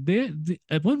ahead. So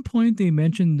at one point they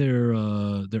mentioned their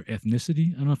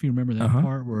ethnicity. I don't know if you remember Uh that huh.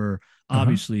 part where Uh huh.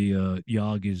 obviously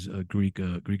Yog is Greek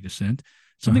descent. Uh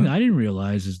Something huh. I didn't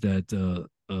realize is that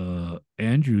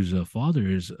Andrew's father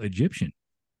is Egyptian.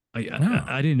 Wow.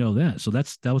 I didn't know that. So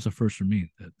that was the first for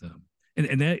me.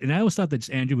 And I always thought that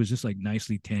Andrew was just like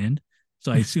nicely tanned.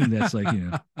 So I assume that's like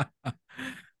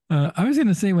I was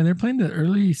gonna say when they're playing the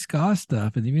early ska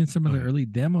stuff and even some of oh the yeah, early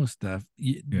demo stuff,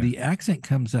 yeah. the accent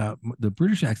comes out. The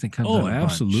British accent comes out Oh, a bunch.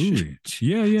 absolutely.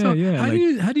 Yeah, yeah, So yeah.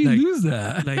 how do you Like lose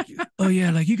that? like oh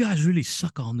yeah, like you guys really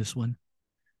suck on this one.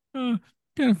 uh,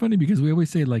 Kind of funny because we always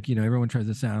say like everyone tries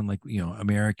to sound like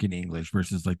American English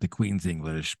versus like the Queen's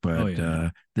English, Oh but yeah, yeah.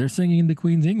 they're singing the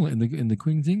Queen's English in the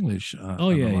Queen's English Oh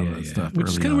on a yeah, lot of yeah, that yeah. stuff Which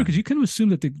is early kind of weird because on. you kind of assume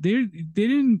that they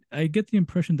didn't. I get the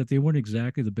impression that they weren't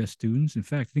exactly the best students. In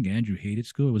fact, I think Andrew hated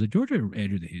school. Was it George or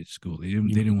Andrew that hated school? They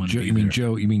didn't want to be You mean there.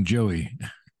 Joe? You mean Joey?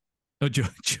 Oh, Joe,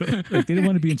 like they didn't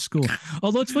want to be in school.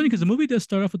 Although it's funny because the movie does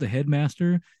start off with the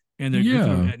headmaster and they're Yeah.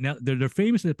 goofing. Now they're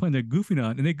famous at the point they're goofing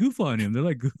on and they goof on him. They're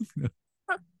like goofing.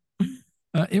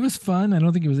 It was fun. I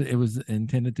don't think it was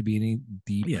intended to be any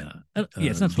deep Yeah, yeah.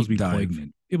 It's not supposed to deep be dive.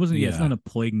 poignant. It wasn't. Yeah, it's Yeah. not a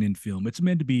poignant film. It's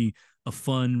meant to be a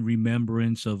fun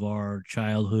remembrance of our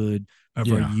childhood, of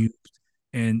our Yeah. youth,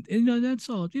 and that's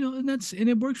all. And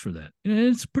it works for that. And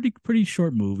it's a pretty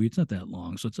short movie. It's not that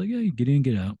long, so it's like you get in,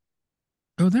 get out.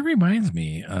 Oh, that reminds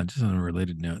me, just on a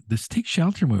related note, this Take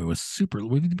Shelter movie was super. I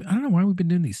don't know why we've been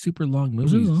doing these super long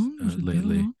Was it movies long? Was it that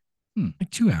lately, long? Hmm.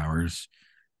 like 2 hours.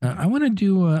 Okay. I want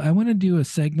to do a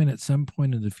segment at some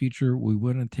point in the future. We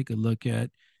want to take a look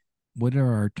at what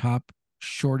are our top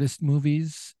shortest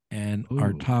movies and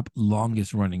our Oh, top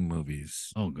longest running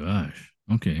movies. oh gosh.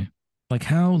 Okay. Like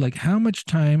how much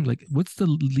time, like what's the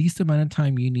least amount of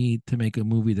time you need to make a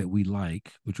movie that we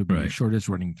like, which would be your Right. shortest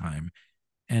running time,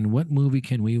 and what movie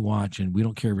can we watch and we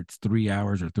don't care if it's 3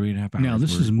 hours or 3.5 hours. Now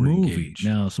this is we're movie. engaged.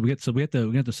 Now, so we have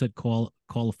to set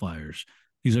qualifiers.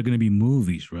 These are going to be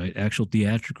movies, right? Actual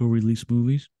theatrical release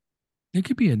movies. It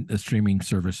could be a streaming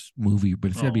service movie,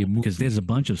 but it's got to be a movie. Because there's a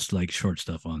bunch of like short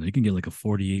stuff on there. You can get like a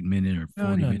 48-minute or no,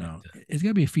 40 no, minute. no. It's got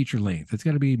to be a feature length. It's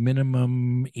got to be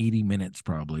minimum 80 minutes,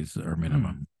 probably, or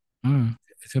minimum.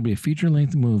 It's going to be a feature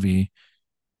length movie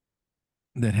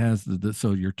that has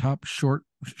so your top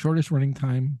shortest running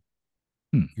time,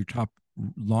 Hmm. your top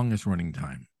longest running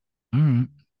time. All right.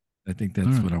 I think that's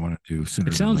Alright. what I want to do sooner.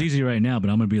 It sounds than easy right now, but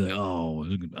I'm gonna be like, oh,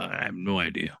 I have no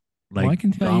idea. Like, Well, I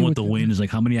can tell Gone you with what the the- Wind is like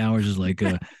how many hours is like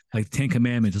like 10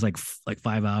 Commandments is like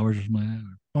 5 hours or something like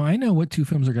that. Well, I know what two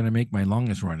films are going to make my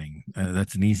longest running.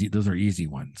 That's an easy. Those are easy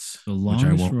ones, The which I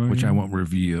longest won't. Which I running? won't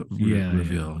review. Yeah,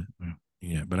 reveal. yeah.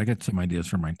 Yeah, but I got some ideas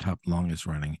for my top longest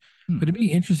running. Hmm. But it'd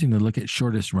be interesting to look at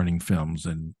shortest running films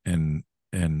and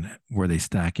where they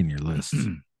stack in your list.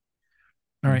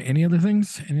 All right. Any other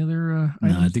things? Any other No,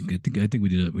 I items? think we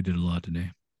did a lot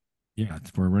today. Yeah,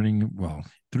 we're running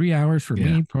 3 hours for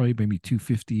Yeah. me, probably maybe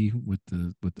 250 with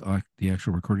the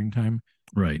actual recording time.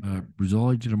 Right.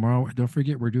 Resolution tomorrow. Don't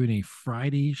forget, we're doing a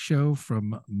Friday show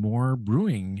from More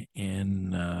Brewing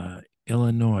in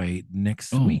Illinois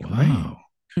next Oh week, right? wow,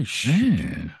 Shoot,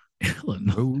 man.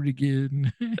 Illinois. road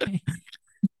again.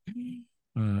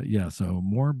 Yeah, so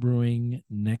More Brewing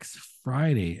next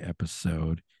Friday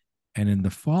episode. And then the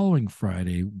following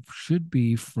Friday should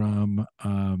be from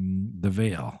the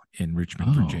Vale in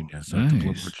Richmond, Oh, Virginia. So a couple of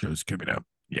nice. more shows coming up.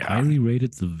 Yeah. Highly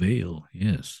rated The Veil.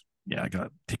 Yes. Yeah, I got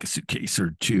to take a suitcase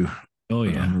or two Oh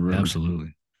on yeah, the road.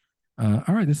 absolutely. All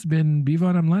right, this has been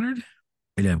Bvon. I'm Leonard,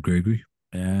 I'd have Gregory.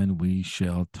 and we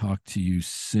shall talk to you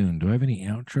soon. Do I have any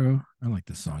outro? I like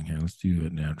this song here. Let's do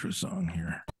an outro song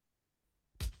here.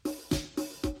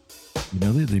 Do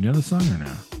you know the song or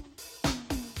no?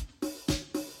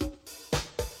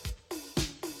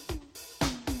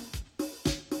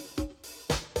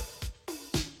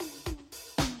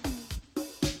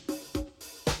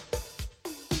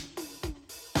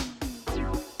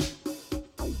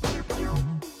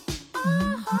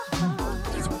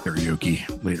 Some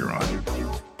karaoke later on.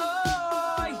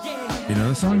 Oh, yeah. You know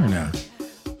the song or no?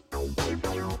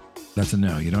 That's a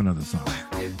no. You don't know the song.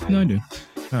 No, I do.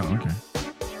 Oh, okay.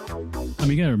 I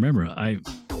mean, you gotta remember,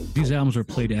 these albums were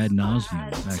played ad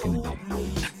nauseum back in the day.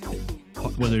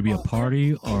 Whether it be a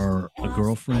party or a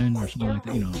girlfriend or something like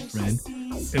that, a friend.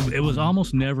 It was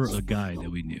almost never a guy that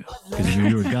we knew. Because if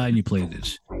you were a guy and you played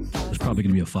this, there's probably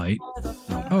gonna be a fight.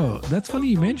 Oh, that's funny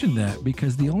you mentioned that,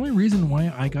 because the only reason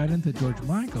why I got into George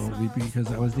Michael was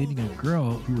because I was dating a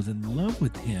girl who was in love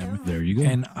with him. There you go.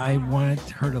 And I wanted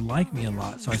her to like me a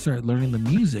lot. So I started learning the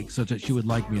music so that she would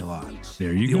like me a lot.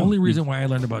 There you The go. only reason why I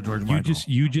learned about George Michael.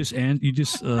 You just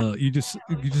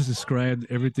described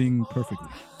everything perfectly.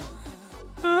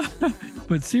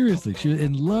 But seriously, she was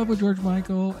in love with George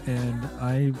Michael, and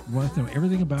I wanted to know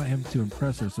everything about him to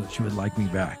impress her so that she would like me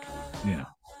back. Yeah.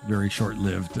 Very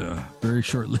short-lived.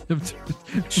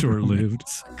 Short-lived.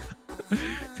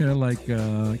 Kind of like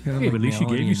Hey, but at least she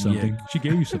gave you something. Yig. She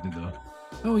gave you something though.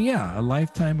 Oh yeah, a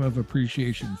lifetime of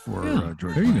appreciation for Yeah,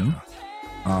 George there you Michael. go.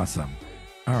 Awesome.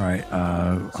 All right,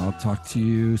 I'll talk to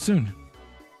you soon.